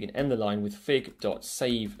 And so we can end the line with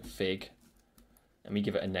fig.savefig, and we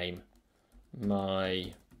give it a name.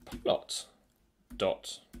 my plot.png,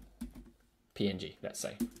 let's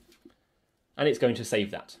say. And it's going to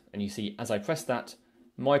save that. And you see, as I press that,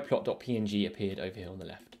 my plot.png appeared over here on the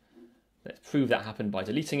left. Let's prove that happened by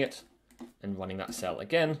deleting it and running that cell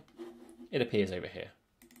again. It appears over here.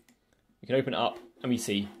 We can open it up and we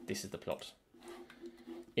see this is the plot.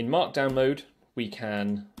 In Markdown mode, we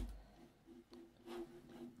can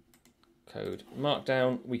code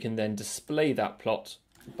Markdown. We can then display that plot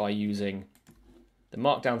by using the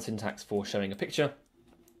Markdown syntax for showing a picture,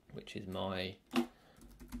 which is my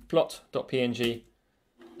plot.png,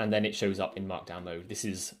 and then it shows up in Markdown mode. This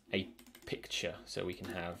is a picture, so we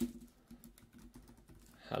can have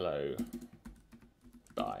hello,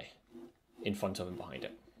 bye in front of and behind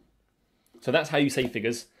it. So that's how you save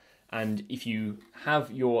figures. And if you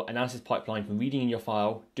have your analysis pipeline from reading in your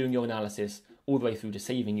file, doing your analysis, all the way through to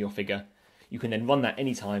saving your figure, you can then run that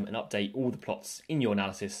anytime and update all the plots in your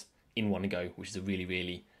analysis in one go, which is a really,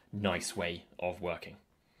 really nice way of working.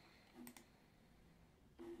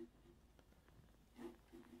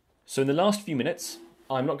 So in the last few minutes,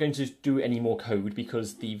 I'm not going to do any more code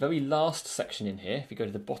because the very last section in here, if you go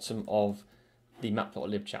to the bottom of the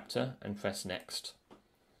matplotlib chapter and press next,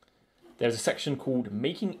 there's a section called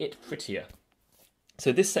Making It Prettier.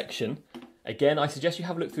 So this section, again, I suggest you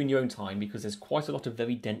have a look through in your own time because there's quite a lot of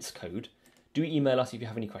very dense code. Do email us if you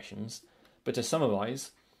have any questions. But to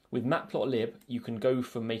summarize, with matplotlib, you can go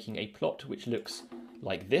from making a plot which looks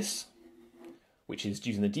like this, which is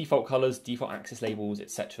using the default colors, default axis labels,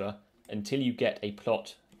 etc., until you get a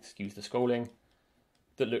plot, excuse the scrolling,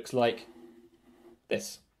 that looks like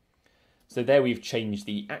this. So there we've changed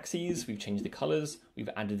the axes, we've changed the colors, we've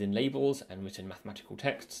added in labels and written mathematical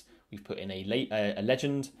texts, we've put in a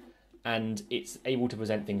legend, and it's able to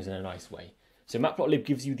present things in a nice way. So matplotlib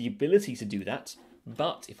gives you the ability to do that,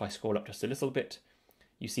 but if I scroll up just a little bit,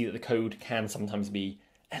 you see that the code can sometimes be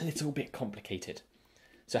a little bit complicated.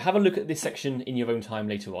 So have a look at this section in your own time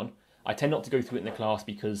later on. I tend not to go through it in the class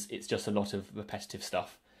because it's just a lot of repetitive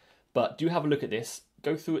stuff. But do have a look at this,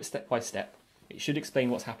 go through it step by step. It should explain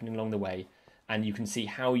what's happening along the way, and you can see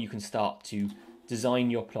how you can start to design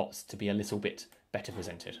your plots to be a little bit better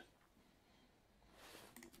presented.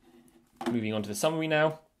 Moving on to the summary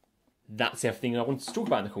now. That's everything I wanted to talk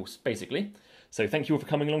about in the course, basically. So thank you all for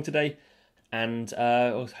coming along today, and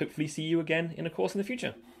I'll hopefully see you again in a course in the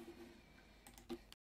future.